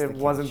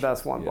wasn't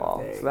best one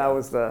ball. So that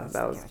was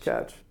the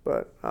catch.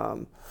 But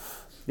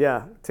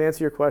yeah, to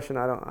answer your question,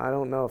 I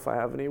don't know if I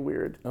have any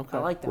weird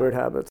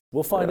habits.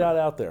 We'll find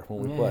out there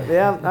when we play.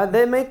 Yeah,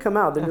 they may come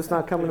out. They're just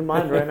not coming to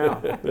mind right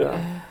now.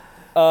 Yeah.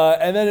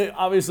 And then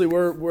obviously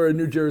we're a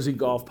New Jersey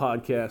golf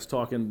podcast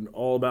talking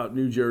all about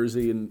New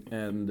Jersey,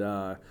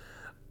 and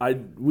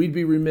we'd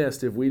be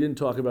remiss if we didn't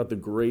talk about the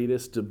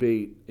greatest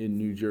debate in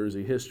New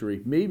Jersey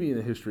history, maybe in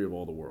the history of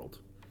all the world.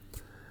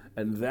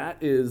 And that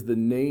is the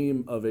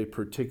name of a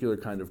particular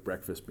kind of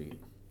breakfast meat.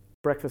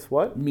 Breakfast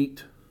what?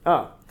 Meat.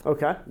 Oh,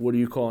 okay. What are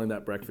you calling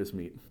that breakfast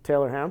meat?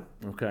 Taylor ham.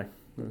 Okay.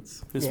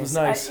 This was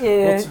nice.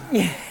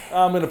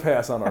 I'm going to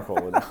pass on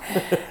Arcola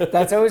now.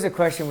 That's always a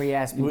question we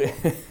ask people.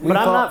 But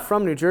I'm not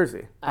from New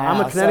Jersey.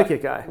 I'm a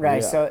Connecticut guy.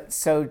 Right. Yeah.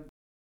 So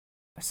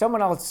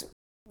someone else,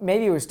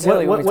 maybe it was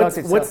Tilly.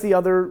 What's the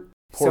other?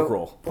 Pork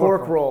roll.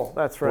 Pork roll.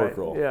 That's right. Pork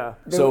roll. Yeah.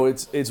 So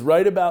it's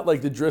right about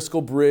like the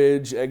Driscoll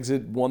Bridge,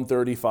 exit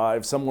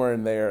 135, somewhere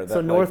in there. So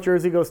North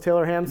Jersey goes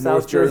Taylor ham,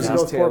 South Jersey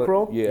goes pork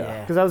roll?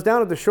 Yeah. Because I was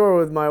down at the shore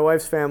with my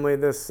wife's family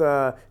this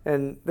summer,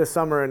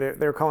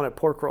 and they were calling it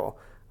pork roll.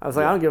 I was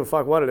like, I don't give a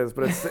fuck what it is,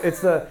 but it's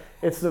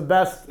the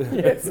best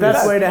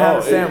way to have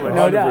a sandwich.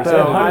 No doubt.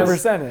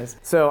 100% is.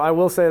 So I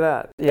will say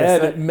that.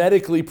 Yes, and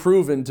medically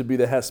proven to be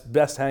the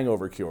best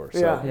hangover cure. So.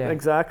 Yeah,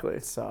 exactly.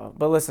 So,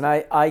 but listen,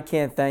 I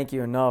can't thank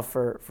you enough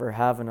for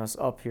having us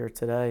up here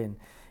today, and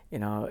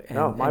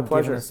my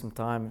pleasure. Giving us some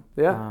time.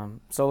 Yeah.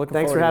 So looking.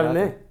 Thanks forward for having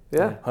me.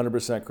 Yeah.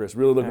 100%, Chris.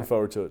 Really looking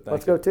forward to it.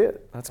 Let's go to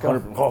it. Let's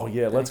go. Oh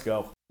yeah, let's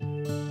go.